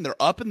 170 and they're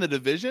up in the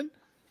division?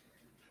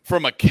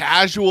 From a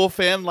casual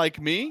fan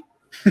like me,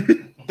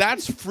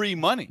 that's free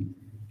money.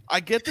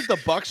 I get that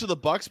the Bucks are the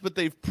Bucks, but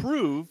they've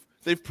proven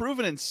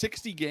in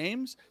 62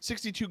 games,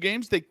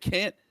 they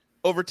can't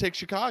overtake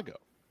Chicago.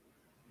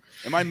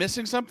 Am I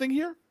missing something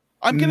here?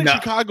 I'm getting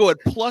Chicago at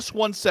plus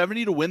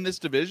 170 to win this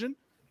division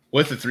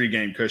with a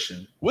 3-game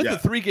cushion. A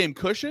 3-game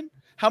cushion?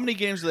 How many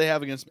games do they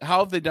have against? How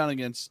have they done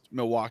against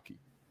Milwaukee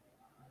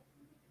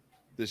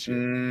this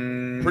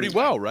year? Pretty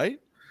well, right?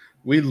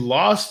 We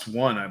lost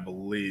one, I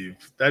believe.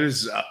 That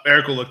is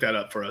Eric will look that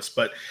up for us.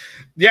 But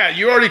yeah,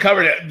 you already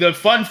covered it. The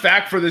fun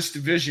fact for this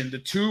division: the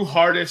two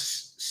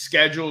hardest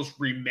schedules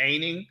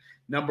remaining.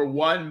 Number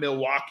 1,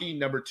 Milwaukee.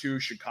 Number 2,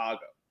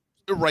 Chicago.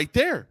 Right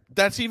there.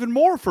 That's even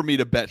more for me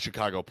to bet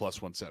Chicago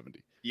plus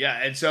 170.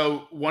 Yeah, and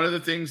so one of the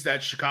things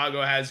that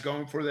Chicago has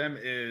going for them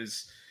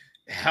is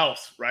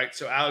health, right?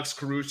 So Alex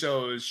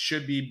Caruso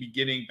should be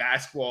beginning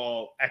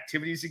basketball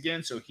activities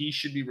again, so he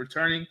should be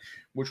returning,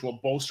 which will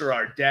bolster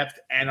our depth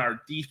and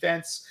our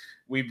defense.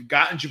 We've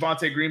gotten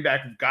Javonte Green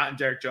back. We've gotten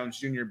Derek Jones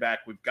Jr. back.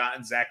 We've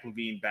gotten Zach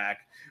LaVine back.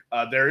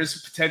 There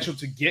is potential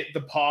to get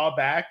the paw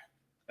back.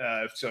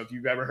 So if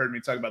you've ever heard me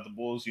talk about the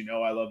Bulls, you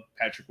know I love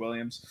Patrick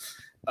Williams.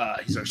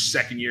 He's our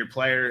second-year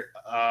player.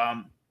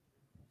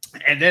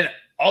 And then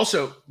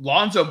also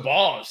Lonzo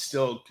Ball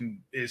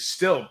is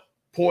still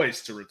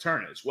poised to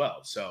return as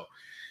well. So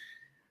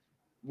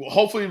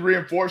hopefully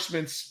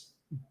reinforcements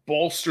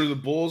bolster the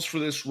Bulls for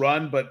this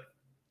run, but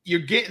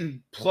you're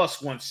getting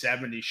plus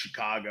 170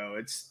 Chicago.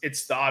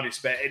 It's the obvious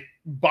bet.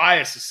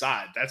 Bias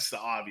aside, that's the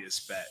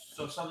obvious bet.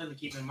 So something to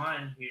keep in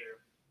mind here.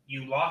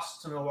 You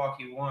lost to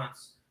Milwaukee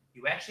once.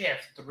 You actually have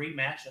 3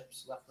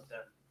 matchups left with them.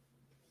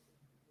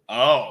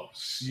 Oh,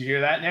 you hear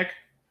that, Nick?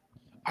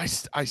 I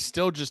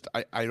still just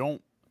I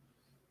don't.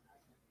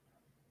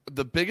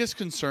 The biggest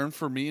concern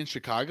for me in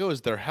Chicago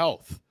is their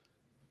health,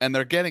 and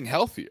they're getting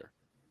healthier.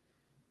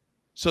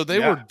 So they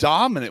were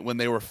dominant when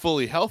they were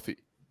fully healthy.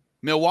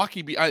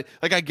 Milwaukee, I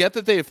get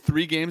that they have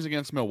 3 games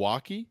against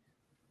Milwaukee,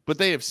 but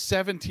they have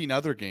 17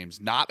 other games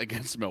not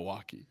against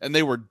Milwaukee, and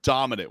they were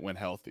dominant when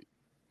healthy.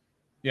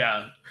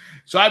 Yeah.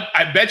 So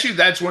I bet you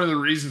that's one of the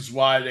reasons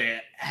why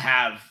they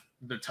have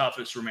the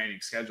toughest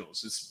remaining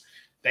schedules. Is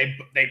they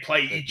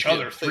play each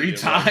other 3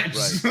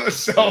 times. Right.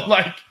 So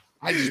like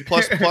I just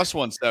plus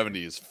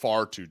 170 is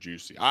far too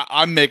juicy.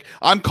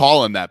 I'm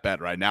calling that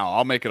bet right now.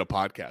 I'll make it a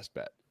podcast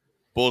bet.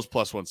 Bulls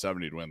plus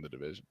 170 to win the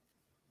division.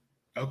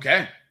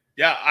 Okay.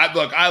 Yeah,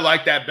 I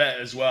like that bet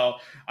as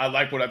well. I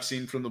like what I've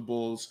seen from the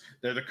Bulls.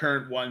 They're the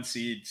current 1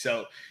 seed.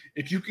 So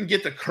if you can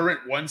get the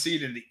current 1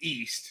 seed in the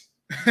East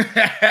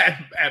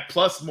at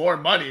plus more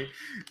money,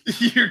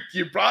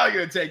 you're probably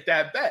going to take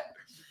that bet.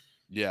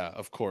 Yeah,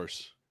 of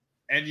course.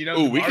 And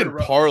we can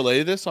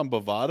parlay this on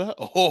Bovada.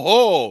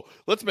 Oh,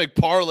 let's make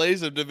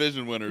parlays of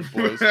division winners,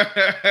 boys.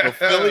 So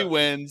Philly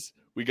wins.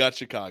 We got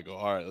Chicago.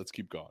 All right, let's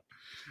keep going.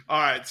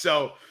 All right,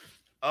 so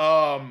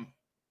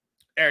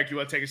Eric, you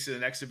want to take us to the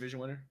next division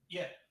winner?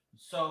 Yeah.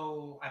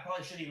 So I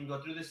probably shouldn't even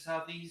go through this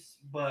Southeast,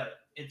 but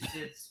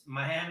it's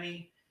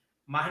Miami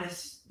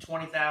minus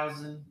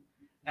 20,000,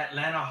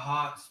 Atlanta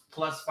Hawks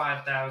plus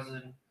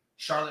 5,000,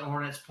 Charlotte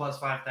Hornets plus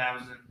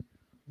 5,000,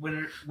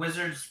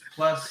 Wizards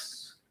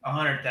plus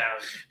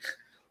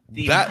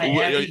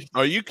 100,000.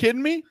 Are you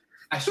kidding me?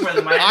 I swear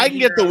the Miami I can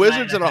get the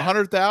Wizards at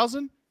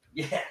 100,000.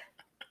 Yeah.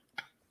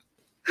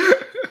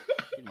 They're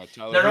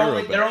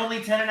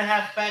only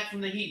 10.5 back from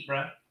the Heat,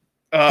 bro.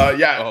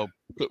 Yeah. Oh,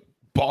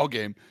 ball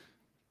game.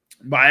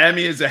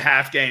 Miami is a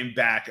half game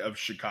back of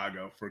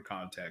Chicago for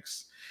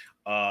context.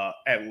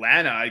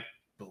 Atlanta, I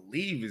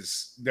believe,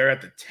 they're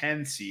at the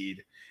 10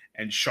 seed,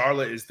 and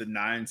Charlotte is the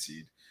 9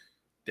 seed.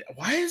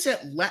 Why is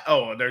Atlanta?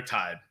 Oh, they're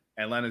tied.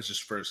 Atlanta's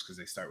just first because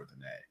they start with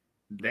an A.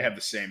 They have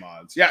the same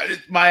odds. Yeah,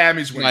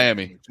 Miami's winning.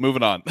 Miami.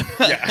 Moving on.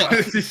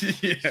 Yeah.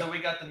 Yeah. So we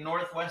got the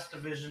Northwest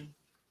Division.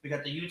 We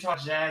got the Utah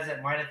Jazz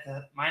at minus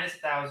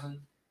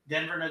 1,000.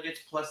 Denver Nuggets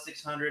plus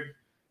 600.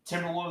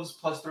 Timberwolves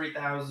plus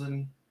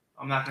 3,000.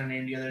 I'm not going to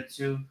name the other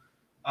 2.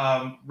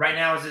 Right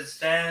now, as it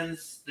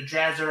stands, the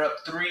Jazz are up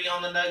 3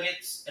 on the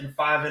Nuggets and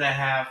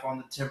 5.5 on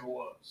the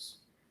Timberwolves.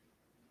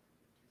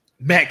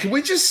 Man, can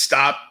we just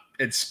stop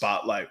and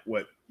spotlight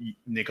what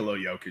Nikola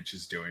Jokic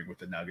is doing with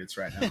the Nuggets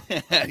right now?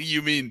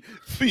 You mean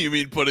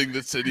putting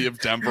the city of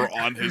Denver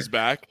on his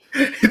back?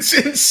 It's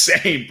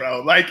insane,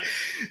 bro. Like,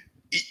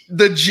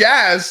 the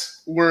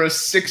Jazz were a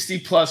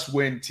 60-plus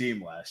win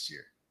team last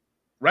year,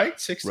 right?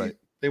 60? Right.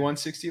 They won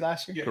 60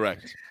 last year? Yeah.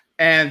 Correct.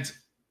 And,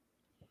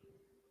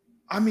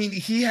 I mean,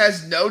 he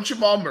has no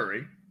Jamal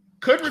Murray.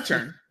 Could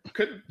return.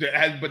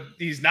 But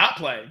he's not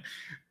playing.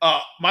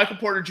 Michael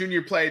Porter Jr.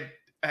 played,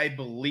 I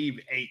believe,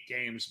 8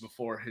 games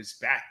before his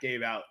back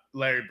gave out,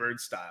 Larry Bird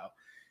style.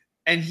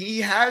 And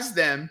he has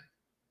them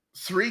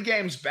 3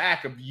 games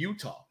back of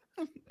Utah.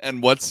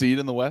 And what seed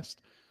in the West?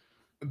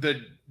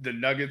 The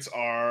Nuggets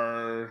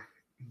are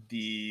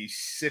the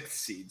 6th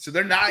seed. So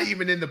they're not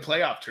even in the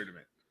playoff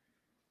tournament.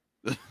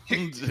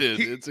 Dude,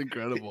 it's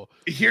incredible.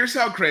 Here's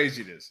how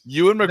crazy it is.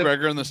 Ewan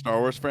McGregor in the Star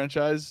Wars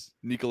franchise,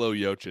 Nikola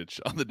Jokic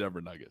on the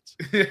Denver Nuggets.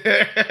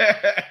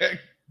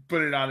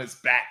 Put it on his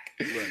back.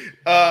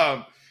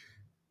 Right.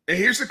 And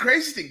here's the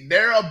crazy thing.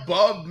 They're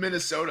above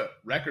Minnesota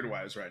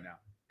record-wise right now.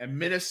 And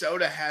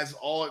Minnesota has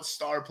all its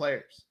star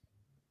players.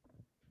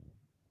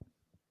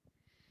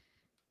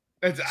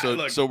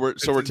 So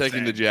we're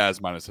taking the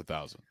Jazz minus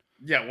 1,000.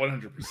 Yeah,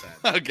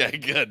 100%. Okay,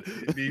 good.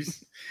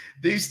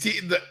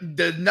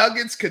 The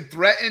Nuggets could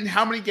threaten.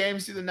 How many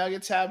games do the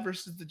Nuggets have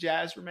versus the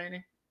Jazz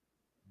remaining?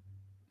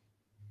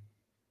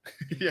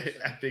 Yeah,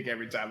 I think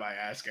every time I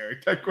ask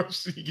Eric that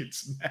question, he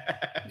gets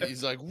mad.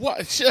 He's like,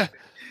 what?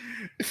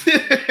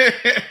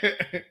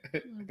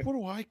 What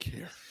do I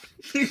care?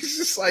 He's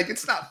just like,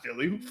 it's not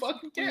Philly. Who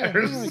fucking What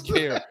cares? do I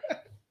care?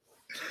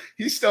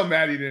 He's still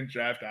mad he didn't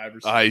draft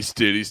Iverson.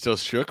 He's still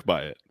shook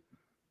by it.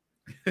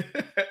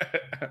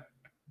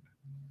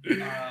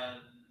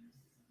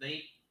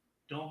 They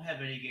don't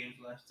have any games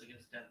left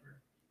against Denver.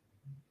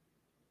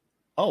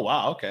 Oh,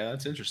 wow. Okay,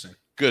 that's interesting.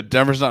 Good.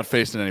 Denver's not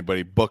facing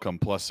anybody. Book them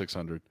plus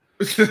 600.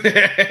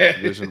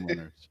 Division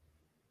winners.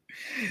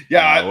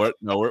 Yeah.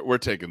 We're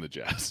taking the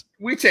Jazz.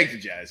 We take the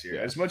Jazz here.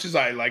 Yeah. As much as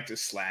I like to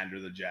slander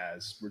the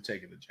Jazz, we're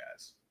taking the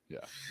Jazz.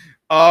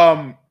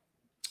 Yeah.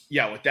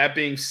 Yeah, with that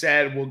being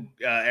said,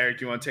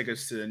 Eric, you want to take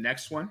us to the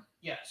next one?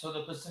 Yeah, so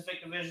the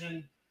Pacific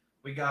Division,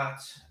 we got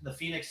the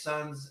Phoenix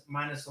Suns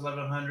minus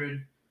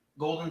 1,100,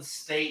 Golden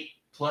State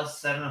plus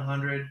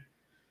 700,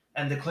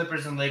 and the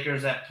Clippers and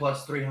Lakers at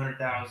plus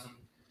 300,000.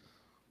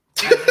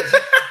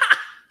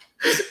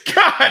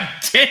 God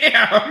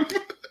damn.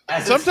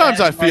 Sometimes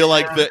I feel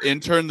like the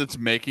intern that's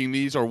making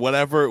these or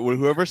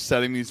whoever's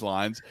setting these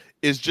lines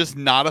is just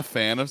not a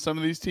fan of some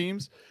of these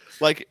teams.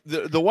 Like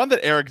the one that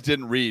Eric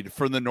didn't read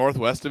from the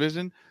Northwest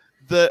Division,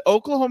 the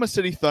Oklahoma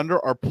City Thunder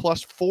are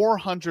plus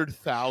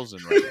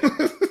 400,000 right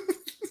now.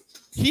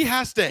 He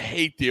has to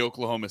hate the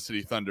Oklahoma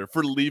City Thunder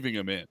for leaving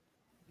him in.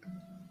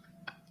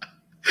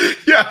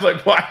 Yeah,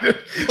 like why?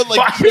 But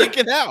take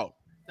it out.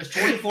 There's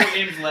 24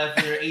 games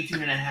left. They're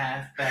 18 and a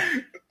half back.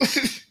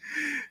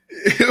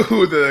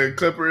 Who, the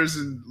Clippers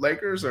and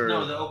Lakers, or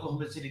no, the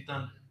Oklahoma City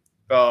Thunder.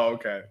 Oh,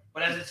 okay.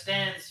 But as it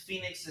stands,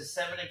 Phoenix is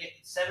 7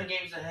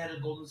 games ahead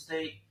of Golden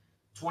State,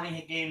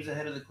 20 games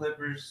ahead of the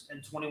Clippers,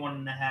 and 21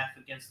 and a half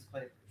against the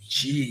Clippers.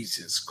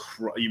 Jesus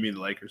Christ! You mean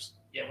the Lakers?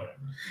 Yeah, whatever.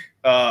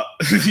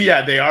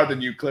 Yeah, they are the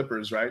new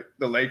Clippers, right?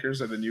 The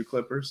Lakers are the new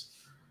Clippers.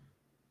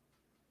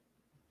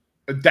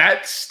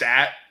 That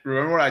stat.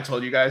 Remember what I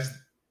told you guys?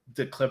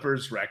 The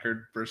Clippers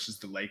record versus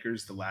the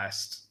Lakers the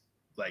last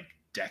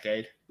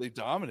decade. They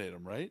dominate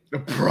them, right?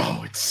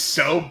 Bro, it's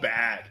so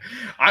bad.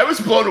 I was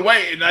blown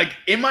away. And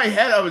in my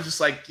head, I was just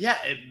like, yeah,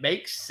 it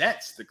makes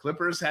sense. The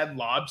Clippers had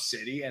Lob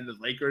City and the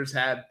Lakers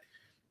had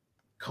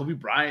Kobe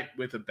Bryant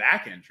with a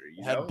back injury.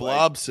 You know?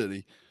 Blob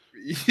City.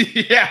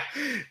 Yeah.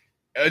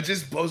 It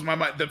just blows my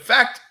mind. The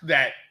fact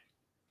that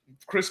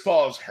Chris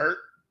Paul is hurt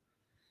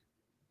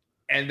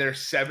and they're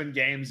 7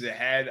 games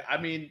ahead. I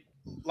mean,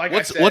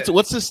 I said,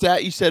 what's the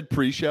stat you said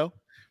pre-show?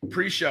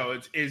 Pre-show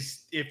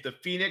is if the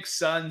Phoenix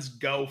Suns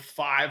go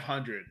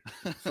 500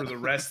 for the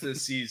rest of the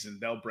season,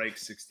 they'll break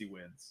 60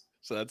 wins.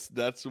 So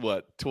that's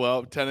what,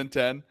 10 and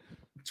 10?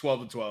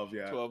 12 and 12,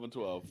 yeah. 12 and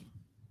 12.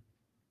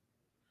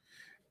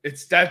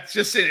 That's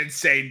just an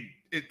insane.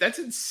 That's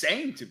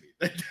insane to me.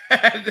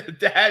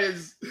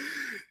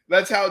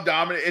 That's how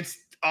dominant. It's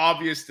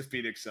obvious the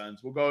Phoenix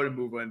Suns. We'll go ahead and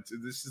move on to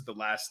this is the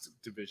last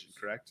division,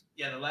 correct?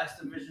 Yeah, the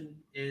last division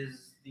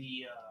is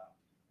the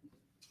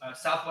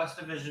Southwest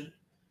Division.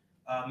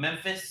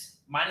 Memphis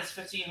minus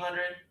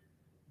 1,500,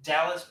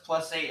 Dallas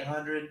plus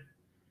 800,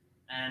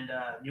 and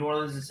New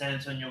Orleans and San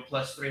Antonio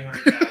plus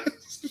 300,000.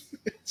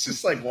 It's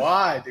just like,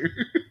 why, dude?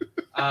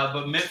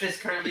 But Memphis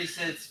currently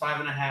sits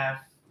 5.5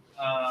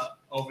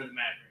 over the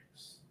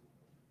Mavericks.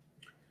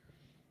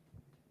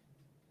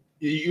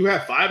 You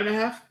have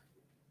 5.5?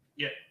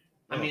 Yeah,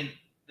 I mean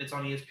it's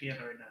on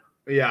ESPN right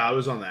now. Yeah, I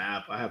was on the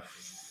app. I have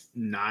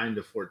 9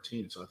 to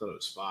 14, so I thought it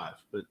was 5,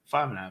 but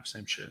 5.5,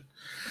 same shit.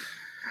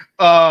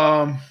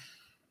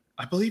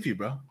 I believe you,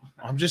 bro.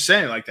 I'm just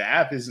saying, the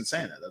app isn't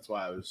saying that. That's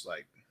why I was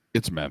like,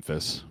 it's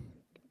Memphis.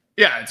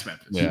 Yeah, it's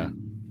Memphis. Yeah,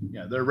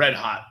 they're red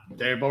hot.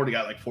 They've already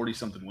got 40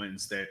 something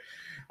wins.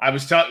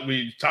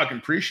 We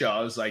talking pre-show. I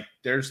was like,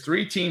 there's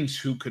 3 teams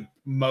who could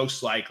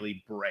most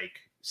likely break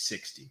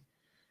 60,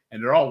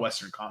 and they're all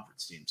Western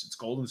Conference teams. It's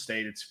Golden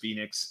State. It's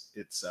Phoenix.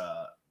 It's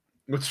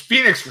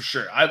Phoenix for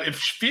sure. If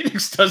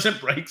Phoenix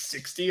doesn't break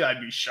 60, I'd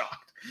be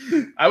shocked.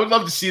 I would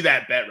love to see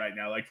that bet right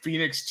now.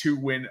 Phoenix to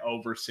win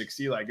over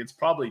 60. It's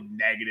probably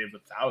negative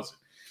 1,000.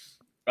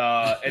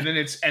 And then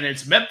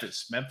it's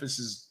Memphis. Memphis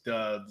is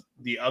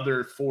the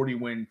other 40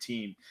 win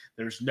team.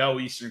 There's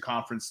no Eastern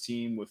Conference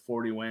team with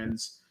 40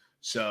 wins.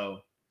 So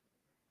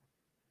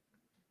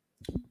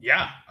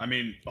yeah, I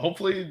mean,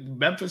 hopefully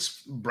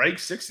Memphis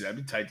breaks 60. That'd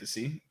be tight to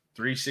see.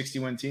 3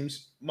 60-win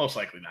teams. Most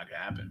likely not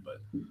gonna happen,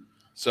 but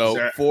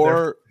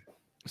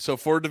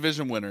for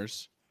division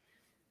winners,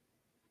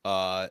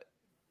 let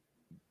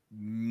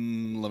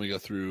me go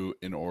through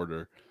in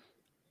order.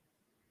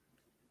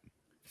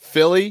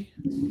 Philly,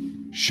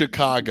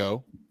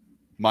 Chicago,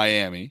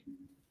 Miami,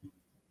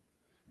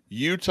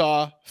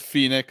 Utah,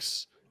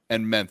 Phoenix,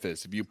 and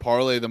Memphis. If you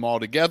parlay them all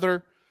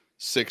together,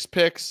 6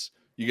 picks,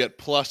 you get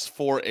plus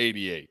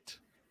 488.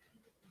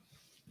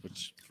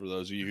 Which, for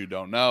those of you who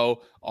don't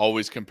know,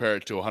 always compare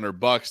it to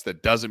 $100.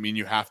 That doesn't mean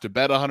you have to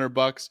bet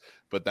 $100,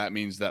 but that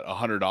means that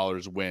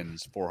 $100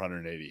 wins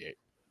 488.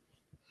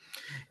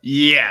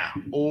 Yeah,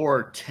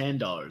 or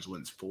 $10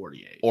 wins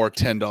 48. Or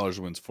 $10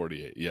 wins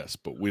 48. Yes,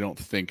 but we don't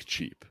think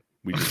cheap.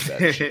 We just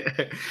bet cheap.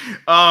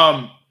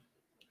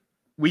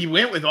 We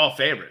went with all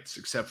favorites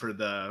except for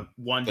the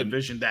one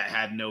division that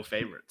had no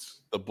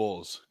favorites. The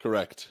Bulls,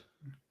 correct.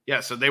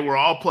 Yeah, so they were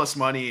all plus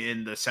money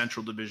in the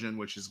Central Division,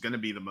 which is going to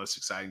be the most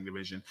exciting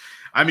division.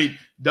 I mean,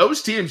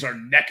 those teams are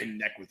neck and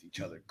neck with each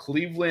other.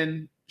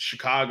 Cleveland,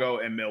 Chicago,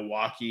 and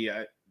Milwaukee.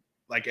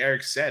 Like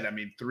Eric said, I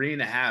mean,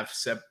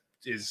 3.5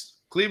 is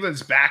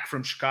Cleveland's back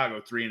from Chicago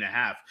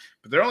 3.5,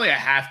 but they're only a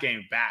half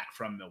game back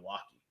from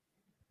Milwaukee.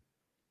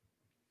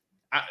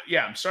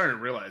 I'm starting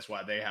to realize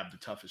why they have the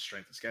toughest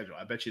strength of schedule.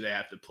 I bet you they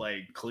have to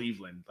play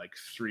Cleveland like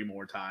 3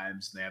 more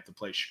times, and they have to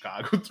play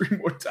Chicago 3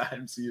 more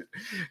times.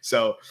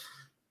 So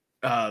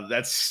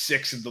that's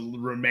 6 of the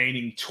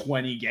remaining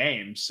 20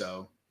 games.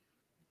 So,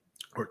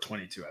 or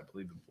 22. I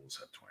believe the Bulls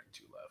have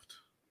 22 left.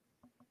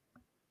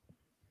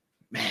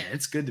 Man,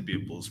 it's good to be a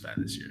Bulls fan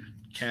this year.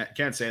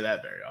 Can't say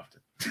that very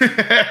often.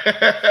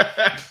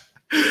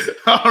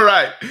 All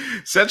right.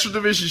 Central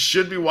Division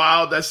should be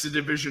wild. That's the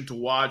division to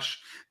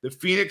watch. The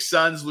Phoenix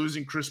Suns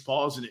losing Chris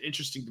Paul is an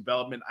interesting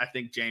development. I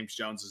think James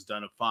Jones has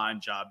done a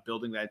fine job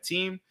building that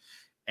team,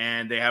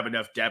 and they have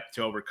enough depth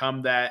to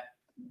overcome that.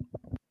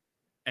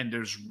 And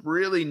there's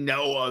really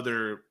no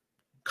other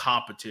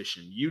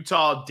competition.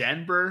 Utah,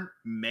 Denver,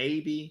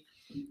 maybe,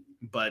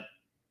 but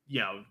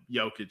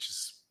Jokic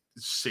is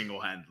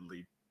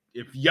single-handedly.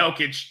 If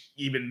Jokic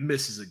even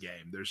misses a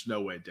game, there's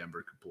no way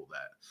Denver could pull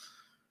that.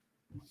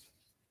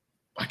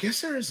 I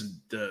guess there is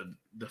the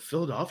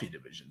Philadelphia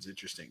division's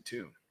interesting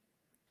too.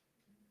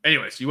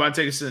 Anyways, you want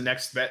to take us to the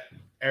next bet,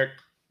 Eric?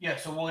 Yeah,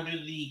 so we'll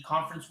do the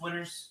conference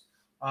winners.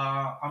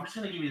 I'm just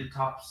going to give you the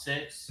top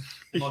 6,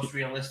 the most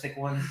realistic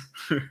ones.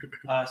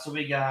 So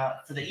we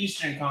got, for the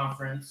Eastern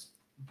Conference,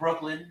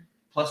 Brooklyn,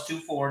 plus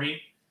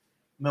 240.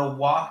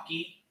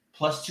 Milwaukee,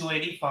 plus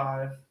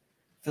 285.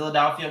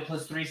 Philadelphia,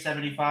 plus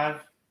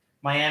 375.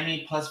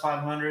 Miami, plus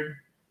 500.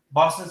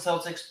 Boston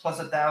Celtics, plus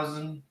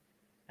 1,000.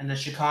 And the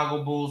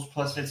Chicago Bulls,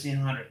 plus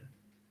 1,500.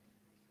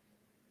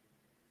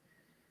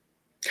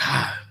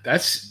 God,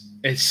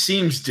 it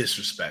seems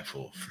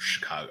disrespectful for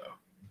Chicago.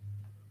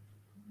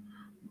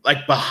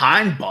 Like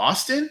behind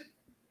Boston?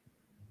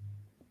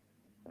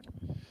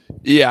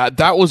 Yeah,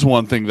 that was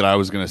one thing that I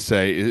was going to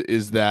say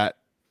is that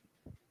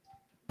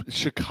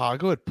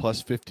Chicago at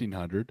plus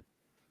 1,500.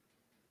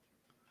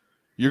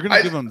 You're going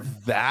to give them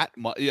that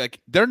much? Like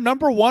they're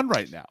number 1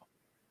 right now.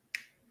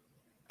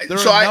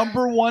 They're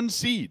number 1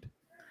 seed.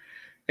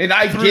 And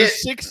I get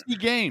 60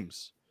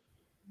 games.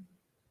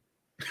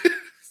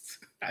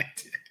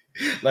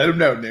 Let them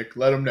know, Nick.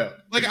 Let them know.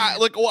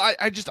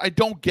 I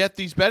don't get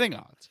these betting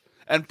odds.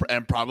 And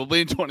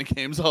probably in 20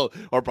 games,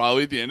 or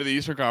probably at the end of the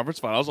Eastern Conference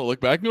Finals, I'll look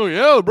back and go,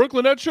 yeah, the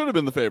Brooklyn Nets should have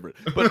been the favorite.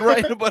 But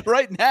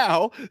right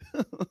now,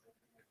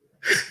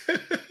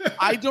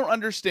 I don't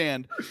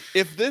understand.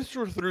 If this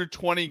were through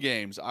 20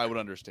 games, I would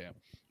understand.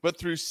 But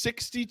through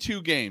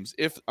 62 games,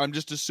 if I'm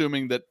just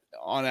assuming that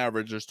on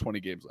average there's 20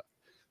 games left,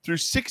 through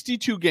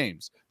 62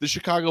 games, the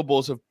Chicago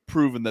Bulls have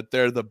proven that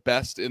they're the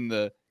best in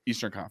the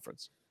Eastern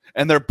Conference.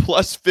 And they're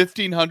plus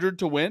 1,500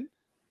 to win?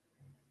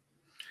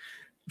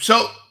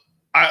 So,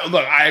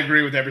 I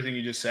agree with everything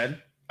you just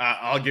said.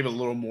 I'll give it a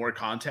little more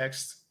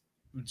context.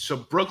 So,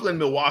 Brooklyn,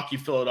 Milwaukee,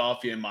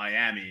 Philadelphia, and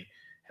Miami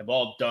have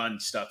all done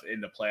stuff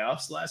in the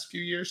playoffs the last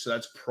few years. So,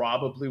 that's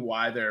probably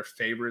why they're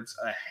favorites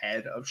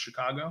ahead of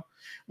Chicago,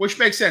 which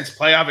makes sense.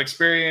 Playoff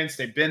experience.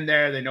 They've been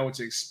there. They know what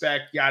to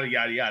expect, yada,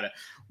 yada, yada.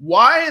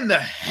 Why in the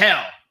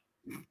hell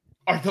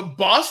are the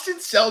Boston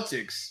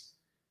Celtics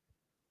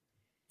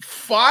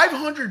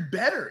 500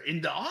 better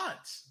in the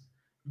odds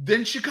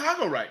than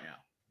Chicago right now?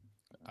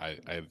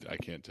 I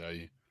can't tell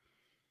you.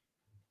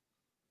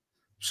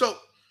 So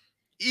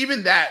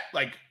even that,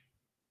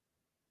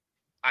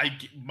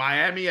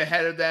 Miami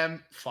ahead of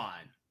them,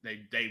 fine.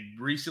 They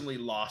recently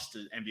lost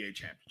the NBA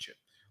championship.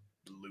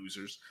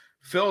 Losers.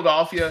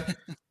 Philadelphia,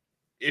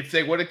 if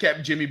they would have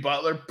kept Jimmy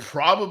Butler,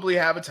 probably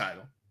have a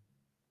title.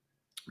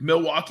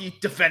 Milwaukee,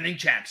 defending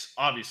champs,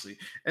 obviously.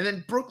 And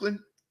then Brooklyn,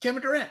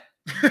 Kevin Durant.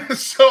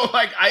 So,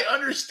 I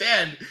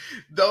understand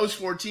those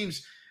 4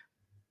 teams.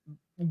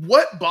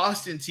 What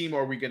Boston team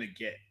are we going to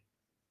get?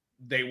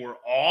 They were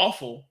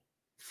awful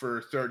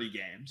for 30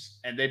 games,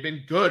 and they've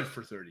been good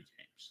for 30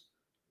 games.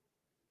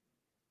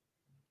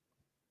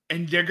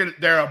 And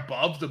they're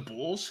above the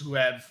Bulls, who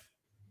are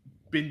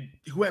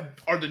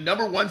the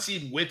number 1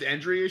 seed with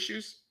injury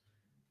issues.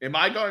 Am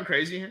I going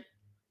crazy here?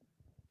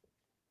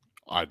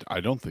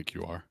 I don't think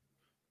you are.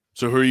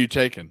 So who are you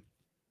taking?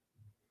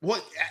 Who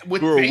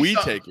are we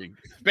taking?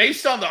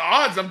 Based on the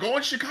odds, I'm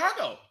going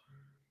Chicago.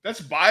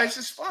 That's biased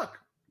as fuck.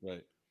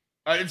 Right.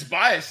 It's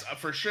biased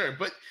for sure.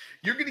 But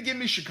you're going to give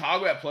me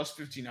Chicago at plus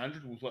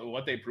 1,500 with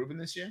what they've proven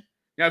this year?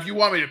 Now, if you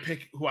want me to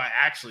pick who I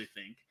actually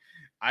think,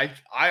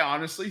 I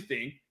honestly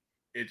think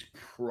it's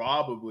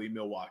probably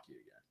Milwaukee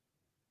again.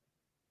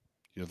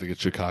 You don't think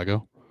it's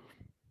Chicago?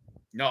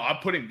 No, I'm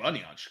putting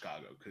money on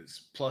Chicago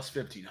because plus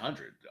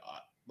 1,500.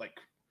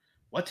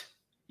 What?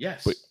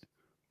 Yes.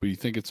 But you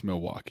think it's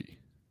Milwaukee?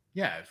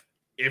 Yeah,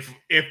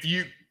 if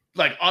you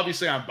like,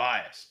 obviously I'm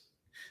biased.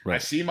 I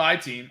Right. see my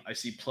team. I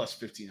see plus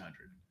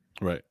 1,500.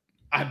 Right.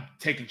 I'm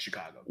taking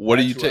Chicago. What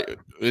do you That's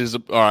who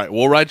take? All right.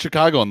 We'll ride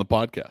Chicago on the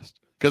podcast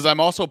because I'm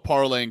also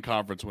parlaying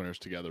conference winners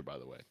together. By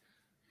the way,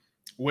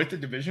 with the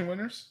division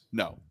winners?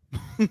 no,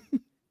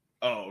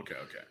 Oh, okay.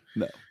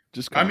 no,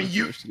 just I mean, conference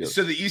you. winners together.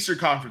 So the Eastern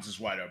Conference is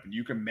wide open.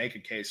 You can make a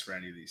case for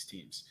any of these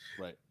teams.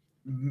 Right.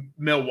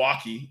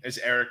 Milwaukee, as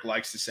Eric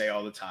likes to say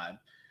all the time,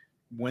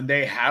 when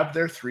they have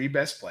their three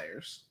best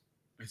players,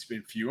 it's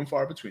been few and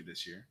far between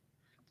this year.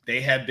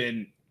 They have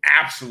been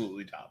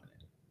absolutely dominant.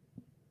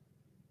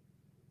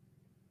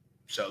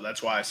 So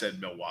that's why I said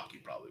Milwaukee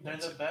probably They're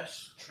wins the it.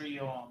 best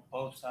trio on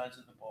both sides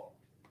of the ball.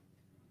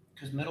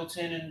 Because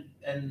Middleton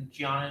and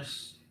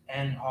Giannis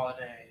and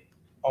Holiday,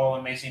 all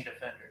amazing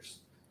defenders.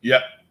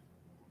 Yep.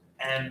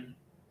 And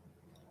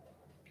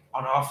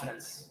on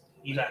offense,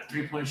 you got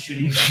 3-point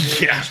shooting, you got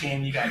mid-range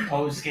game, you got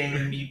post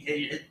game.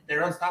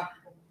 They're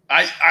unstoppable.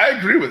 I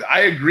agree with it.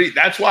 I agree.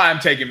 That's why I'm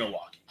taking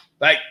Milwaukee.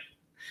 Like,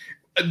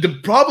 the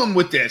problem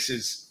with this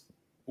is,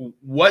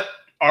 what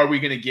are we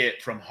going to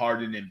get from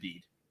Harden and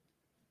Embiid?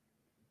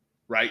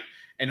 Right?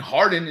 And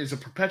Harden is a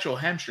perpetual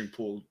hamstring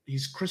pull.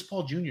 He's Chris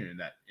Paul Jr. in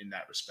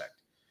that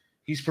respect.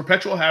 He's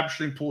perpetual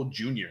hamstring pull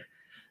Jr.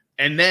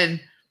 And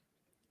then,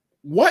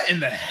 what in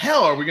the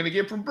hell are we going to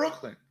get from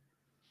Brooklyn?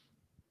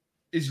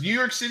 Is New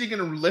York City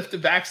going to lift the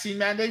vaccine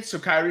mandate so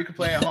Kyrie can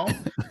play at home?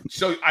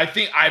 So I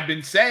think I've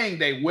been saying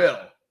they will.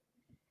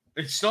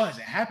 It still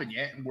hasn't happened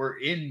yet, and we're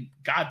in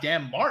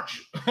goddamn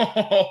March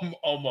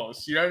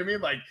almost. You know what I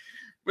mean? Like,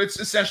 it's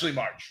essentially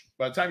March.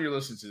 By the time you're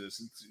listening to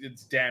this,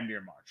 it's damn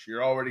near March.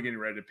 You're already getting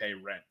ready to pay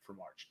rent for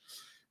March.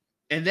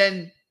 And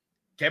then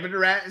Kevin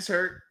Durant is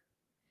hurt.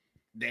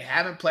 They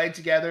haven't played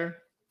together.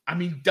 I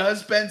mean,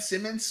 does Ben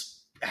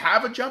Simmons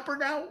have a jumper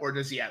now, or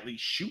does he at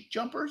least shoot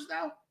jumpers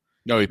now?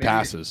 No, he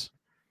passes.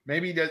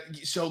 Maybe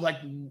so. Like,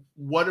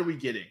 what are we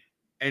getting?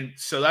 And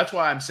so that's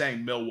why I'm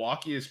saying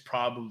Milwaukee is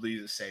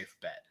probably the safe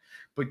bet.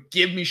 But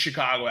give me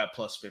Chicago at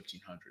plus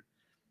 1,500.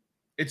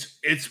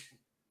 It's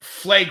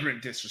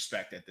flagrant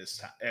disrespect at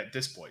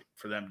this point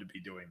for them to be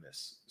doing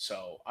this.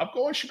 So I'm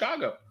going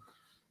Chicago.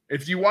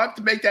 If you want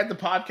to make that the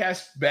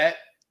podcast bet,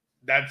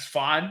 that's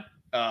fine.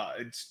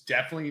 It's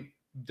definitely,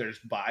 there's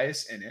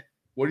bias in it.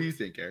 What do you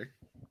think, Eric?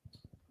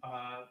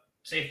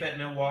 Safe bet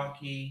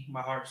Milwaukee.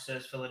 My heart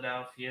says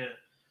Philadelphia.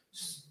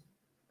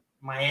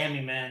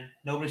 Miami, man.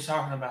 Nobody's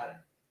talking about it.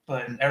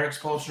 But Eric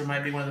Spoelstra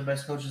might be one of the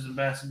best coaches in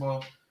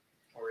basketball.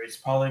 Or is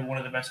probably one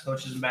of the best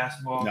coaches in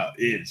basketball. No,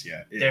 it is,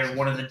 yeah. They're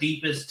one of the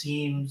deepest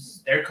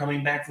teams. They're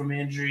coming back from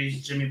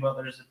injuries. Jimmy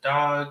Butler's a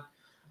dog.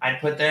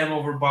 I'd put them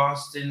over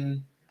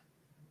Boston.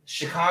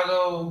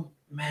 Chicago,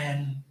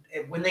 man,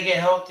 when they get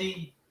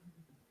healthy,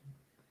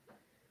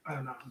 I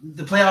don't know.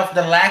 The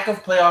lack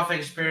of playoff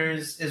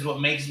experience is what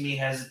makes me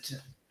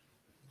hesitant.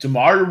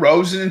 DeMar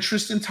DeRozan and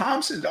Tristan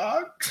Thompson,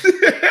 dog.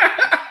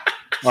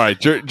 All right,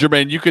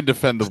 Jermaine, you can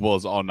defend the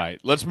Bulls all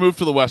night. Let's move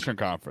to the Western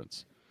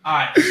Conference. All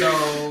right,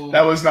 so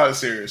that was not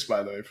serious,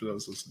 by the way, for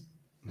those listening.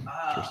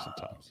 Tristan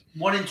Thompson.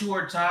 1 and 2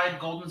 are tied.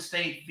 Golden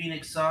State,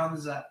 Phoenix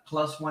Suns at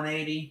plus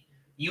 180.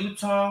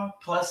 Utah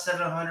plus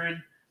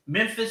 700.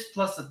 Memphis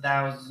plus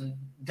 1,000.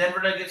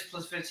 Denver Nuggets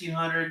plus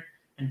 1,500.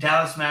 And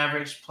Dallas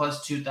Mavericks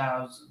plus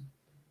 2,000.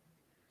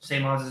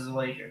 Same odds as the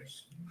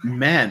Lakers.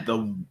 Man,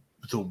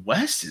 the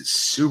West is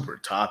super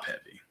top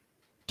heavy.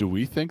 Do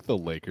we think the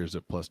Lakers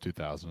at plus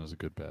 2,000 is a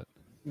good bet?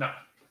 No.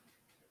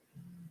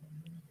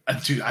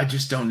 Dude, I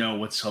just don't know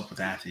what's up with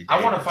Anthony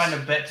Davis. I want to find a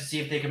bet to see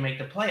if they can make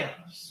the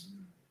playoffs.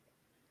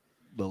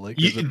 The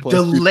Lakers at plus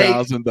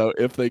 2,000, though,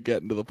 if they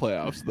get into the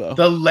playoffs, though.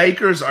 The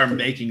Lakers are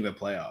making the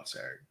playoffs,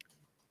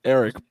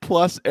 Eric.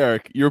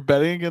 Eric, you're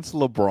betting against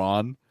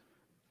LeBron.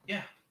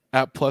 Yeah.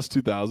 At plus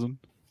 2,000.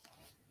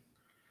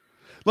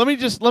 Let me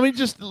just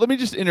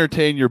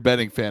entertain your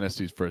betting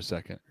fantasies for a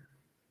second.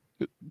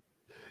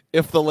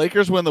 If the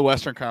Lakers win the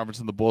Western Conference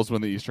and the Bulls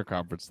win the Eastern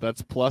Conference,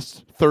 that's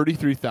plus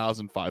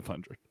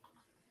 33,500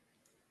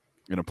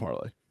 in a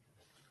parlay.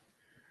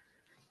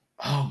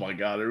 Oh my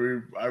God,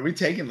 are we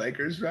taking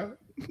Lakers, bro?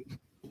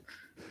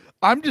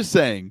 I'm just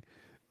saying.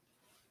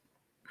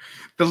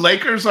 The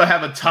Lakers will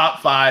have a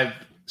top 5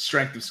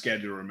 strength of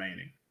schedule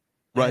remaining.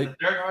 Right.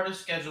 The third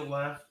hardest schedule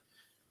left,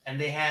 and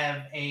they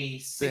have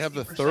They have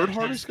the third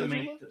hardest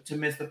schedule to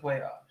miss the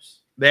playoffs.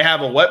 They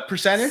have a what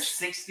percentage?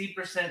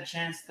 60%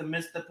 chance to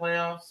miss the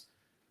playoffs.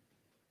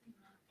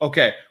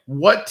 Okay,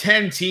 what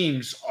 10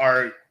 teams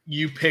are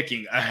you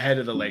picking ahead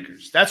of the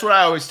Lakers? That's what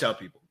I always tell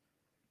people.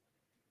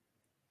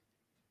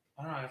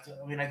 I don't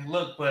know. I mean, I can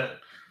look, but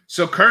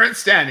so current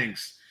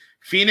standings: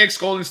 Phoenix,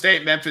 Golden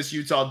State, Memphis,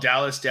 Utah,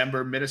 Dallas,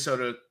 Denver,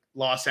 Minnesota,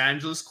 Los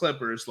Angeles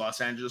Clippers, Los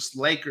Angeles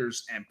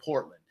Lakers, and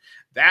Portland.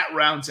 That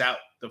rounds out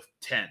the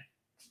 10.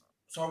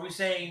 So are we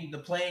saying the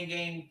playing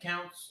game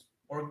counts,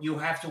 or you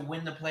have to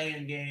win the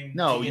playing game?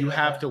 No, you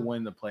have to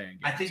win the playing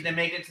game. I think they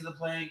make it to the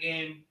playing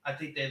game. I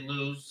think they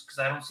lose because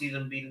I don't see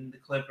them beating the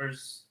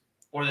Clippers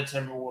or the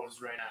Timberwolves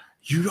right now.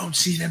 You don't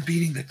see them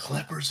beating the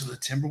Clippers or the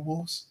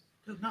Timberwolves?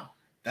 Dude, no.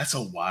 That's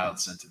a wild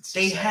sentence.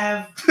 They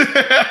have.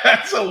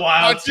 That's a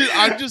wild.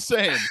 I'm just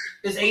saying.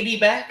 Is AD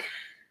back?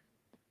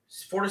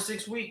 It's 4 to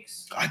 6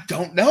 weeks. I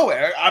don't know,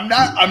 Eric. I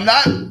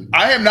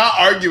am not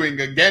arguing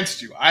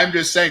against you. I'm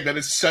just saying that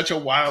it's such a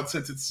wild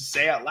sentence to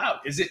say out loud.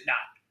 Is it not?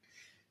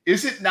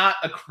 Is it not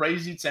a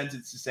crazy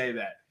sentence to say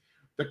that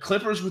the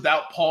Clippers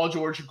without Paul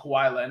George and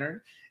Kawhi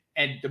Leonard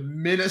and the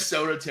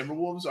Minnesota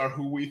Timberwolves are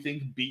who we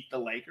think beat the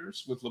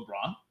Lakers with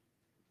LeBron?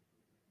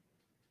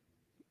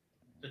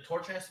 The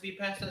torch has to be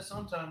passed at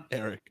some time.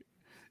 Eric.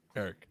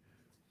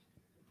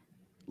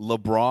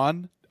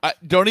 LeBron.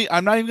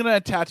 I'm not even going to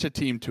attach a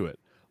team to it.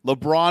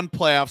 LeBron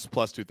playoffs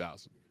plus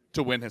 2,000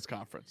 to win his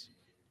conference.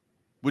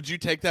 Would you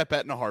take that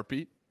bet in a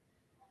heartbeat?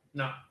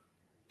 No.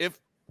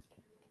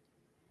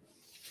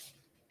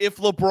 If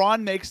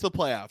LeBron makes the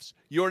playoffs,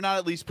 you're not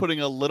at least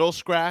putting a little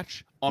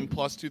scratch on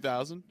plus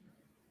 2,000?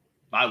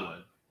 I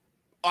would.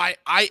 I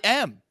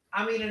am.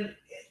 I mean,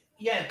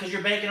 yeah, because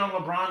you're banking on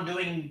LeBron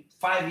doing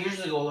 5 years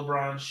ago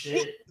LeBron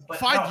shit. But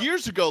 5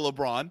 years ago,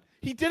 LeBron,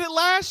 he did it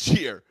last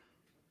year.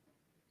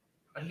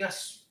 He got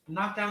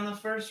knocked down in the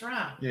first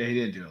round. Yeah, he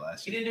didn't do it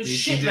last year. He didn't do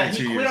shit, man.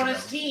 He quit on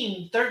his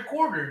team third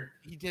quarter.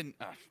 He didn't.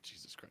 Oh,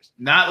 Jesus Christ.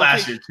 Not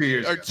last year, 2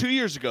 years or ago. 2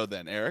 years ago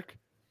then, Eric.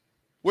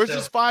 Where's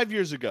this 5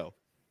 years ago?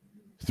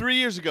 3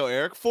 years ago,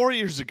 Eric. 4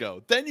 years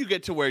ago. Then you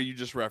get to where you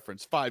just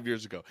referenced 5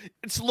 years ago.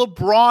 It's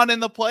LeBron in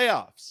the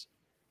playoffs.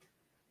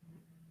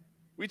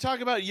 We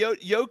talk about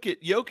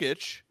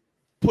Jokic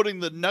putting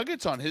the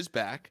Nuggets on his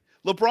back.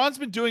 LeBron's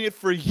been doing it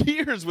for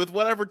years with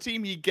whatever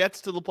team he gets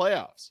to the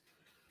playoffs.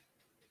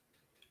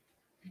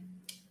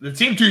 The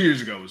team 2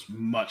 years ago was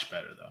much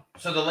better, though.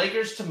 So the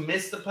Lakers to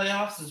miss the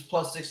playoffs is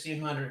plus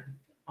 1,600.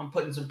 I'm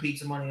putting some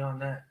pizza money on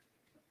that.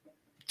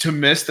 To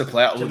miss the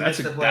playoffs. To That's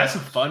miss a the that's a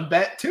playoffs. fun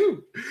bet,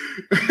 too.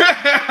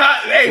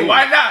 Hey,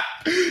 why not?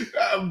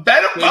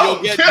 Bet them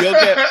both. You'll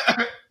get.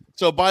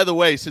 So, by the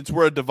way, since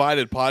we're a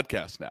divided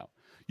podcast now,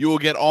 you will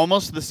get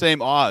almost the same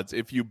odds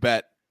if you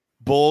bet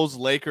Bulls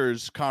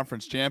Lakers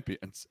conference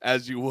champions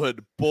as you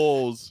would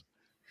Bulls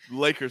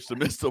Lakers to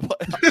miss the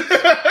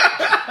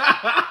playoffs.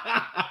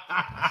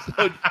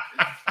 So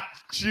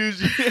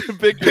choose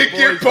pick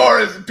your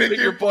poison. Pick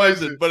your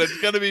poison. But it's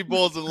gonna be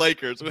Bulls and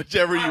Lakers,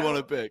 whichever you want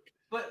to pick.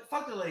 But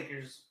fuck the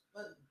Lakers.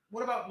 But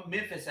what about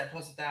Memphis at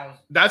plus 1,000?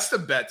 That's the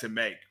bet to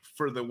make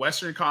for the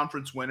Western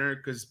Conference winner.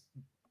 Because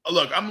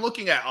look, I'm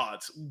looking at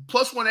odds.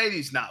 Plus 180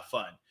 is not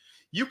fun.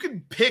 You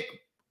can pick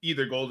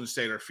either Golden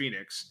State or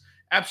Phoenix.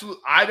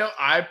 Absolutely.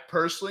 I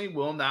personally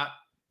will not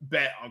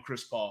bet on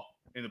Chris Paul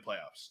in the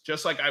playoffs.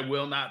 Just like I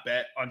will not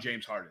bet on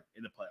James Harden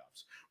in the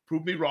playoffs.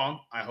 Prove me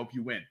wrong. I hope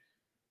you win.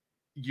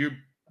 You're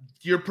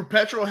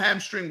perpetual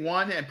hamstring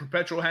 1 and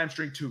perpetual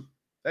hamstring 2.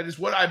 That is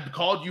what I've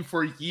called you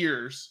for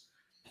years.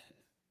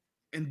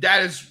 And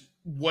that is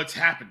what's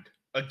happened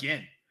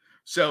again.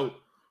 So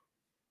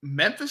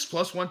Memphis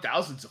plus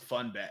 1,000 is a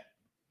fun bet.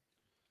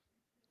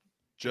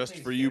 Just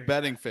for you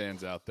betting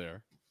fans out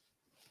there.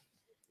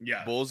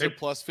 Yeah. Bulls are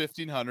plus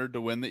 1,500 to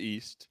win the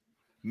East.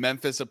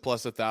 Memphis at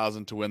plus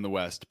 1,000 to win the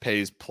West.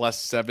 Pays plus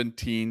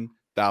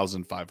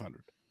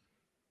 17,500.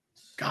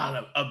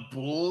 God, a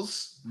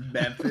Bulls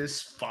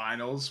Memphis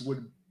finals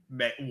would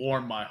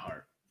warm my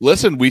heart.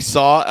 Listen, we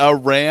saw a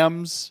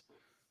Rams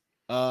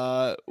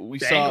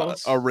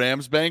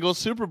Bengals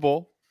Super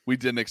Bowl. We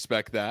didn't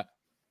expect that.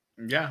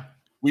 Yeah.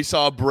 We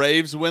saw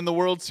Braves win the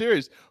World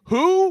Series.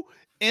 Who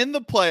in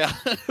the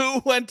playoff?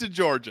 Who went to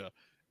Georgia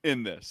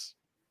in this?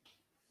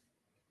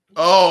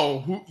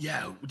 Oh,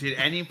 did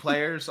any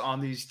players on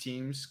these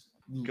teams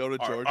go to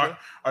Georgia?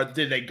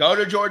 Did they go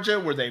to Georgia?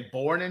 Were they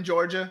born in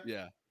Georgia?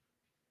 Yeah.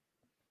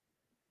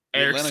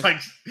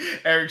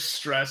 Eric's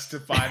stressed to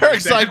find.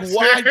 Eric's like,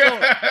 why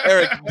don't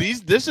Eric?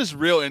 This is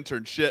real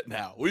intern shit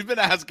now. We've been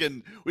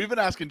asking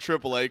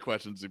AAA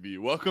questions of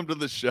you. Welcome to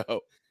the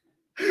show.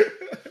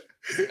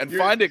 And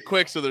find it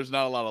quick so there's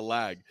not a lot of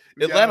lag.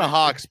 Atlanta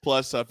Hawks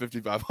plus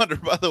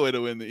 5,500, by the way,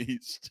 to win the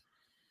East.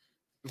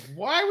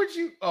 Why would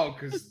you? Oh,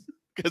 because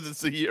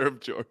it's the year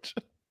of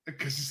Georgia.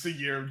 Because it's the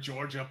year of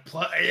Georgia.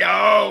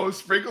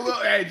 Sprinkle a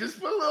little. Hey, just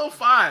put a little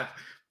 5.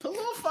 Put a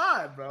little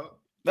 5, bro.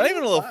 Not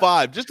even a little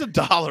 5, just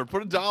 $1.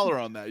 Put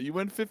 $1 on that. You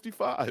win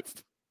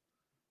 55.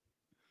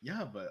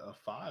 Yeah, but a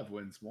 5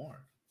 wins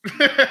more.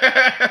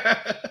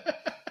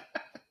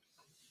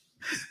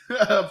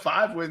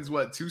 5 wins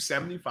what?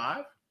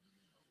 275?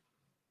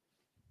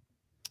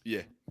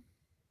 Yeah.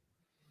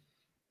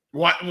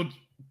 What? Well,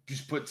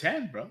 just put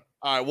 10, bro.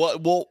 All right.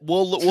 We'll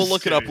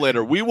look it up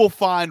later. We will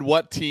find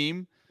what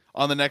team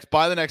by the next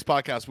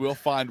podcast. We'll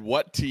find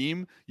what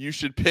team you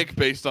should pick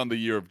based on the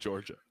year of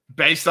Georgia.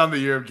 Based on the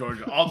year of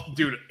Georgia.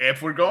 Dude,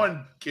 if we're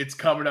going, it's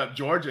coming up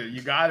Georgia.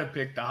 You got to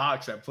pick the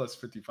Hawks at plus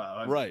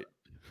 5,500. Right.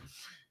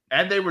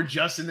 And they were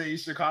just in the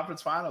Eastern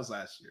Conference Finals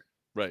last year.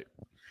 Right.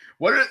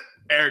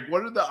 Eric,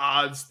 what are the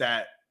odds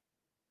that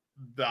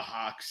the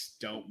Hawks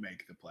don't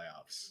make the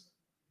playoffs?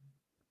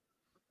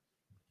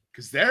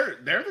 Because they're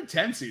the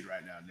 10 seed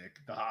right now,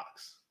 Nick, the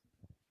Hawks.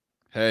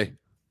 Hey,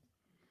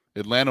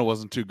 Atlanta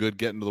wasn't too good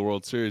getting to the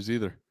World Series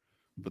either,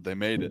 but they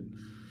made it.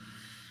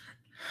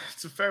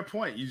 It's a fair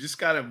point. You just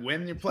got to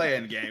win your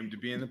play-in game to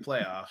be in the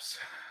playoffs.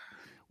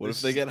 What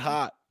if they get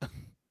hot?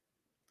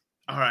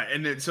 All right,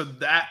 and then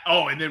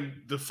and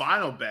then the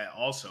final bet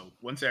also.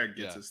 Once Eric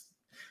gets us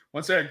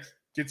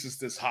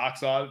this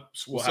Hawks odds,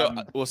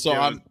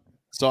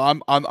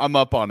 I'm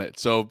up on it.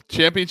 So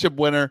championship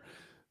winner,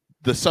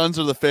 the Suns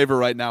are the favorite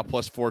right now,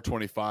 plus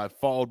 425,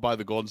 followed by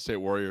the Golden State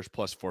Warriors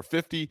plus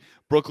 450.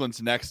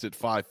 Brooklyn's next at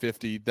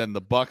 550. Then the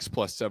Bucks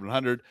plus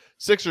 700,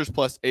 Sixers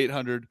plus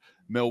 800,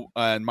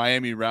 and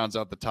Miami rounds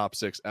out the top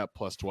 6 at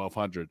plus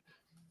 1200.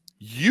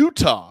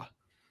 Utah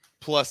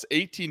plus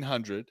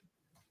 1800.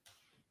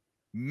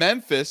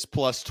 Memphis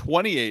plus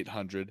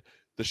 2,800.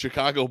 The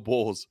Chicago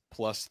Bulls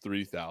plus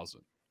 3,000.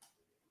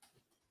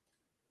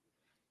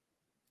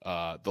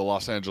 The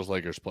Los Angeles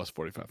Lakers plus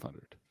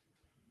 4,500.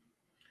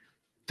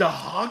 The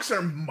Hawks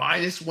are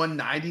minus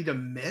 190 to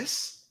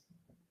miss.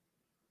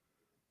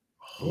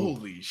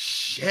 Holy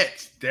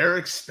shit! They're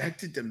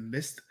expected to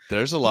miss.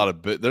 There's a lot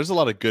of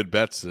good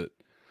bets that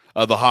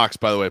the Hawks,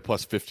 by the way,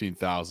 plus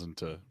 15,000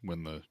 to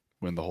win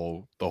the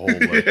whole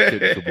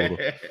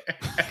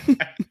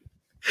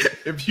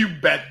If you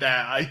bet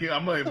that,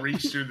 I'm gonna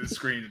reach through the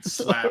screen and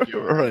slap you.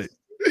 Right.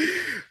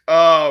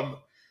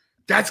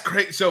 That's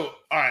great. So,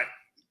 all right,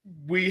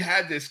 we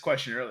had this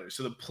question earlier.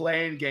 So the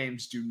play-in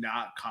games do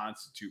not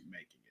constitute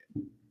making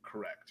it,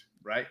 correct?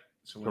 Right.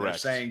 So when they're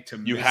saying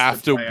you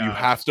have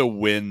to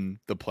win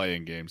the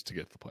play-in games to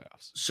get the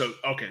playoffs. So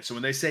okay, so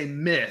when they say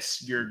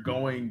miss, you're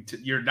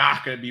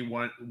not going to be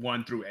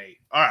one through 8.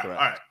 All right,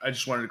 correct. All right. I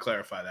just wanted to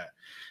clarify that.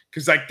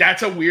 Because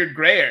that's a weird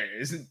gray area.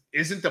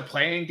 Isn't the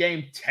play-in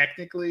game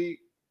technically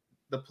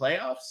the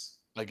playoffs?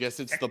 I guess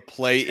it's the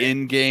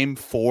play-in game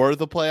for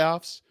the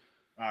playoffs.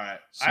 All right.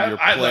 So you're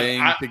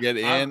playing to get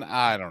in?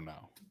 I don't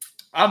know.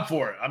 I'm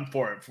for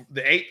it.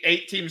 The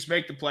eight teams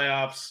make the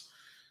playoffs,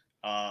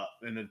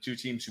 and the 2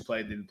 teams who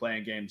played in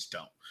play-in games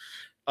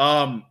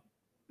don't.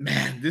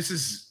 Man, this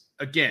is,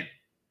 again,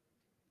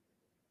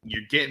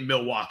 you're getting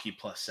Milwaukee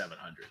plus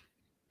 700.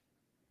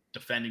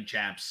 Defending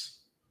champs.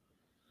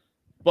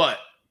 But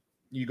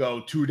you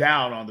go 2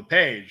 down on the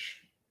page,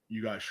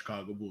 you got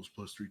Chicago Bulls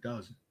plus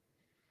 3,000.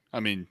 I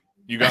mean,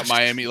 you got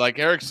Miami, like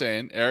Eric's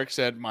saying. Eric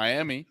said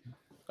Miami,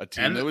 a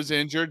team that was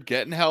injured,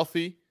 getting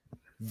healthy,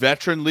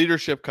 veteran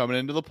leadership coming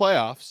into the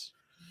playoffs,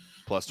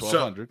 plus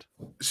 1,200.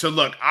 So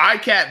look, I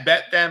can't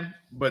bet them,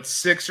 but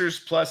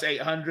Sixers plus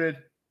 800,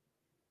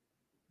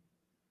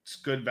 it's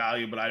good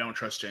value, but I don't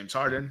trust James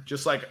Harden.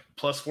 Just like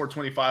plus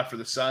 425 for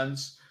the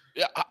Suns.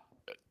 Yeah,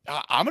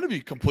 I'm going to be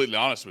completely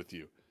honest with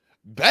you.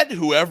 Bet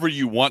whoever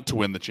you want to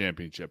win the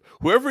championship.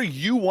 Whoever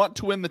you want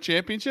to win the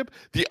championship,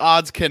 the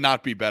odds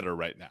cannot be better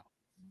right now.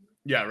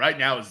 Yeah, right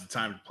now is the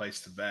time and place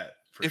to bet.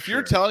 If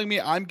you're telling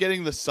me I'm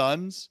getting the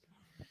Suns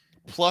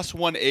plus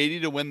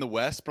 180 to win the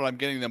West, but I'm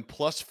getting them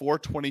plus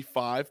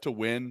 425 to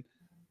win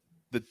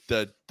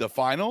the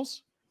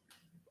finals,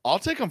 I'll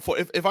take them for.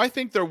 If I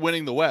think they're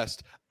winning the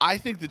West, I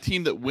think the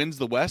team that wins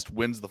the West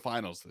wins the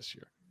finals this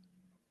year.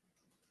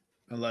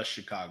 Unless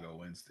Chicago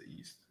wins the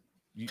East.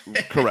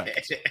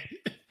 Correct.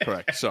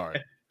 Correct.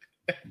 Sorry.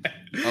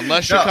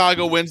 Unless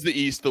Chicago wins the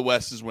East, the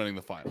West is winning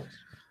the finals.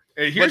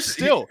 But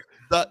still,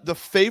 the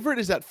favorite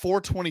is at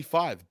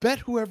 425. Bet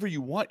whoever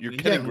you want. You're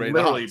getting great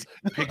odds.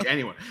 Pick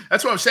anyone.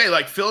 That's what I'm saying.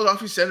 Like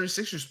Philadelphia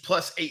 76ers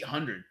plus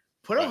 800.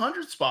 Put a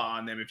 100 spot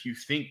on them if you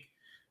think,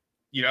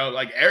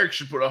 like Eric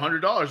should put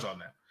 $100 on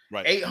them.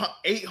 Right.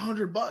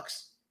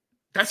 $800.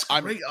 That's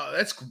great.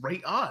 That's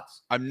great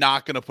odds. I'm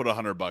not going to put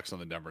 $100 on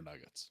the Denver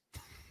Nuggets.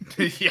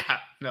 Yeah,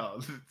 no.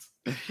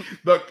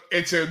 Look,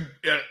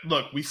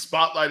 we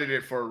spotlighted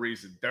it for a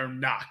reason. They're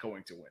not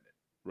going to win it.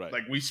 Right.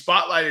 Like we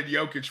spotlighted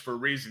Jokic for a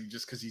reason,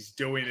 just because he's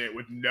doing it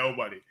with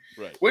nobody.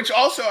 Right. Which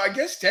also, I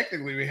guess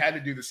technically we had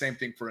to do the same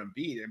thing for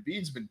Embiid.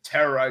 Embiid's been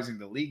terrorizing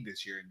the league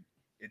this year, and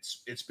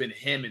it's been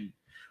him and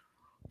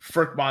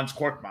Frkmans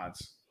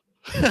Korkmans.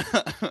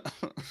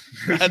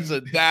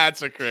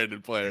 That's a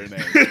created player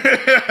name.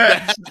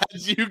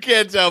 You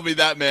can't tell me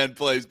that man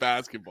plays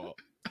basketball.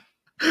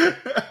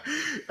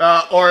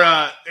 Or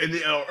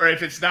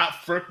if it's not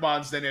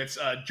Frkmans, then it's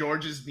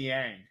Georges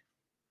Niang.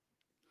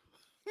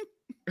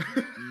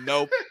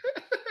 Nope.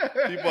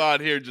 People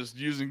out here just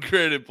using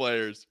creative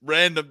players.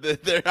 Random.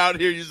 They're out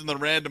here using the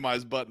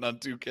randomize button on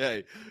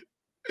 2K.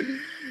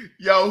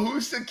 Yo,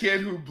 who's the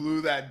kid who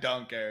blew that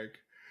dunk, Eric?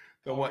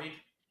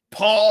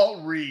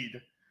 Paul Reed.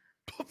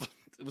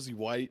 Was he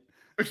white?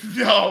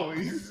 No,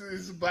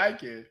 he's a black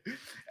kid.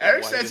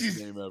 Eric says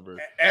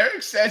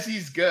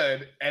he's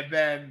good, and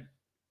then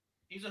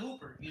he's a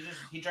hooper.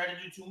 He tried to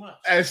do too much.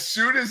 As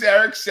soon as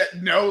Eric said,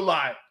 no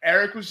lie,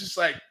 Eric was just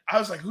like, I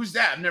was like, who's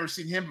that? I've never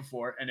seen him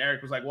before. And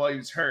Eric was like, well, he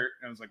was hurt.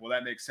 And I was like, well,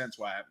 that makes sense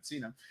why I haven't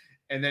seen him.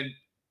 And then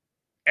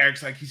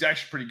Eric's like, he's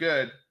actually pretty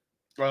good.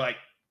 Or like,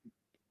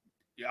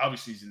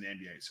 obviously he's in the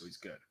NBA, so he's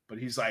good. But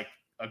he's like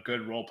a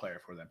good role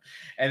player for them.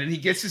 And then he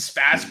gets his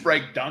fast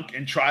break dunk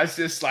and tries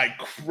this like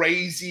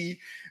crazy,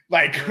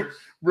 like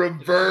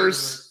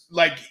reverse,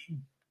 like,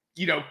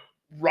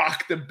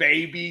 rock the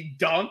baby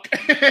dunk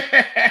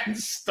and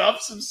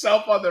stuffs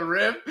himself on the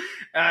rim.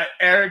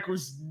 Eric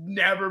was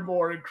never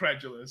more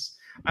incredulous.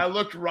 I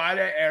looked right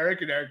at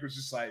Eric, and Eric was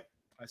just like,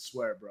 I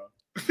swear, bro.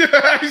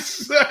 I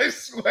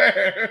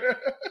swear.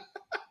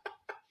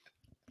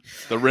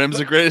 The rim's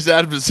the greatest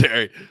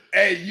adversary.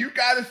 Hey, you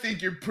got to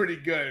think you're pretty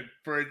good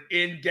for an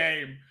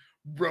in-game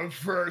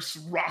reverse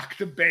rock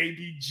the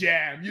baby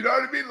jam. You know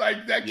what I mean?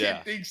 Like, that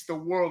kid thinks the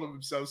world of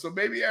himself. So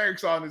maybe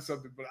Eric's on to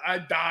something, but I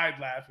died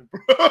laughing,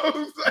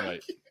 bro.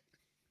 Like,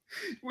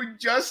 we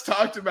just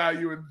talked about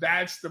you, and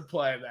that's the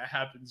play that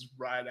happens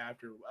right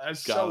after.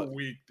 That's so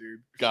weak,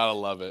 dude. Gotta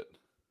love it.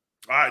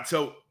 All right,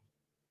 so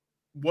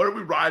what are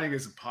we riding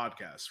as a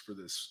podcast for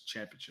this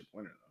championship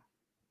winner, though?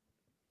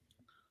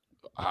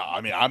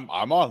 I mean, I'm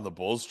on the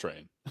Bulls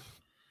train.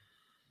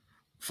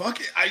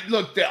 Fuck it.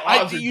 Look, the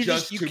odds are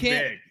just too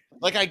big.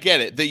 Like, I get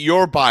it that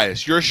you're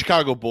biased. You're a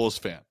Chicago Bulls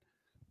fan.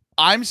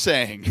 I'm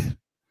saying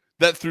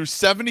that through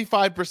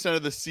 75%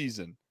 of the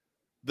season,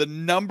 the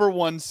number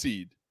one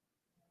seed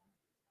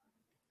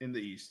in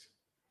the East.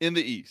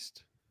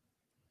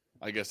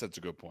 I guess that's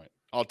a good point.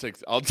 I'll take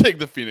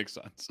the Phoenix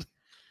Suns.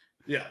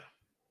 Yeah.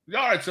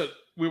 All right. So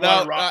we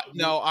want to rock.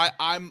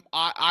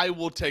 I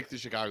will take the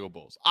Chicago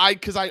Bulls.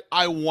 Because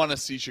I want to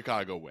see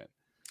Chicago win.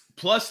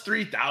 Plus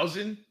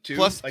 3,000 too.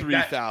 Plus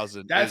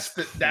 3,000. That's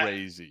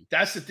crazy.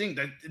 That's the thing.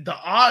 The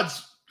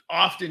odds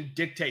often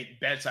dictate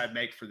bets I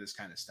make for this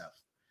kind of stuff.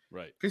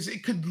 Right. Because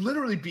it could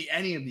literally be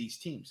any of these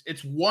teams.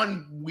 It's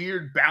one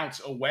weird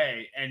bounce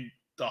away, and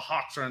the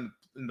Hawks are in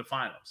the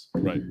finals.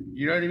 Right.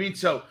 You know what I mean?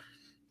 So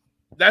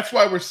that's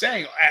why we're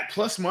saying at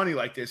plus money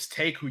like this,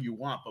 take who you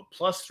want. But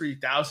plus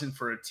 3,000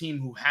 for a team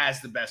who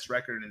has the best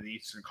record in the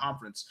Eastern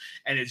Conference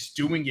and is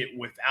doing it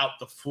without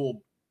the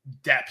full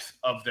depth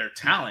of their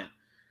talent.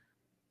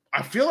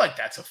 I feel like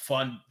that's a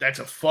fun,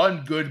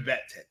 good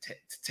bet to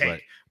take.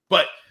 Right.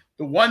 But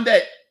the one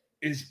that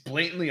is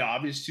blatantly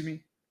obvious to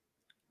me,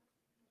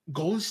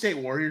 Golden State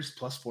Warriors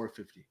plus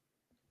 450.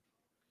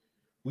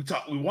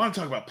 We want to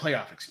talk about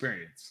playoff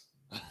experience.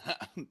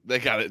 They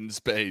got it in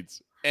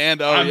spades.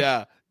 And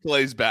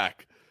Clay's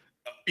back.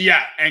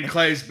 Yeah, and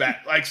Clay's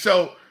back. Like,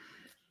 so,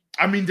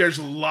 I mean, there's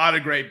a lot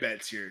of great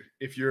bets here.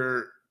 If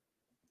you're,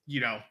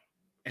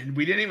 and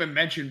we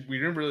didn't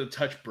really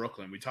touch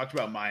Brooklyn. We talked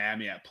about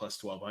Miami at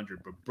plus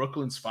 1,200, but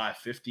Brooklyn's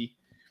 550.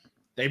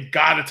 They've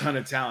got a ton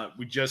of talent.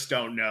 We just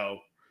don't know.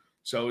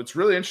 So it's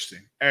really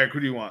interesting. Eric, who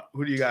do you want?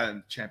 Who do you got in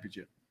the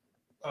championship?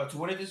 To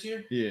win it this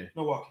year? Yeah.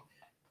 Milwaukee.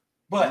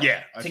 But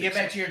to get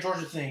back to your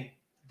Georgia thing,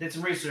 did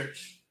some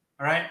research.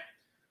 All right?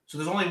 So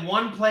there's only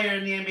one player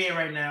in the NBA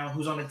right now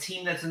who's on a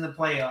team that's in the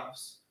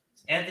playoffs.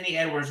 Anthony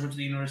Edwards went to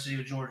the University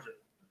of Georgia.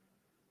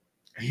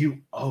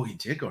 He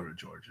did go to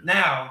Georgia.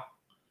 Now,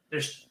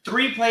 there's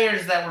 3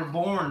 players that were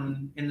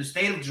born in the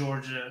state of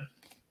Georgia.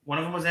 One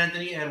of them was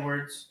Anthony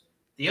Edwards.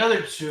 The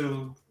other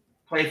 2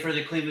 played for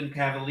the Cleveland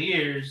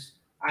Cavaliers.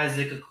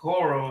 Isaac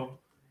Okoro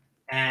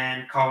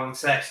and Colin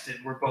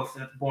Sexton were both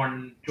born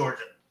in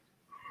Georgia.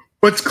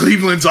 What's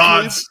Cleveland's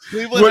odds?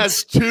 Cleveland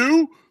has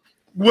 2?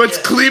 What's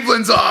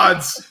Cleveland's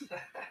odds?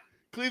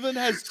 Cleveland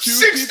has 2.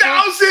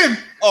 6,000.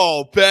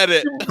 Oh, bet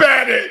it,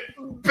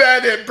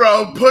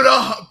 bro.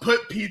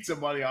 Put pizza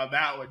money on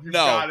that one. You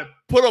gotta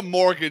put a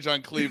mortgage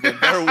on Cleveland.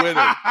 They're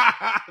winning.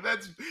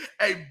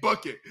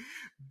 Book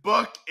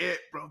it,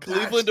 bro.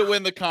 Cleveland to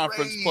win the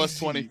conference plus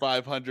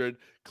 2,500.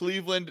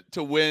 Cleveland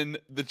to win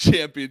the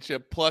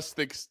championship plus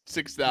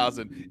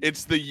 6,000.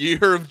 It's the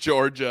year of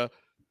Georgia.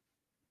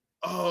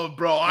 Oh,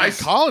 bro!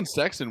 Colin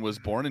Sexton was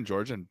born in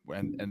Georgia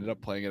and ended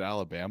up playing at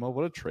Alabama.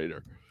 What a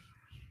traitor!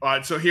 All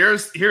right, so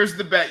here's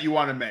the bet you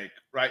want to make,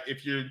 right?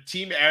 If you're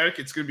Team Eric,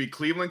 it's going to be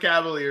Cleveland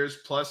Cavaliers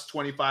plus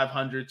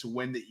 2,500 to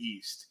win the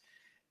East,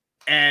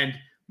 and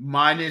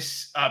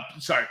plus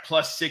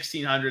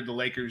 1,600 the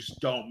Lakers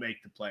don't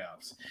make the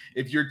playoffs.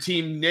 If you're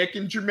Team Nick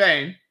and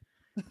Jermaine,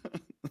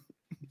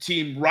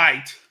 Team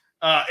Right.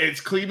 It's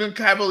Cleveland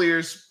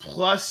Cavaliers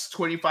plus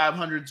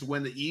 2,500 to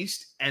win the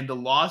East, and the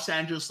Los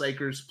Angeles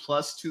Lakers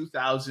plus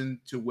 2,000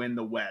 to win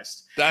the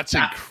West. That's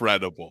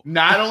incredible.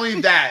 Not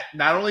only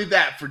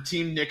that, for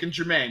Team Nick and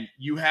Jermaine,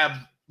 you have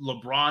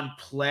LeBron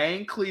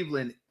playing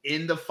Cleveland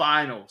in the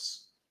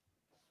finals.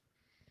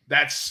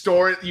 That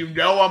story,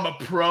 I'm a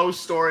pro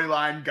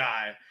storyline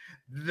guy.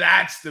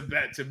 That's the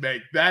bet to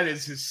make. That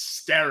is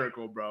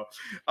hysterical, bro.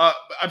 I'm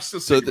still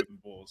sticking with the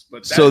Bulls,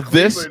 but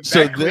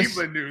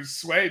Cleveland news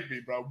swayed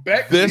me, bro.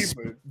 Bet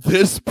Cleveland.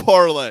 This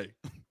parlay.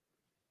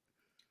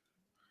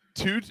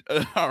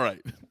 All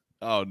right.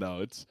 Oh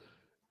no, it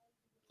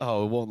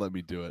won't let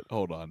me do it.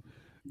 Hold on.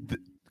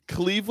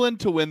 Cleveland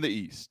to win the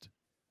East,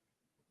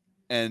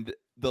 and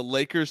the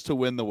Lakers to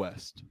win the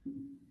West,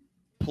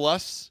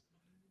 plus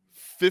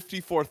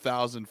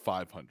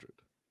 54,500.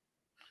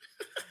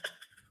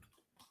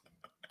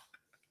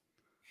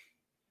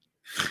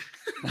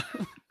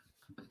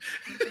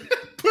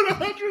 Put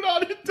 100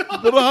 on it,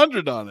 Tom. Put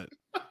 100 on it.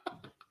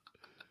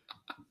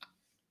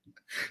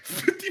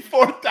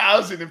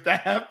 54,000 if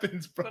that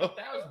happens, bro. Put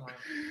 1,000 on it.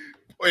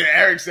 Well,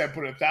 Eric said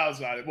put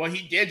 1,000 on it. Well,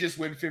 he did just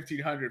win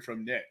 1,500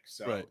 from Nick.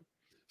 So right.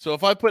 So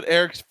if I put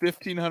Eric's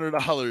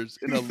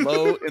 $1,500 in a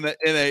low in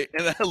a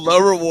low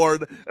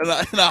reward in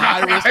a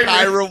high risk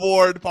high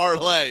reward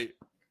parlay,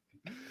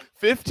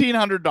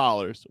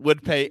 $1,500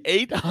 would pay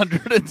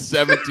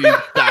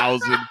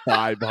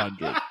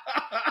 $817,500,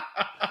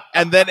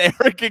 and then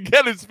Eric can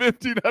get his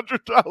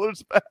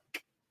 $1,500 back.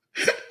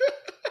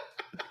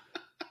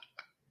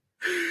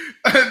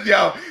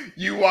 Yo,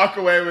 you walk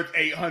away with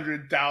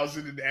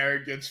 800,000 and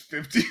Eric gets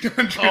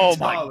 $1,500. Oh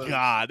my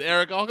God,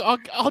 Eric!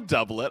 I'll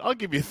double it. I'll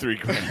give you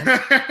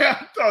 $3,000.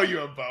 I'll throw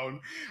you a bone.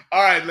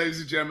 All right,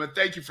 ladies and gentlemen,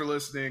 thank you for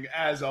listening.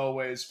 As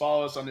always,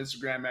 follow us on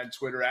Instagram and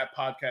Twitter at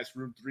Podcast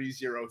Room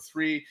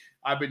 303.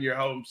 I've been your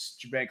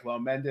host, Jermaine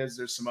Colon Mendez.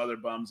 There's some other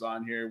bums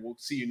on here. We'll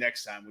see you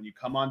next time when you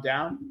come on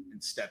down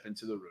and step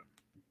into the room.